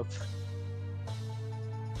fucking up.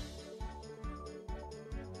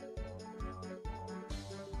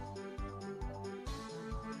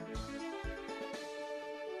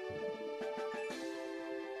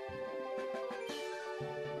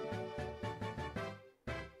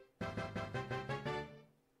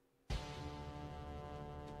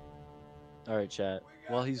 All right, chat.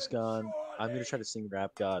 While he's gone, I'm gonna try to sing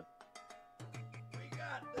Rap God.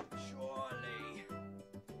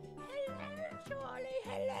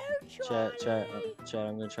 Chat.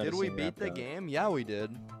 I'm gonna try Did to we sing beat Rap the God. game? Yeah, we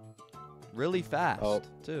did. Really fast, Oh.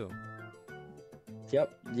 too.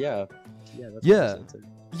 Yep. Yeah. Yeah. That's Yeah. What I said too.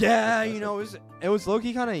 Yeah, That's you know, it was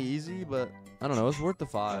low-key kind of easy, but I don't know, it was worth the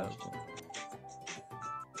 5.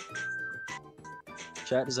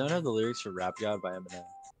 Chat, does anyone have the lyrics for Rap God by Eminem?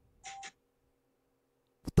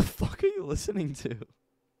 What the fuck are you listening to?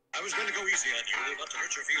 I was gonna go easy on you, not to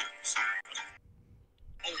hurt your feelings.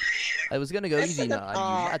 Oh, I was gonna go easy now,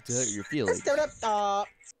 you not to hurt your feelings.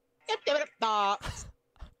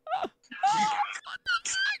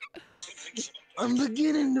 I'm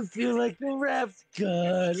beginning to feel like the Rap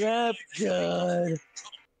God. Rap God.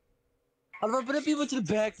 I'm gonna put people to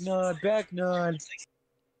the back nod.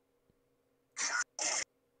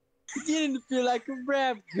 Beginning to feel like a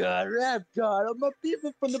Rap God. All my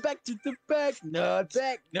people from the back to the back nod.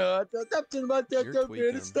 Up to my You're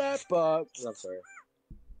tweaking. step up. I'm sorry.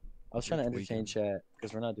 I was trying to You're entertain tweaking. chat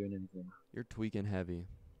because we're not doing anything. You're tweaking heavy.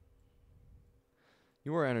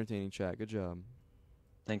 You were entertaining, chat. Good job.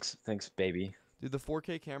 Thanks, baby. Dude, the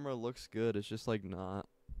 4K camera looks good. It's just like not.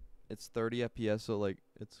 It's 30 FPS, so like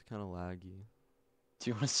it's kind of laggy. Do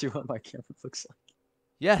you want to see what my camera looks like?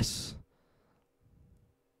 Yes.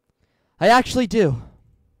 I actually do.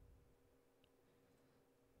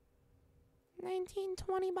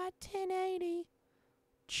 1920 by 1080.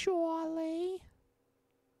 Charlie.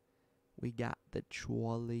 We got the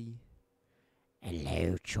Charlie.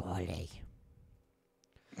 Hello, Charlie.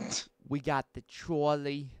 We got the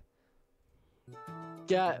Charlie.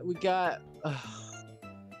 We got.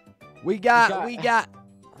 We got.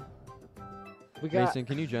 Mason,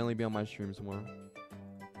 can you gently be on my streams more?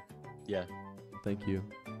 Yeah. Thank you.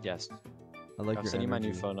 Yes. I like I'll your send you my new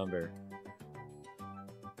energy. phone number.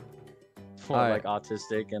 For Alright. like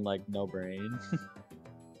autistic and like no brain.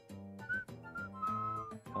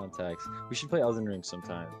 Contacts. We should play Elden Ring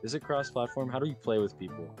sometime. Is it cross-platform? How do you play with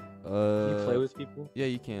people? Can you play with people? Yeah,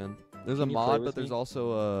 you can. There's Can a you play mod, with but there's me?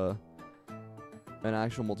 also an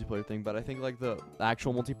actual multiplayer thing. But I think like the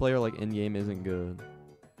actual multiplayer, like in game, isn't good.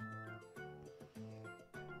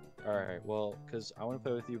 Alright, well, because I want to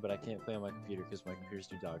play with you, but I can't play on my computer because my computer's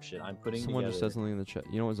do dog shit. I'm putting Someone together... just said something in the chat.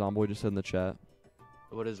 You know what Zomboy just said in the chat?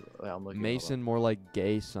 What is... Wait, I'm looking. Hold Mason, more like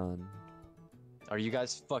gay son. on. Are you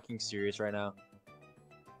guys fucking serious right now?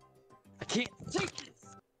 I can't take this!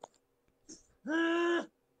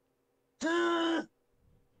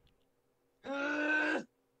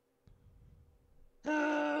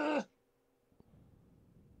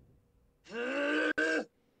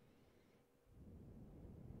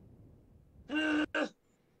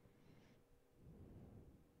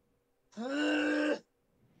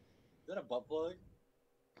 Is that a butt plug?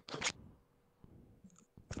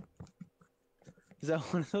 Is that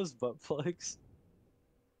one of those butt plugs?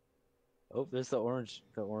 Oh, there's the orange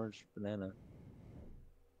banana.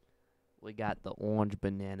 We got the orange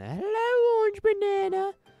banana. Hello, orange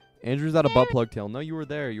banana. Andrew's at a butt plug tail. No, you were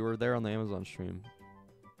there. You were there on the Amazon stream.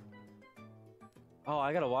 Oh,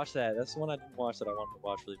 I gotta watch that. That's the one I didn't watch that I wanted to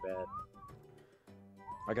watch really bad.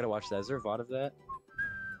 I gotta watch that. Is there a VOD of that?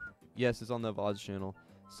 Yes, it's on the VODs channel.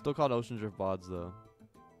 Still called Ocean Drift VODs though.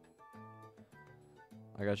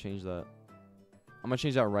 I gotta change that. I'm gonna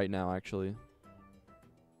change that right now, actually.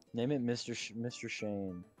 Name it Mr. Mr.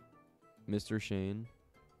 Shane. Mr. Shane.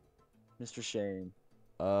 Mr. Shane.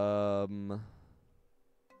 Um.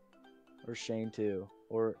 Or Shane 2.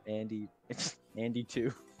 Or Andy. Andy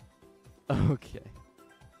 2. Okay.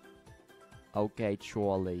 Okay,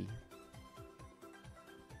 Charlie.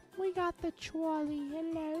 We got the Charlie.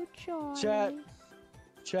 Hello, Charlie.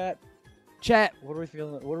 Chat. Chat. What are we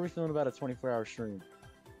feeling? What are we feeling about a 24-hour stream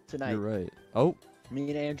tonight? You're right. Oh, Me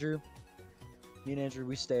and Andrew,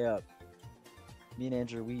 we stay up. Me and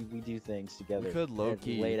Andrew, we do things together. we could at-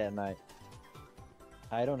 low-key. late at night.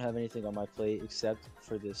 I don't have anything on my plate except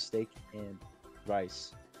for the steak and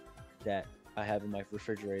rice that I have in my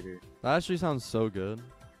refrigerator, That actually sounds so good.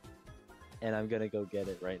 and I'm gonna go get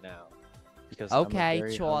it right now because Okay, I'm a very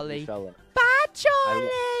hungry Charlie. fella. Bye, Charlie.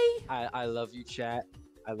 I love you, chat.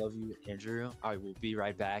 I love you, Andrew. I will be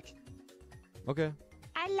right back. Okay.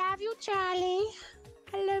 I love you, Charlie.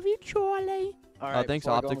 I love you, Charlie. All right. Thanks,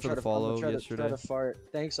 before I go, Optic, I'm for gonna the try to- I'm follow gonna try to- yesterday. Try to fart.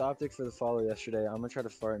 Thanks, Optic, for the follow yesterday. I'm gonna try to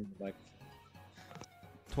fart in the mic.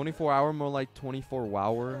 24 hour, more like 24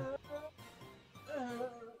 wower.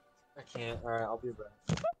 I can't. All right, I'll be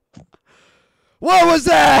back. What was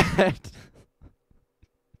that?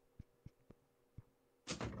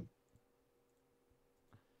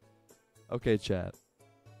 Okay, chat.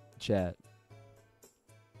 Chat,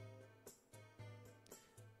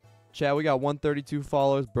 we got 132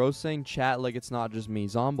 followers. Bro saying chat like it's not just me.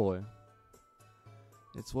 Zomboy.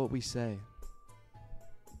 It's what we say.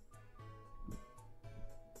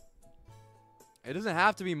 It doesn't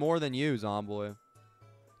have to be more than you, Zomboy.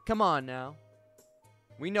 Come on now.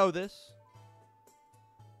 We know this.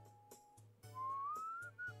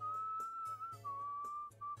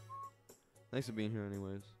 Thanks for being here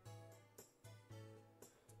anyways.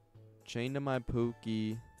 Chain to my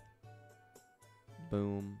Pookie.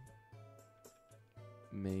 Boom.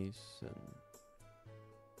 Mason.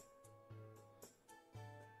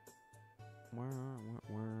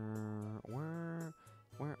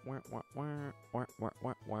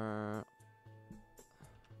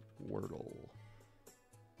 Wordle.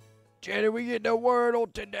 Jenny, we get the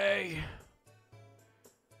Wordle today.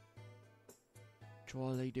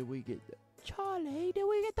 Charlie, did we get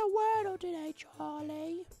the Wordle today,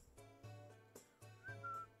 Charlie?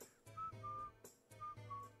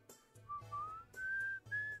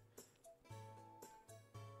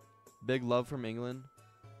 Big love from England.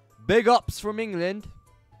 Big ups from England.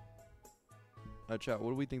 Chat, what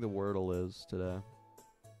do we think the Wordle is today?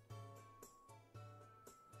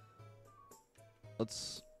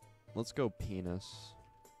 let's go penis.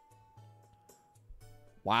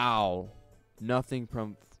 Wow. Nothing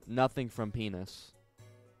from penis.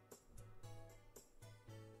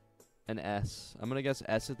 An S. I'm gonna guess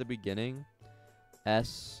S at the beginning.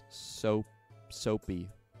 S soapy.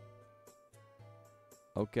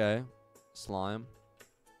 Okay. Slime.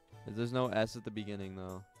 There's no S at the beginning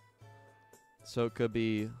though. So it could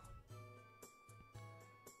be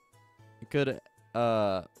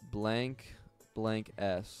blank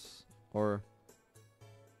S or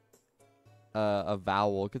a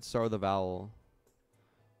vowel. It could start with a vowel.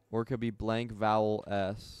 Or it could be blank vowel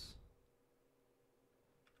S.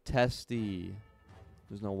 Testy.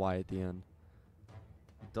 There's no Y at the end.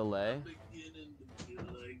 Delay.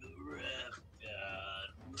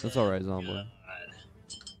 That's alright, Zombie.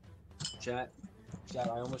 Chat,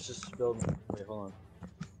 I almost just spilled. Wait, hold on.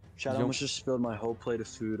 Chat, I You almost just spilled my whole plate of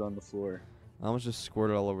food on the floor. I almost just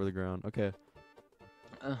squirted all over the ground. Okay.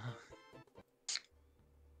 All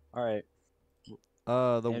right,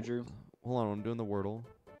 Andrew. Hold on, I'm doing the Wordle.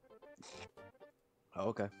 Oh,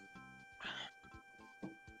 okay.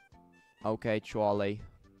 Okay, Charlie.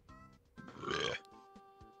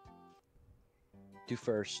 Do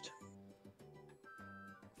first.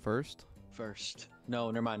 First? First.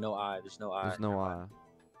 No, never mind. No I. There's no I. There's no I.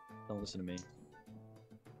 Don't listen to me.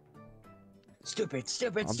 Stupid.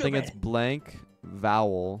 I'm thinking it's blank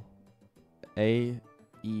vowel A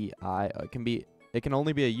E I. It can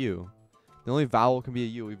only be a U. The only vowel can be a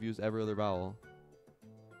U. We've used every other vowel.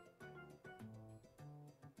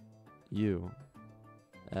 U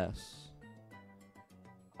S.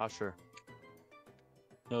 Usher.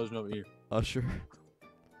 No, there's no E. Usher.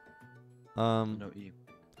 No E.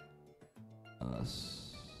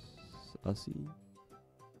 Ussy.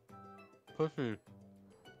 Pussy.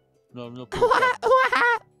 No.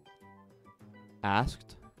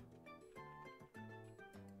 Asked.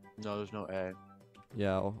 No, there's no A.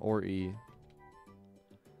 Yeah, or E.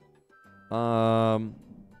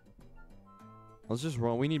 Let's just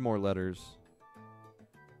run. We need more letters.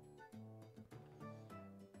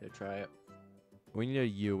 Yeah, try it. We need a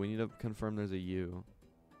U. We need to confirm there's a U.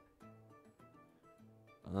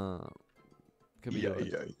 Could be yeah. We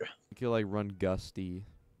could like run Gusty.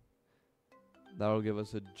 That'll give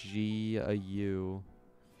us a G, a U.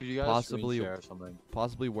 You guys Possibly- screen share or something.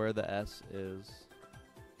 Possibly where the S is.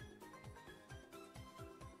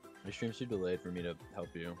 My stream's too delayed for me to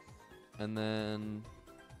help you. And then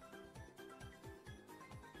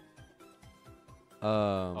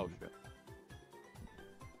Oh shit.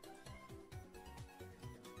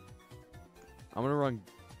 I'm gonna run.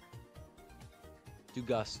 Do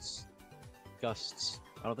gusts. Gusts.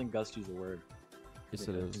 I don't think gusty's a word. Yes,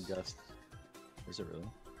 I it think is. Gusts. Is it really?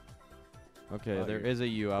 Okay, Oh, there you're- is a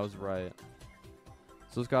U. I was right.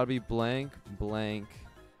 So it's gotta be blank, blank,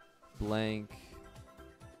 blank,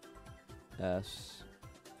 S.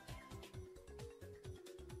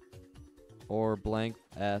 Or blank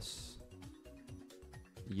S,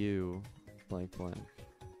 U, blank, blank.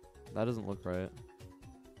 That doesn't look right.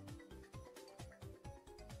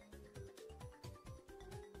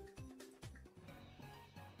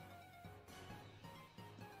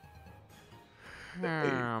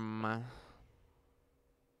 Ma.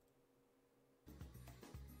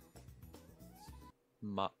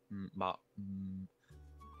 Ma.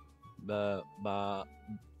 Ba. Ba.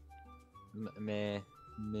 Me.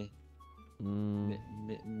 Me. Me.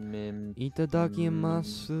 Me. Me.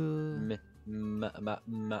 Itadakimasu. Me. Ma. Ma.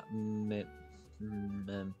 Ma. Me.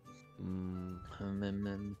 Me.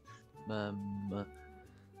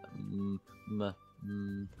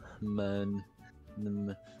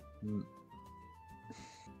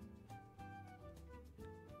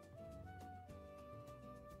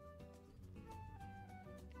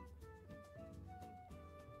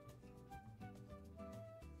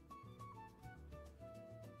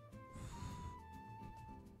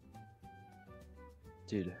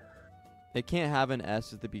 Dude, It can't have an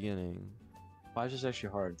S at the beginning. why is this actually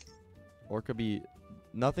hard? Or it could be.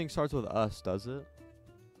 Nothing starts with us, does it?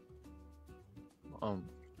 The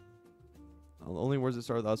only words that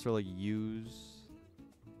start with us are like use.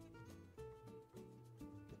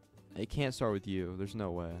 It can't start with you. There's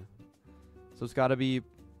no way. So it's got to be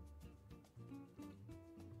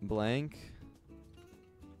blank.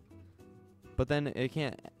 But then it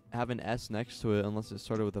can't have an S next to it unless it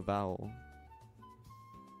started with a vowel.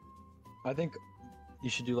 I think you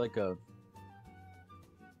should do like a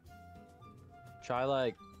try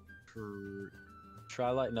like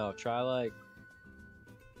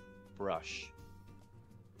brush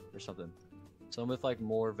or something. Some with like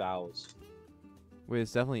more vowels. Wait,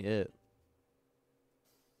 it's definitely it.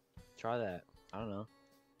 Try that. I don't know.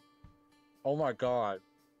 Oh my god.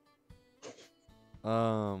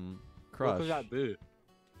 What Crush. could that be?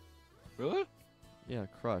 Really? Yeah,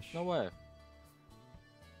 Crush. No way.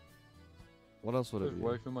 What else would it There's be?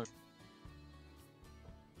 way too much.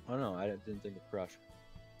 I don't know. I didn't think of Crush.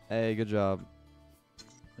 Hey, good job.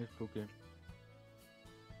 It's okay.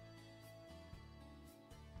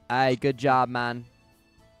 Hey, good job, man.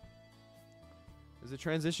 Is the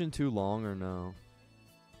transition too long or no?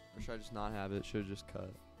 Or should I just not have it? Should have just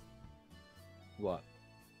cut. What?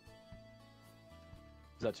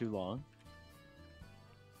 Is that too long?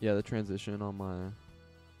 Yeah, the transition on my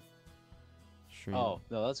stream. Oh,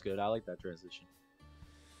 no, that's good. I like that transition.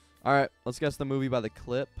 All right, let's guess the movie by the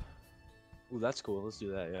clip. Ooh, that's cool. Let's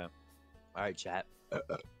do that, yeah. Alright, chat.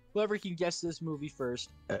 Whoever can guess this movie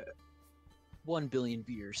first, 1 billion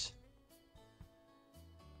beers.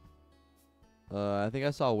 I think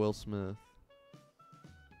I saw Will Smith.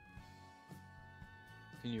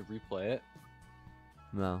 Can you replay it?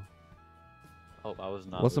 No. Oh, I was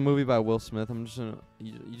not. What's the movie by Will Smith? I'm just gonna.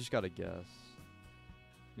 You just gotta guess.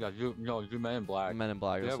 Yeah, you Men in Black. Men in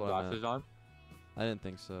Black. Do you That's have what I meant. glasses on? I didn't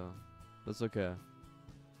think so. That's okay.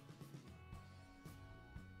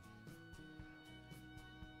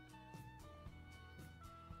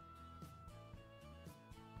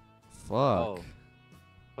 Fuck. Oh.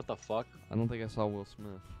 What the fuck? I don't think I saw Will Smith.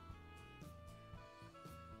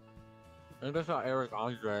 I think I saw Eric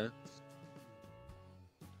Andre.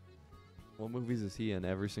 What movies is he in?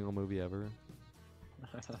 Every single movie ever?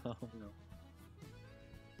 No.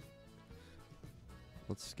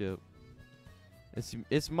 Let's skip.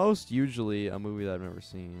 It's most usually a movie that I've never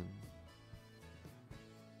seen.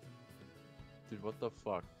 Dude, what the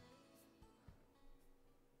fuck?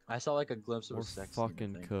 I saw like a glimpse of We're a sex scene, I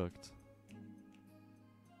fucking think. cooked.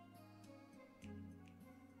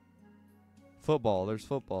 Football. There's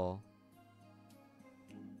football.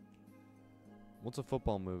 What's a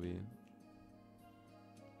football movie?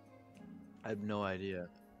 I have no idea.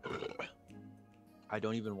 I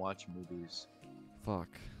don't even watch movies. Fuck.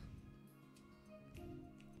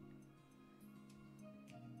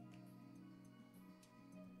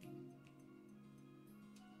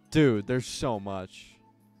 Dude, there's so much.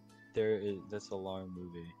 That's a long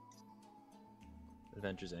movie.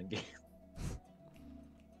 Adventures Endgame.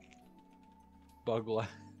 Bug Life.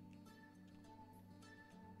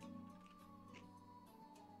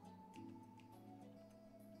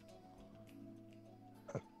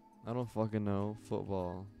 I don't fucking know.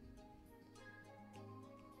 Football.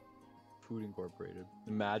 Food Incorporated.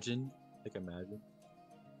 Imagine. Like imagine.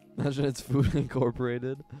 Imagine it's Food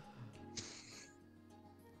Incorporated.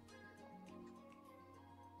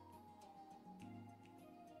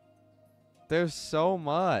 There's so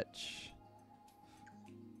much.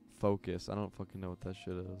 Focus. I don't fucking know what that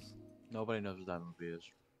shit is. Nobody knows what that movie is.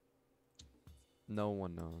 No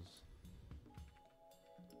one knows.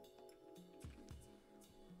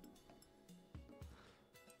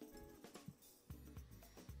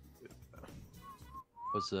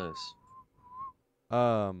 What's this?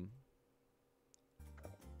 Huh?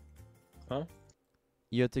 Huh?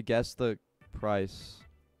 You have to guess the price.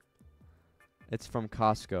 It's from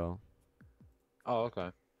Costco. Oh, okay.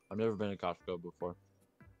 I've never been to Costco before.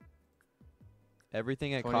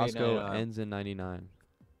 Everything at $28.99. Costco ends in 99.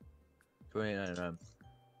 $28.99.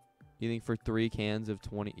 You think for 3 cans of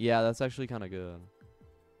 20? Yeah, that's actually kind of good.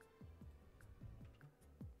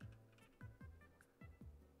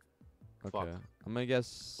 Okay. Fuck. I'm going to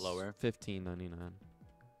guess Lower. $15.99.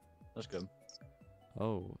 That's good.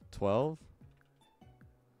 Oh, 12?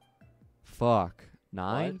 Fuck.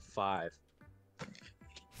 9? What? 5.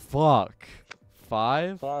 Fuck.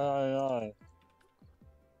 5? $5.99.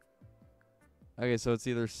 Okay, so it's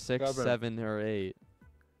either 6, 7. 7, or 8.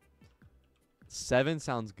 7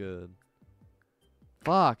 sounds good.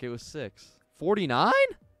 Fuck, it was 6. 49?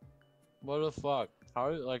 What the fuck? How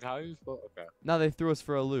are you supposed? Okay. No, they threw us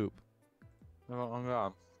for a loop. Oh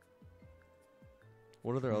god.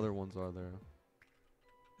 What other other ones are there?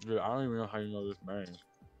 Dude, I don't even know how you know this many.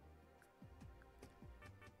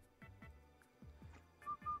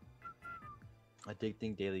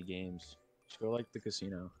 Addicting daily games. Just go like the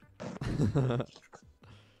casino.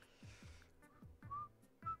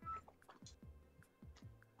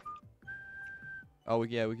 Oh,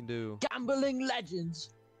 yeah, we can do Gambling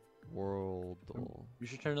Legends. World. You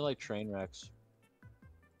should turn to like train wrecks.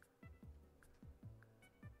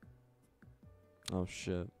 Oh,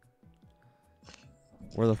 shit.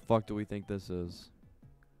 Where the fuck do we think this is?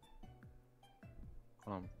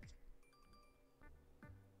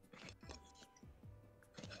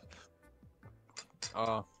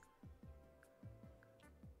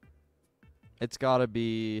 It's gotta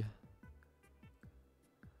be.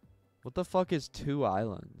 What the fuck is two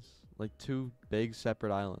islands? Like two big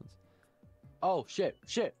separate islands. Oh shit,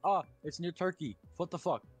 shit. Ah, it's near Turkey. What the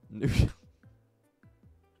fuck? New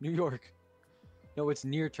New York. No, it's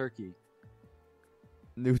near Turkey.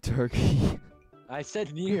 New Turkey. I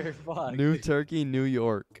said near. Fuck. New Turkey, New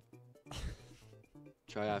York.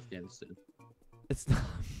 Try Afghanistan. It's not.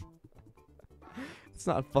 It's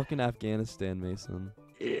not fucking Afghanistan, Mason.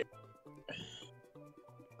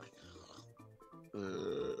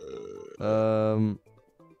 Um.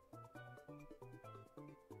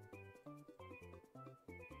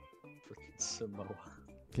 Freaking Samoa.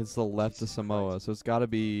 It's the left of Jesus Samoa, Christ. so it's gotta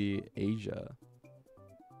be Asia.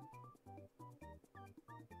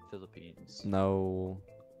 Philippines. No.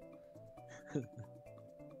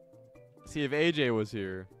 See, if AJ was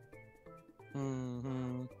here.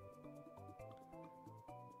 Mm-hmm.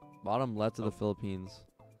 Bottom left of the Oh. Philippines.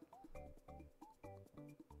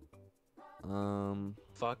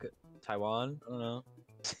 Fuck it. Taiwan? I don't know.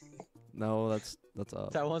 No, that's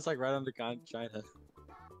up. Taiwan's like right under China.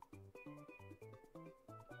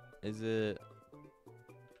 Is it?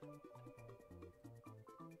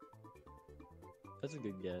 That's a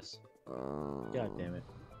good guess. God God damn it.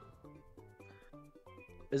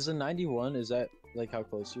 Is the 91? Is that like how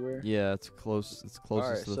close you were? Yeah, it's close. It's closest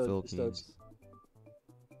Alright, to the so Philippines. it's-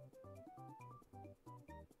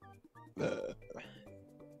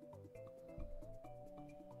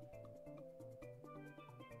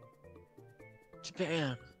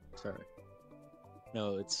 Japan. Sorry.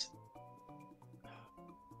 No, it's.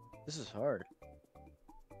 This is hard.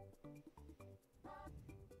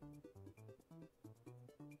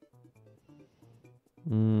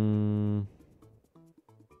 Mm.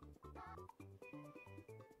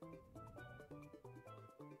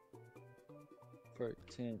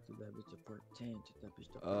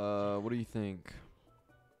 What do you think?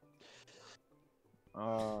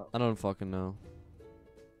 I don't fucking know.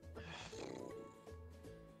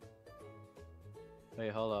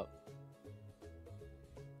 Wait, hold up.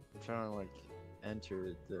 I'm trying to like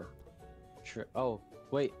enter the. Oh,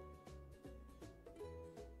 wait.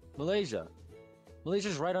 Malaysia.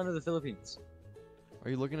 Malaysia's right under the Philippines. Are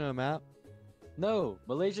you looking at a map? No,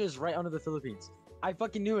 Malaysia is right under the Philippines. I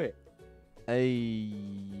fucking knew it. Hey,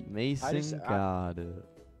 Mason just- got it.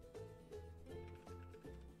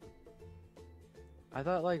 I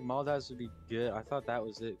thought like Maldives would be good. I thought that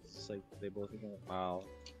was it. It's like they both are going. Wow.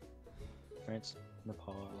 France,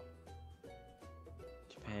 Nepal,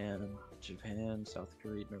 Japan, South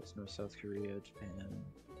Korea, North South Korea, Japan,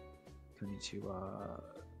 Konnichiwa,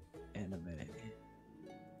 anime.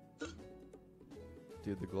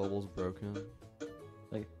 Dude, the global's broken.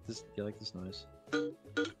 Like this, you like this noise?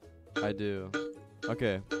 I do.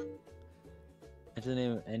 Okay. Enter the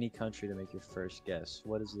name of any country to make your first guess.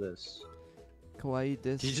 What is this? Kawaii,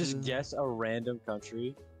 this. Did you just guess a random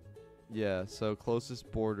country? Yeah, so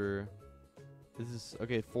closest border. This is,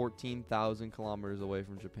 okay, 14,000 kilometers away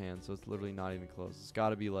from Japan, so it's literally not even close. It's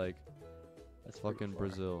gotta be like That's pretty fucking far.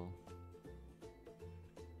 Brazil.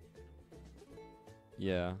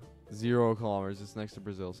 Yeah, 0 kilometers. It's next to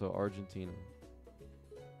Brazil, so Argentina.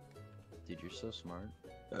 Dude, you're so smart.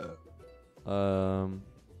 Oh.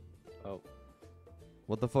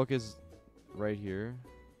 What the fuck is right here?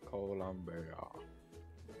 Colombia.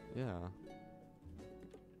 Yeah.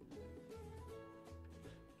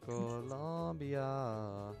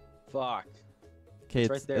 Colombia. Fuck. Okay, It's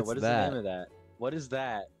right there. What is that. the name of that? What is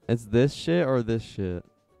that? It's this shit or this shit?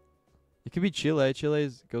 It could be Chile.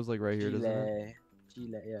 Chile's goes like right here, doesn't it?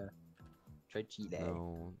 Chile, yeah. Try Chile.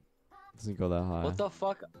 No. It doesn't go that high. What the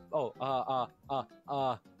fuck? Oh,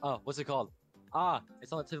 what's it called?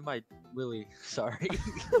 It's on the tip of my willy. Sorry.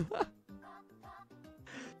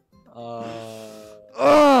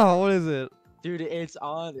 Oh, what is it? Dude, it's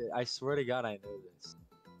on. I swear to God, I know this.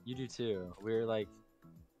 You do too. We're like.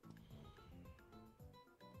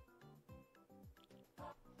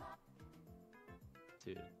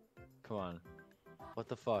 Dude, come on. What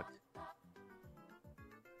the fuck?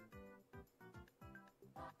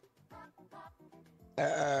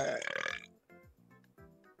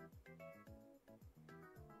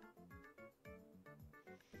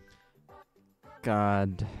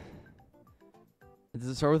 God. Does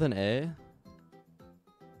it start with an A?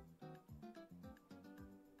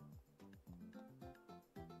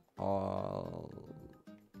 Oh.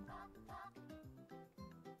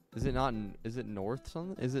 Is it not? Is it North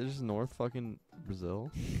something? Is it just North fucking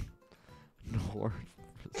Brazil? North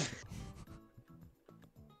Brazil.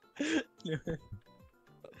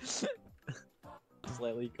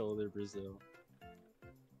 Slightly colder Brazil.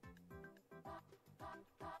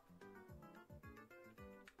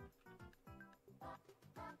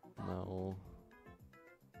 No.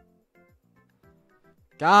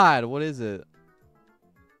 God, what is it?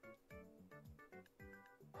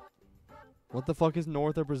 What the fuck is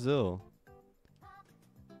north of Brazil?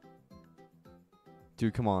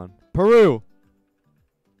 Dude, come on. Peru!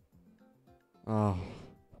 Oh.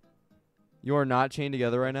 You are not chained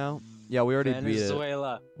together right now? Yeah, we already beat it.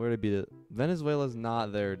 Venezuela. We already beat it. Venezuela's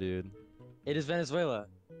not there, dude. It is Venezuela.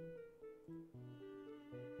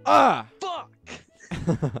 Ah! Fuck!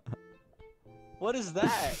 What is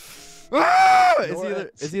that? Ah! North-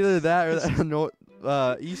 It's either that or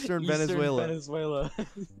that, Eastern Venezuela. Venezuela.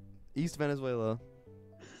 East Venezuela.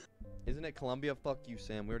 Isn't it Colombia? Fuck you,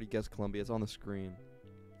 Sam. We already guessed Colombia. It's on the screen.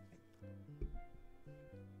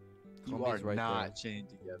 You are Colombia's right not chained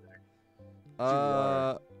together.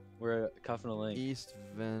 there. We're cuffing a link. East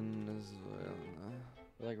Venezuela.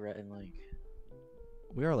 We're like Rhett and Link.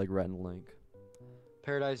 We are like Rhett and Link.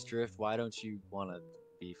 Paradise Drift, why don't you want to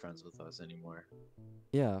be friends with us anymore?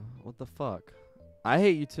 Yeah, what the fuck? I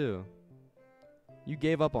hate you too. You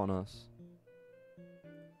gave up on us.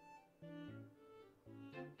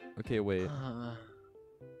 Okay, wait.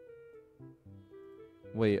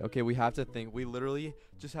 Wait, okay, we have to think. We literally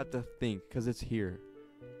just have to think because it's here.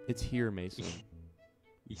 It's here, Mason.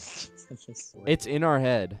 It's in our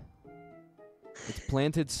head. It's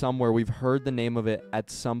planted somewhere. We've heard the name of it at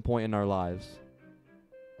some point in our lives.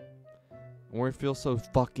 And we feel so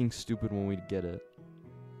fucking stupid when we get it.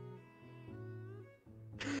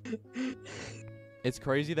 It's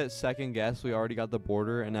crazy that second guess we already got the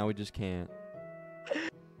border and now we just can't.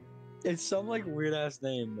 It's some like weird ass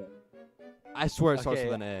name though. I swear it starts Okay,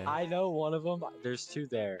 with an A. I know one of them. There's two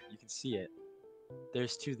there. You can see it.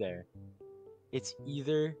 There's two there. It's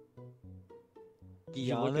either Did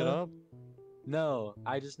you look it Guyana. up? No,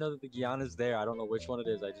 I just know that the Guyana's there. I don't know which one it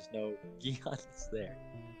is. I just know Guyana's there.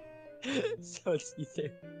 So it's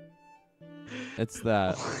either. It's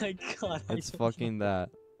that. Oh my god. I It's don't fucking that.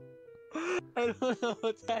 know. I don't know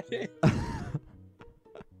what that is.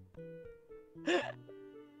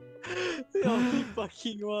 The only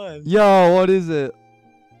fucking one. Yo, what is it?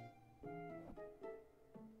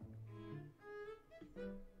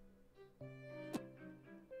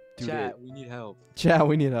 Dude, Chat, we need help. Chat,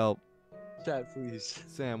 we need help. Chat, please.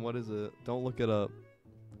 Sam, what is it? Don't look it up.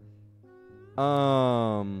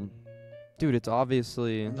 Dude, it's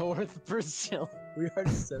obviously. North Brazil. We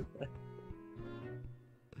already said that.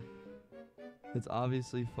 It's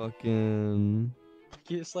obviously fucking.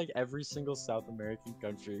 It's like every single South American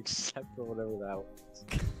country except for whatever that was.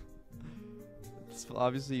 It's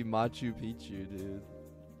obviously Machu Picchu, dude.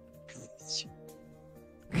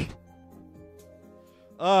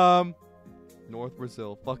 North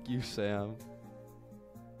Brazil. Fuck you, Sam.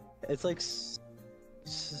 It's like.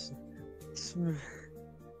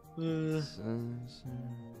 Dude,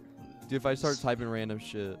 if I start typing random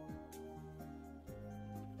shit.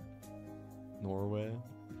 Norway.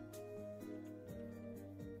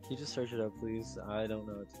 Can you just search it up, please? I don't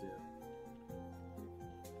know what to do.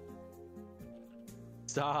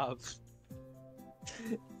 Stop.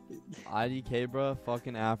 IDK, bruh.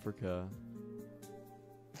 Fucking Africa.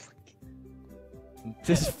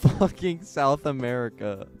 This fucking South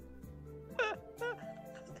America.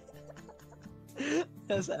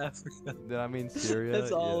 That's Africa. Did I mean Syria?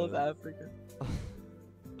 That's all of Yeah. Africa.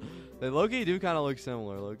 They low-key do kind of look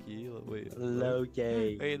similar. Low-key. Wait.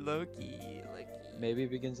 Low-key. Wait, low-key. Maybe it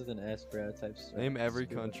begins with an S, bro. Type stuff. Name every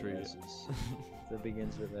Stupid country. S's. That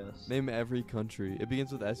begins with S. Name every country. It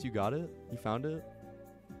begins with S. You got it? You found it?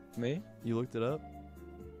 Me? You looked it up?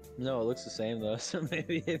 No, it looks the same though. So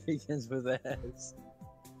maybe it begins with S.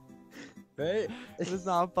 Right? It does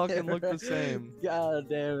not fucking look the same. God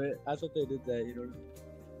damn it! I thought they did that. You know.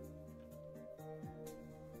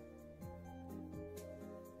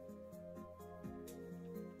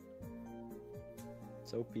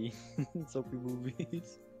 Soapy, soapy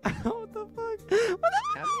movies. What the fuck?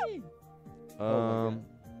 How many? Oh my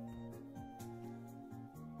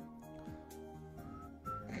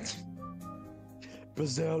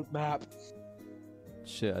Brazil map.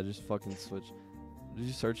 Shit, I just fucking switched. Did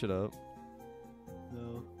you search it up?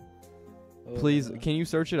 No. Please, can you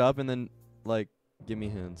search it up and then, like, give me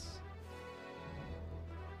hints?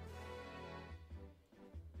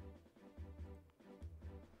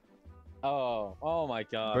 Oh my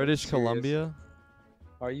god. British serious? Columbia?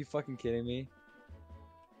 Are you fucking kidding me?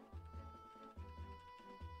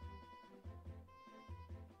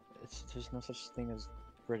 There's no such thing as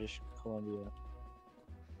British Columbia.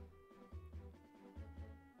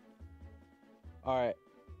 Alright.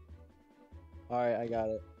 Alright, I got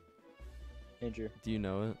it. Andrew. Do you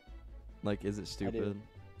know it? Like, is it stupid?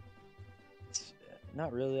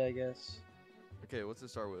 Not really, I guess. Okay, what's it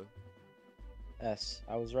start with? S.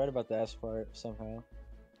 I was right about the S part somehow.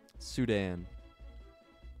 Sudan.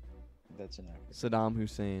 That's an Africa. Saddam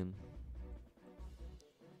Hussein.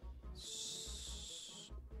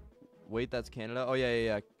 Wait, that's Canada? Oh,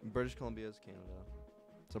 yeah. British Columbia is Canada.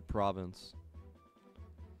 It's a province.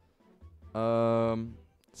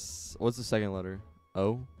 What's the second letter?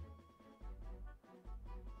 O?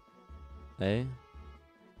 A?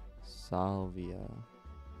 Salvia.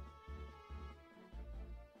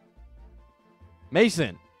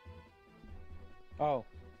 Mason! Oh.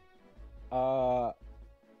 All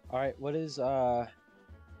right. What is Hold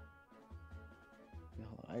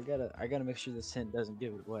on, I gotta make sure this hint doesn't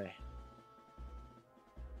give it away.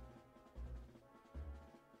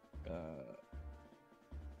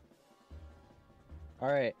 All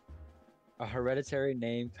right. A hereditary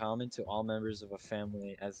name common to all members of a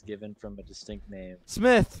family as given from a distinct name.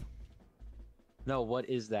 Smith! No, what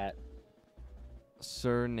is that?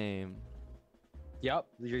 Surname. Yep,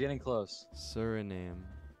 you're getting close. Suriname.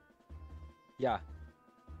 Yeah.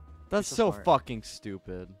 That's so so smart. fucking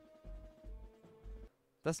stupid.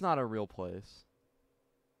 That's not a real place.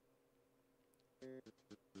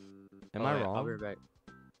 Am I wait, wrong? I'll be right back.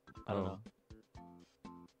 I don't Oh. know.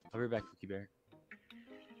 I'll be right back, Cookie Bear.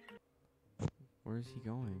 Where is he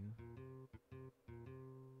going?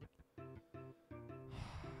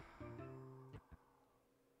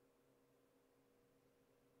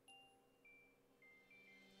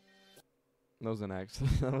 That was an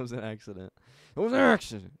accident. That was an accident. It was an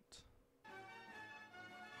accident.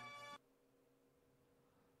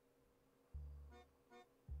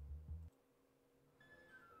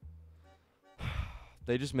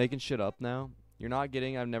 They just making shit up now. You're not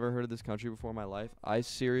getting. I've never heard of this country before in my life. I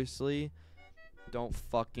seriously don't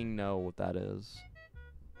fucking know what that is.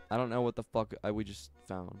 I don't know what the fuck we just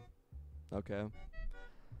found. Okay.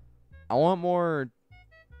 I want more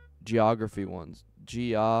geography ones.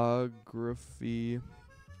 Geography.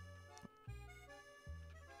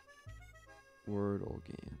 Wordle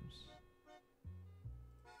games.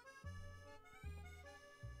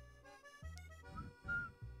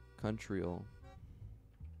 Countryal.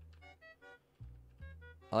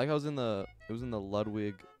 I like how it was in the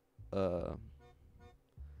Ludwig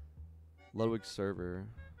Ludwig server.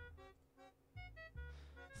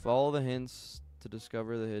 Follow the hints to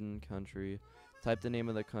discover the hidden country. Type the name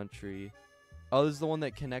of the country. Oh, this is the one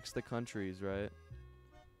that connects the countries, right?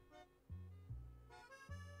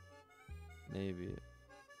 Maybe.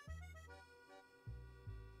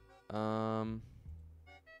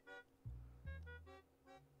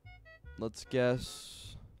 Let's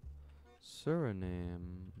guess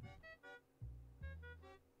Suriname.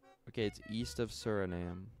 Okay, it's east of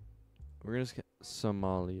Suriname. We're gonna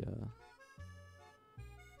Somalia.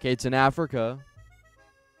 Okay, it's in Africa.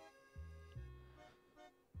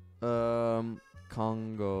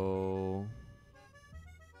 Congo.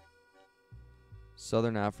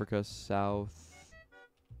 Southern Africa, South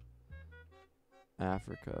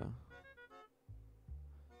Africa.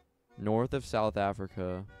 North of South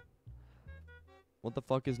Africa. What the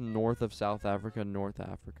fuck is north of South Africa, North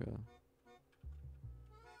Africa?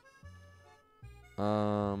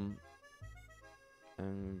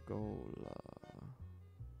 Angola.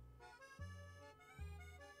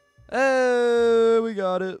 Hey, we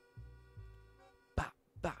got it. Ba,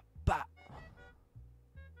 ba, ba.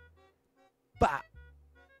 Ba.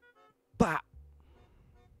 Ba.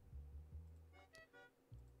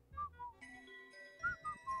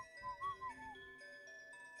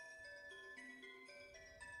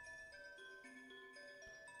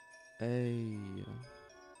 Hey.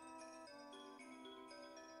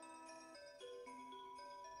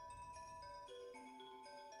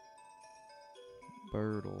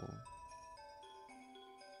 Birdle.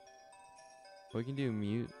 We can do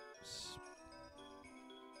mute.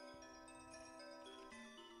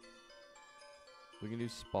 We can do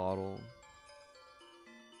spottle.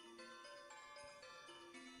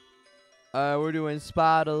 We're doing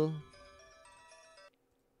spottle.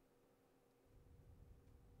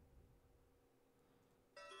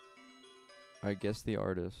 I guess the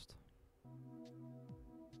artist.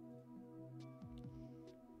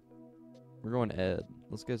 We're going Ed.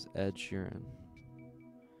 Let's guess Ed Sheeran.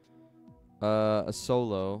 A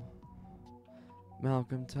solo.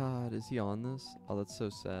 Malcolm Todd. Is he on this? Oh, that's so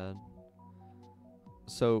sad.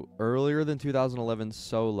 So, earlier than 2011,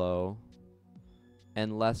 solo.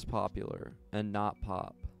 And less popular. And not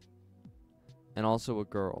pop. And also a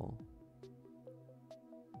girl.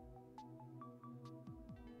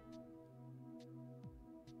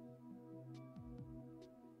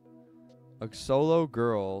 A solo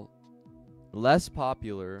girl Less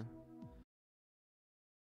popular.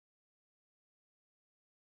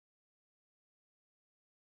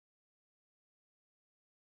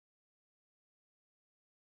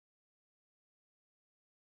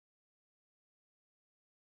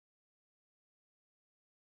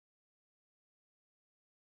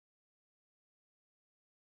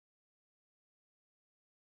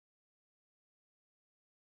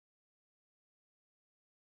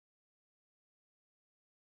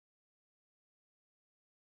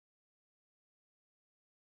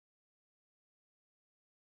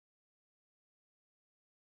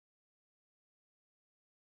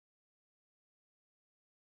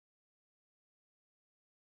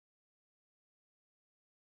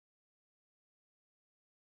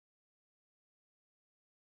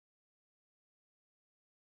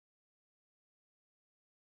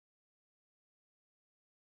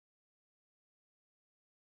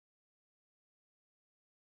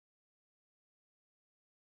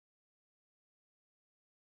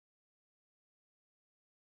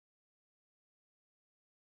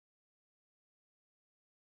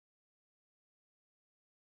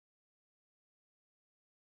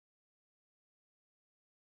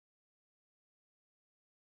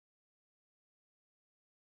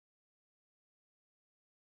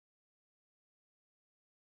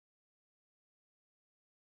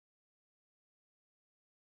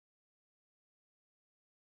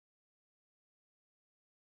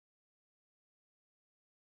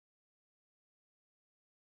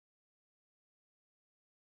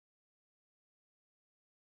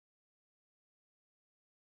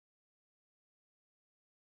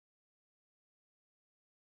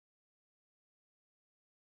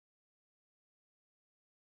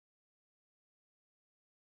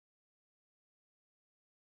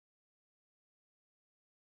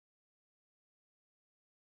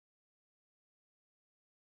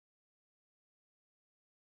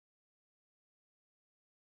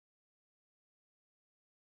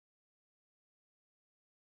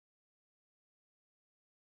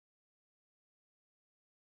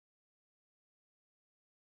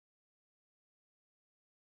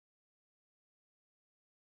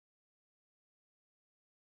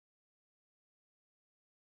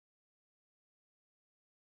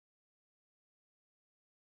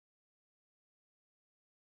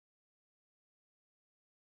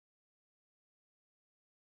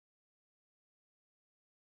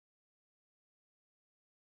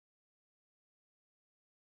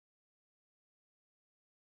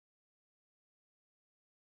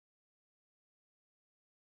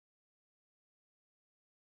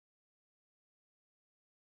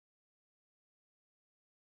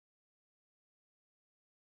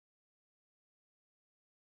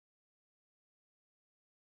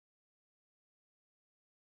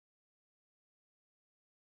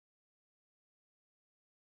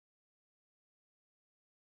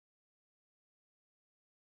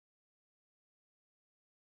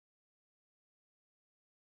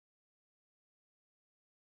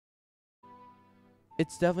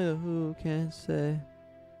 It's definitely the Who Can Say.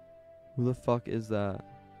 Who the fuck is that?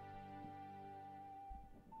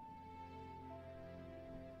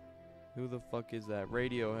 Who the fuck is that?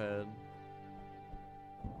 Radiohead.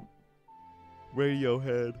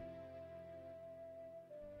 Radiohead.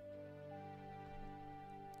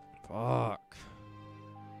 Fuck.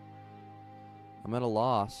 I'm at a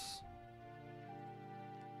loss.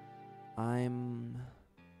 I'm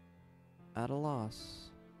at a loss.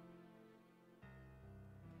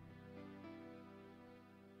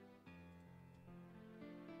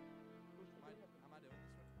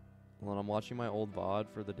 Well, I'm watching my old VOD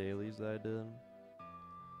for the dailies that I did.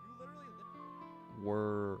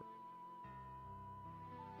 Were...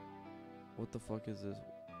 What the fuck is this?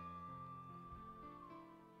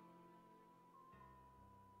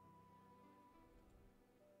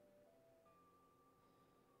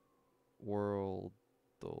 World...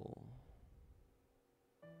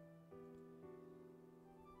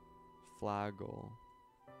 Flaggle.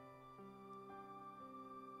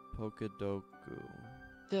 Pokedoku.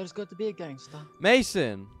 There's got to be a gangster.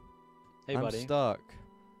 Mason! Hey, I'm buddy. stuck.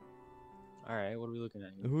 All right, what are we looking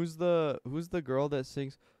at here? Who's the girl that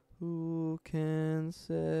sings "Who can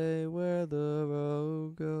say where the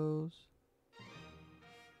road goes"?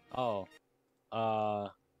 Oh, I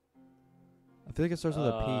feel like it starts with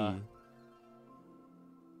a P.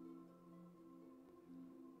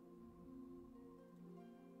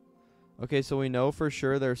 Okay, so we know for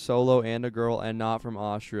sure they're solo and a girl and not from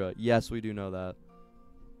Austria. Yes, we do know that.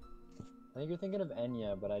 I think you're thinking of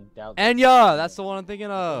Enya, but I doubt. Enya! That's the one I'm thinking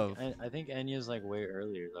of. I think Enya's like way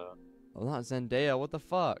earlier though. Oh, not Zendaya. What the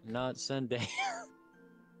fuck? Not Zendaya.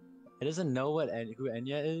 It doesn't know who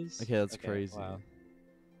Enya is. Okay, that's crazy. Wow.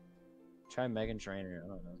 Try Megan Trainor. I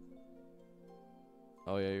don't know.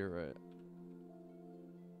 Oh yeah, you're right.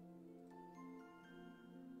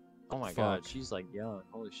 Oh my god, Fuck. she's like young.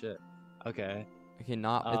 Holy shit. Okay. Okay, it's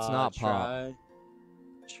not pop.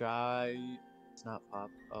 Try. It's not pop.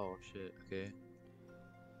 Oh shit. Okay.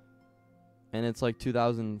 And it's like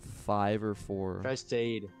 2005 or 4. Try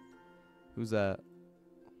Sade. Who's that?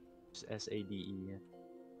 Sade.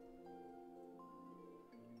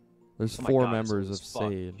 There's Oh my 4 God, it's members old of as fuck.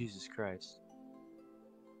 Sade. Jesus Christ.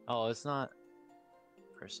 Oh, it's not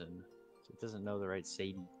person. It doesn't know the right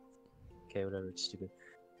Sadie. Okay, whatever. It's stupid.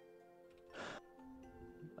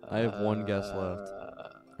 I have 1 guess left.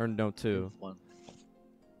 Or no, 2. One.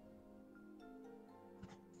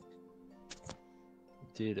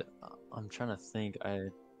 Dude, I'm trying to think.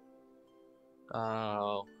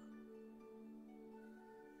 Oh.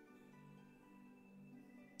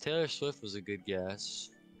 Taylor Swift was a good guess.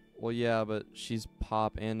 Well, yeah, but she's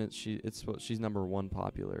pop and she's number 1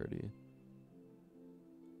 popularity.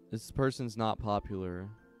 This person's not popular.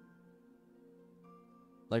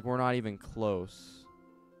 Like, we're not even close.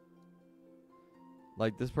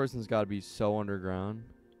 Like, this person's got to be so underground.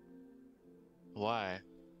 Why?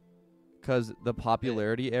 Because the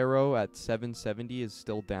popularity arrow at 770 is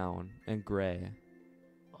still down and gray.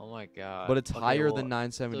 Oh my god. But it's Okay, higher well, than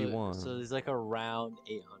 971. So there's like around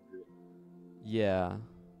 800. Yeah.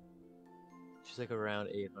 She's like around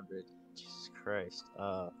 800. Jesus Christ.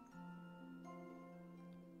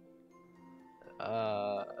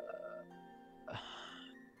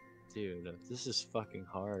 Dude, this is fucking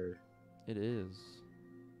hard. It is.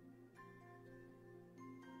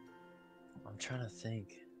 I'm trying to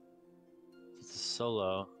think. It's a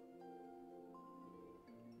solo.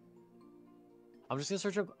 I'm just gonna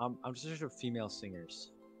search up. I'm just gonna search up female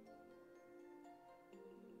singers.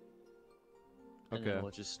 And then Okay.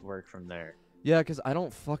 we'll just work from there. Yeah, because I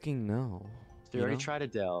don't fucking know. So we You already know? tried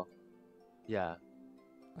Adele. Yeah.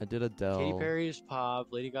 I did Adele. Katy Perry's pop.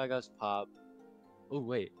 Lady Gaga's pop. Oh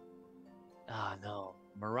wait. Ah no.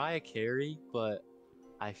 Mariah Carey, but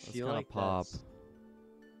I That's feel kinda like pop. that's.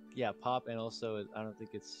 Yeah, pop, and also I don't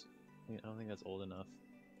think that's old enough.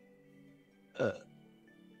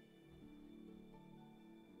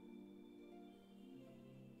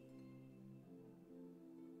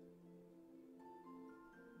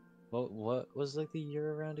 What was like the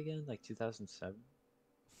year around again? Like 2007?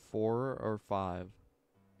 4 or 5.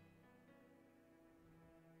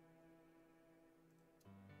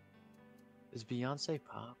 Is Beyonce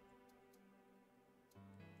pop?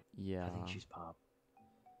 Yeah. I think she's pop.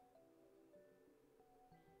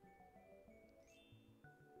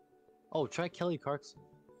 Oh, try Kelly Clarkson.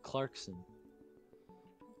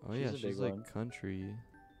 Oh yeah, she's a she's big like one. country.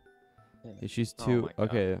 Yeah. Yeah, she's Oh 2. my God.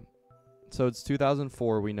 Okay. So it's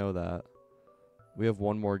 2004, we know that. We have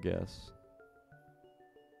 1 more guess.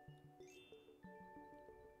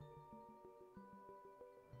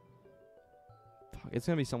 Fuck, it's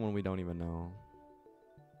gonna be someone we don't even know.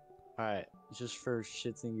 Alright, just for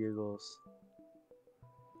shits and giggles.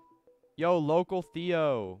 Yo, local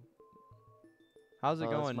Theo. How's it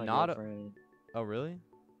Oh, that's going? my Not a. girlfriend. Oh really?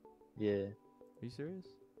 Yeah. Are you serious?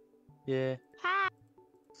 Yeah.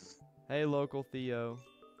 Hey, local Theo.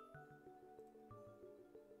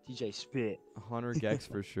 DJ Spit. 100 gex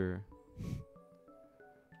for sure.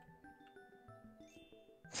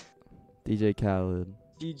 DJ Khaled.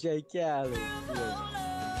 DJ Khaled. Yeah.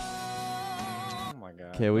 Oh my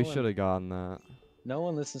god. Okay, no we one- should have gotten that. No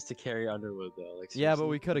one listens to Carrie Underwood though. Like Yeah, but seriously,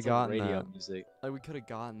 we coulda that's like gotten radio that. music. Like we could have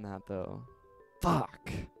gotten that though. Fuck.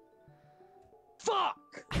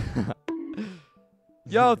 Fuck.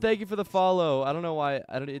 Yo, thank you for the follow. I don't know why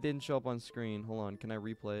it didn't show up on screen. Hold on, can I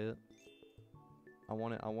replay it? I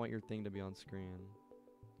want your thing to be on screen.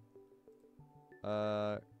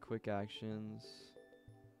 Quick actions.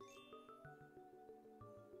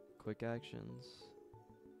 Quick actions.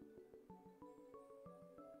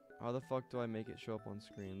 How the fuck do I make it show up on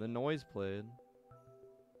screen? The noise played.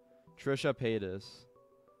 Trisha Paytas.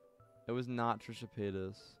 It was not Trisha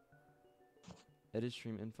Paytas. Edit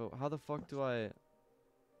stream info. How the fuck do I...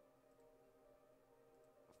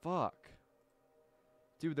 Fuck.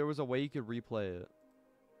 Dude, there was a way you could replay it.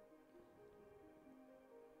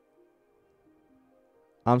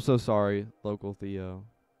 I'm so sorry, local Theo.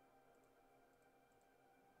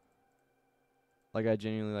 Like, I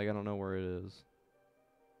genuinely, like, I don't know where it is.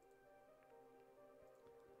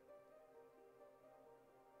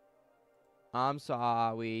 I'm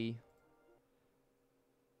sorry.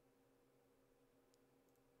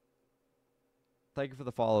 Thank you for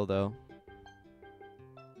the follow, though.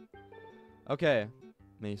 Okay.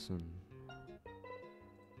 Mason.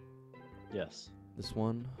 Yes. This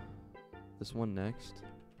one. This one next.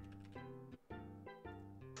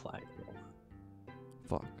 Flag.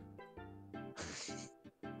 Fuck.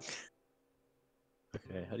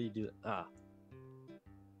 Okay, how do you do that? Ah,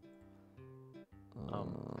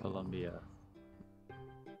 Colombia.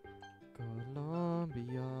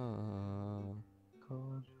 Colombia.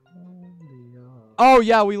 Colombia. Oh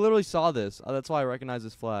yeah, we literally saw this. That's why I recognize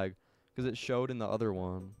this flag, because it showed in the other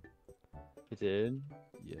one. It did?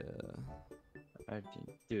 Yeah.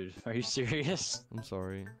 Dude, are you serious? I'm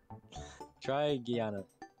sorry. Try Guyana.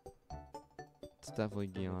 It's definitely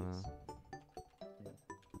Guyana.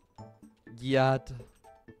 Gyat.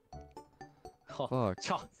 Oh, Fuck.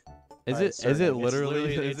 cha- Is Alright, it? Is it Suriname.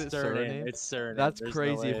 literally? It's Is it Suriname. Suriname? It's Suriname. That's There's no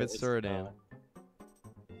crazy if way it's Suriname.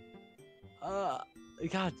 not.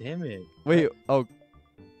 God damn it. Wait. Oh.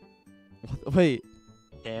 Wait.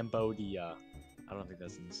 Cambodia. I don't think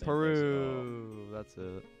that's in the same Peru. That's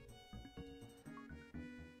it.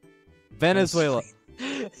 Venezuela.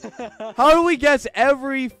 place at all. How do we guess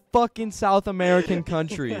every fucking South American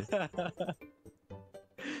country?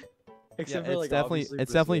 Except Yeah, for, like, definitely obviously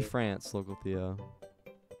it's definitely Brazil. France, local Theo.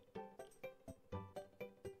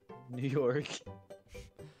 New York.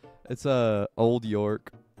 It's Old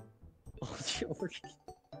York. Old York.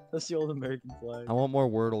 That's the old American flag. I want more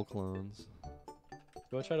Wordle clones.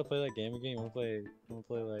 You wanna try to play that game again? You wanna play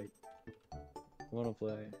like... You wanna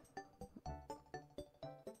play...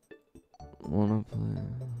 Wanna play?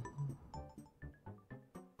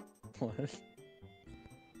 What?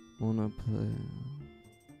 Wanna play?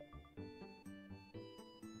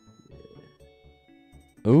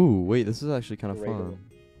 Ooh, wait, this is actually kind of Regular. fun.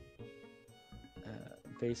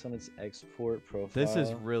 Based on its export profile. This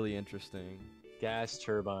is really interesting. Gas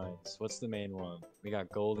turbines. What's the main one? We got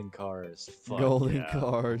golden cars. Fuck Golden yeah.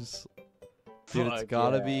 cars. Dude, it's Fuck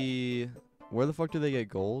gotta yeah. be. Where the fuck do they get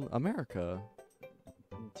gold? America.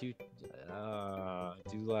 Do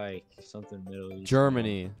like something Middle East.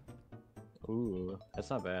 Germany. Ooh, that's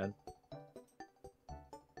not bad.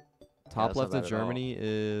 Top that's not left of bad at all. Germany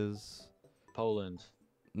is. Poland.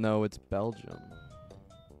 No, it's Belgium.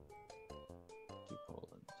 Do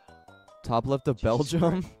Poland. Top left of Jesus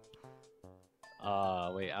Belgium?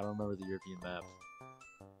 Wait, I don't remember the European map.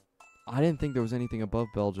 I didn't think there was anything above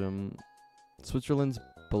Belgium. Switzerland's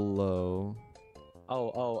below.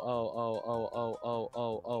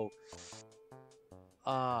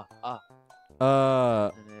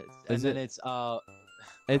 Oh. Is it- It's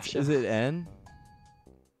It's is Russia. it N?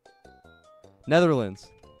 Netherlands.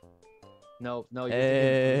 no, you're thinking,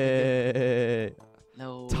 Hey.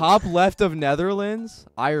 no. Top left of Netherlands,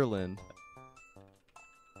 Ireland.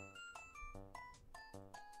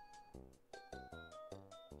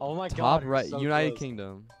 Oh my god. Top you're right, so United close.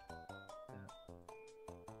 Kingdom.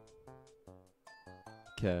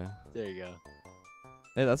 Okay. There you go.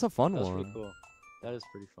 Hey, that's a fun That's one. pretty cool. That is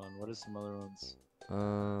pretty fun. What are some other ones?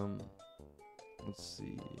 Let's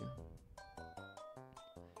see.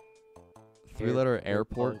 Air- 3-letter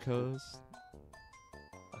airport airport. codes.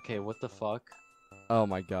 Okay, what the fuck? Oh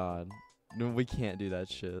my god. No, we can't do that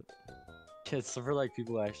shit. It's for like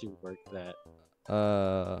people who actually work that.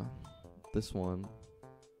 This one.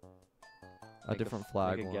 A Make different Make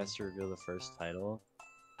flag a one. guess to reveal the first title.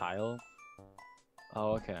 Tile?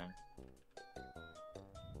 Oh, okay.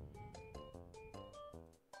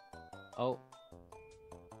 Oh,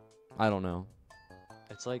 I don't know.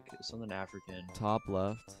 it's like something African. Top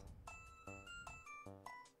left.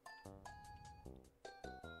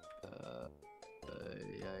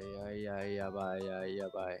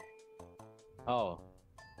 Bye. Oh.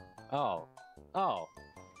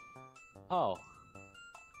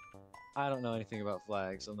 I don't know anything about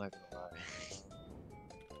flags, I'm not gonna lie.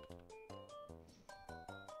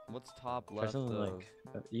 What's top Try left something of?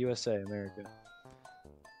 like USA, America.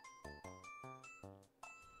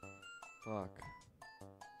 Fuck.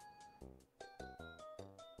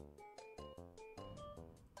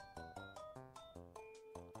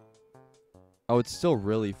 Oh, it's still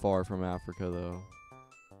really far from Africa though.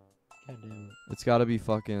 God damn It's gotta be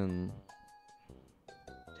fucking.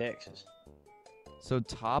 it. Texas. So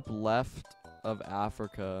top left of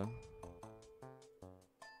Africa.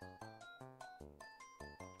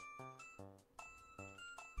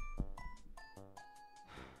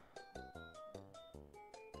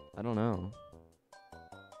 I don't know.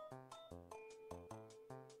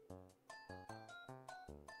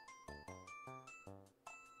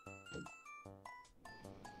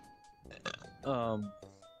 I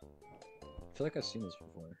feel like I've seen this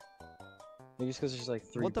before. Maybe it's because there's like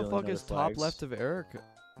 3 What the billion fuck other is top flags. left of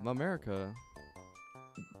America?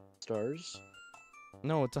 Stars?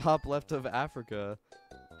 No, top left of Africa.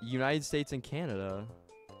 United States and Canada.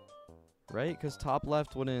 Right? Because top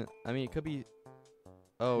left wouldn't. I mean, it could be.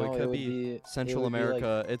 Oh, No, it it could would be it Central would be, like-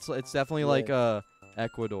 America. It's definitely Yeah. like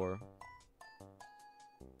Ecuador.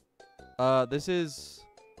 This is.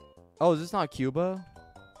 Oh, is this not Cuba?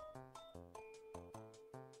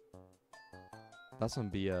 That's some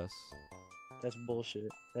BS. That's bullshit.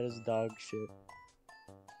 That is dog shit.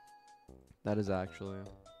 That is actually.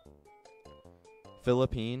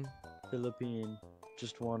 Philippine. Philippine.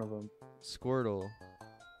 Just one of them. Squirtle.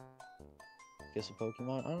 Guess a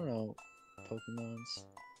Pokemon? I don't know. Pokemons.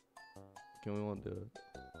 Can we won't do it.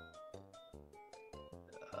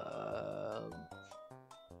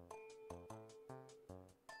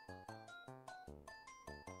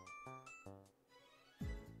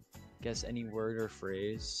 Guess any word or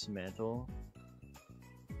phrase, Mantle,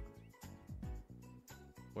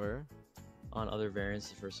 Where? on other variants,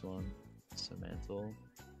 the first one, Semantle.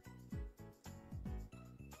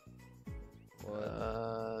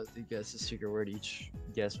 Guess a secret word. Each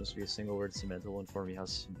guess must be a single word. Semantle. Inform me how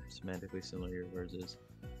semantically similar your words is.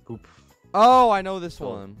 Poop. Oh, I know this Oh.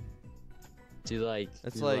 one. Do you like?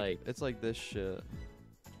 It's do you like it's like this shit.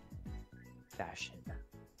 fashion.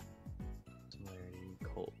 Similarity.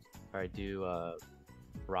 Cold. All right. Do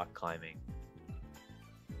rock climbing.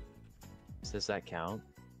 Does that count?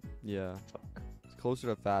 Yeah. Fuck. It's closer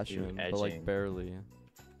to fashion, but like edging. barely.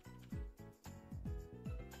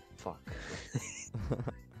 Fuck.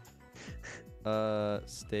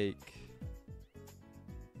 Steak.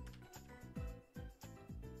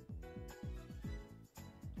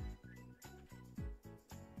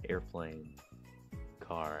 Airplane.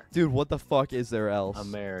 Car. Dude, what the fuck is there else?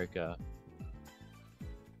 America.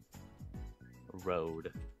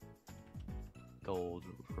 Road. Gold.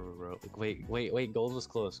 Road. Wait. Gold was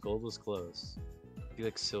close. Gold was close. Be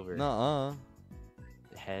like silver. Nuh-uh.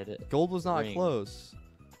 Head. Gold was not Ring. close.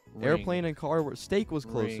 Ring. Airplane and car were. Steak was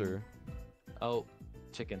Ring. closer. Oh,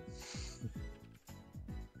 chicken.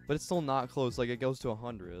 But it's still not close. Like, it goes to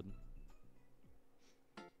 100.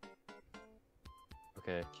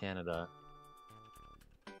 Okay, Canada.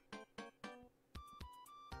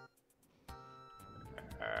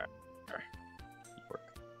 York.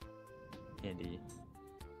 Andy.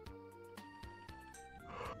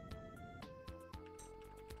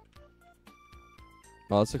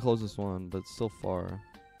 Oh, that's the closest one, but it's still far.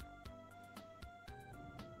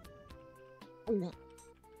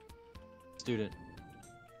 Student.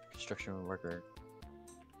 Construction worker.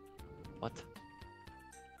 What?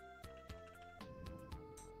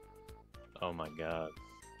 Oh my god.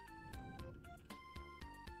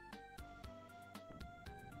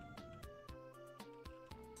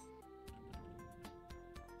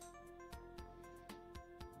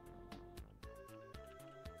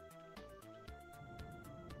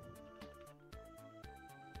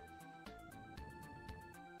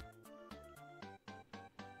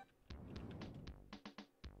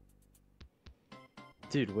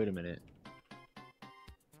 Dude, wait a minute.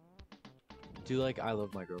 Do you like I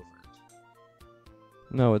love my girlfriend?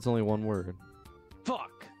 No, it's only one word.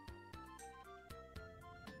 Fuck!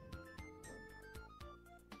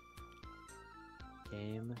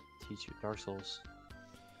 Game, teach you Dark Souls.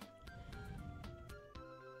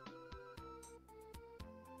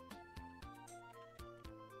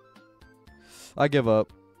 I give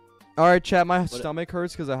up. Alright, chat, my What- stomach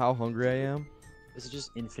hurts because of how hungry I am. Is it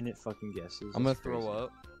just infinite fucking guesses? I'm gonna That's throw crazy.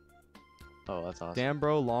 up. Oh, that's awesome. Damn,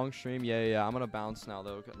 bro, long stream. Yeah. I'm gonna bounce now,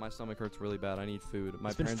 though. 'Cause my stomach hurts really bad. I need food.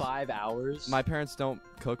 It's been 5 hours. My parents don't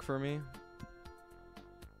cook for me.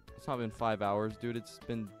 It's not been 5 hours, dude. It's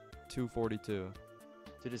been 2:42.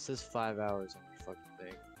 Dude, it says 5 hours on your fucking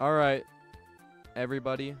thing. All right,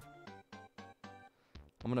 everybody.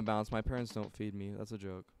 I'm gonna bounce. My parents don't feed me. That's a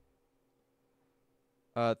joke.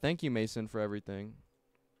 Thank you, Mason, for everything.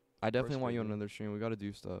 I definitely want you on baby. another stream. We gotta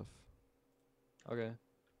do stuff. Okay.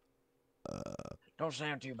 Don't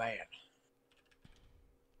sound too bad.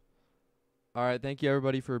 All right, thank you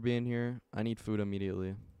everybody for being here. I need food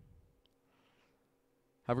immediately.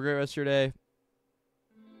 Have a great rest of your day.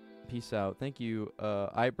 Peace out. Thank you.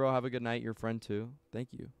 Alright, bro. Have a good night. Your friend too.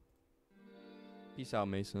 Thank you. Peace out,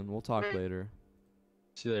 Mason. We'll talk later.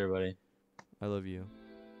 See you later, buddy. I love you.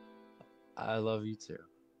 I love you too.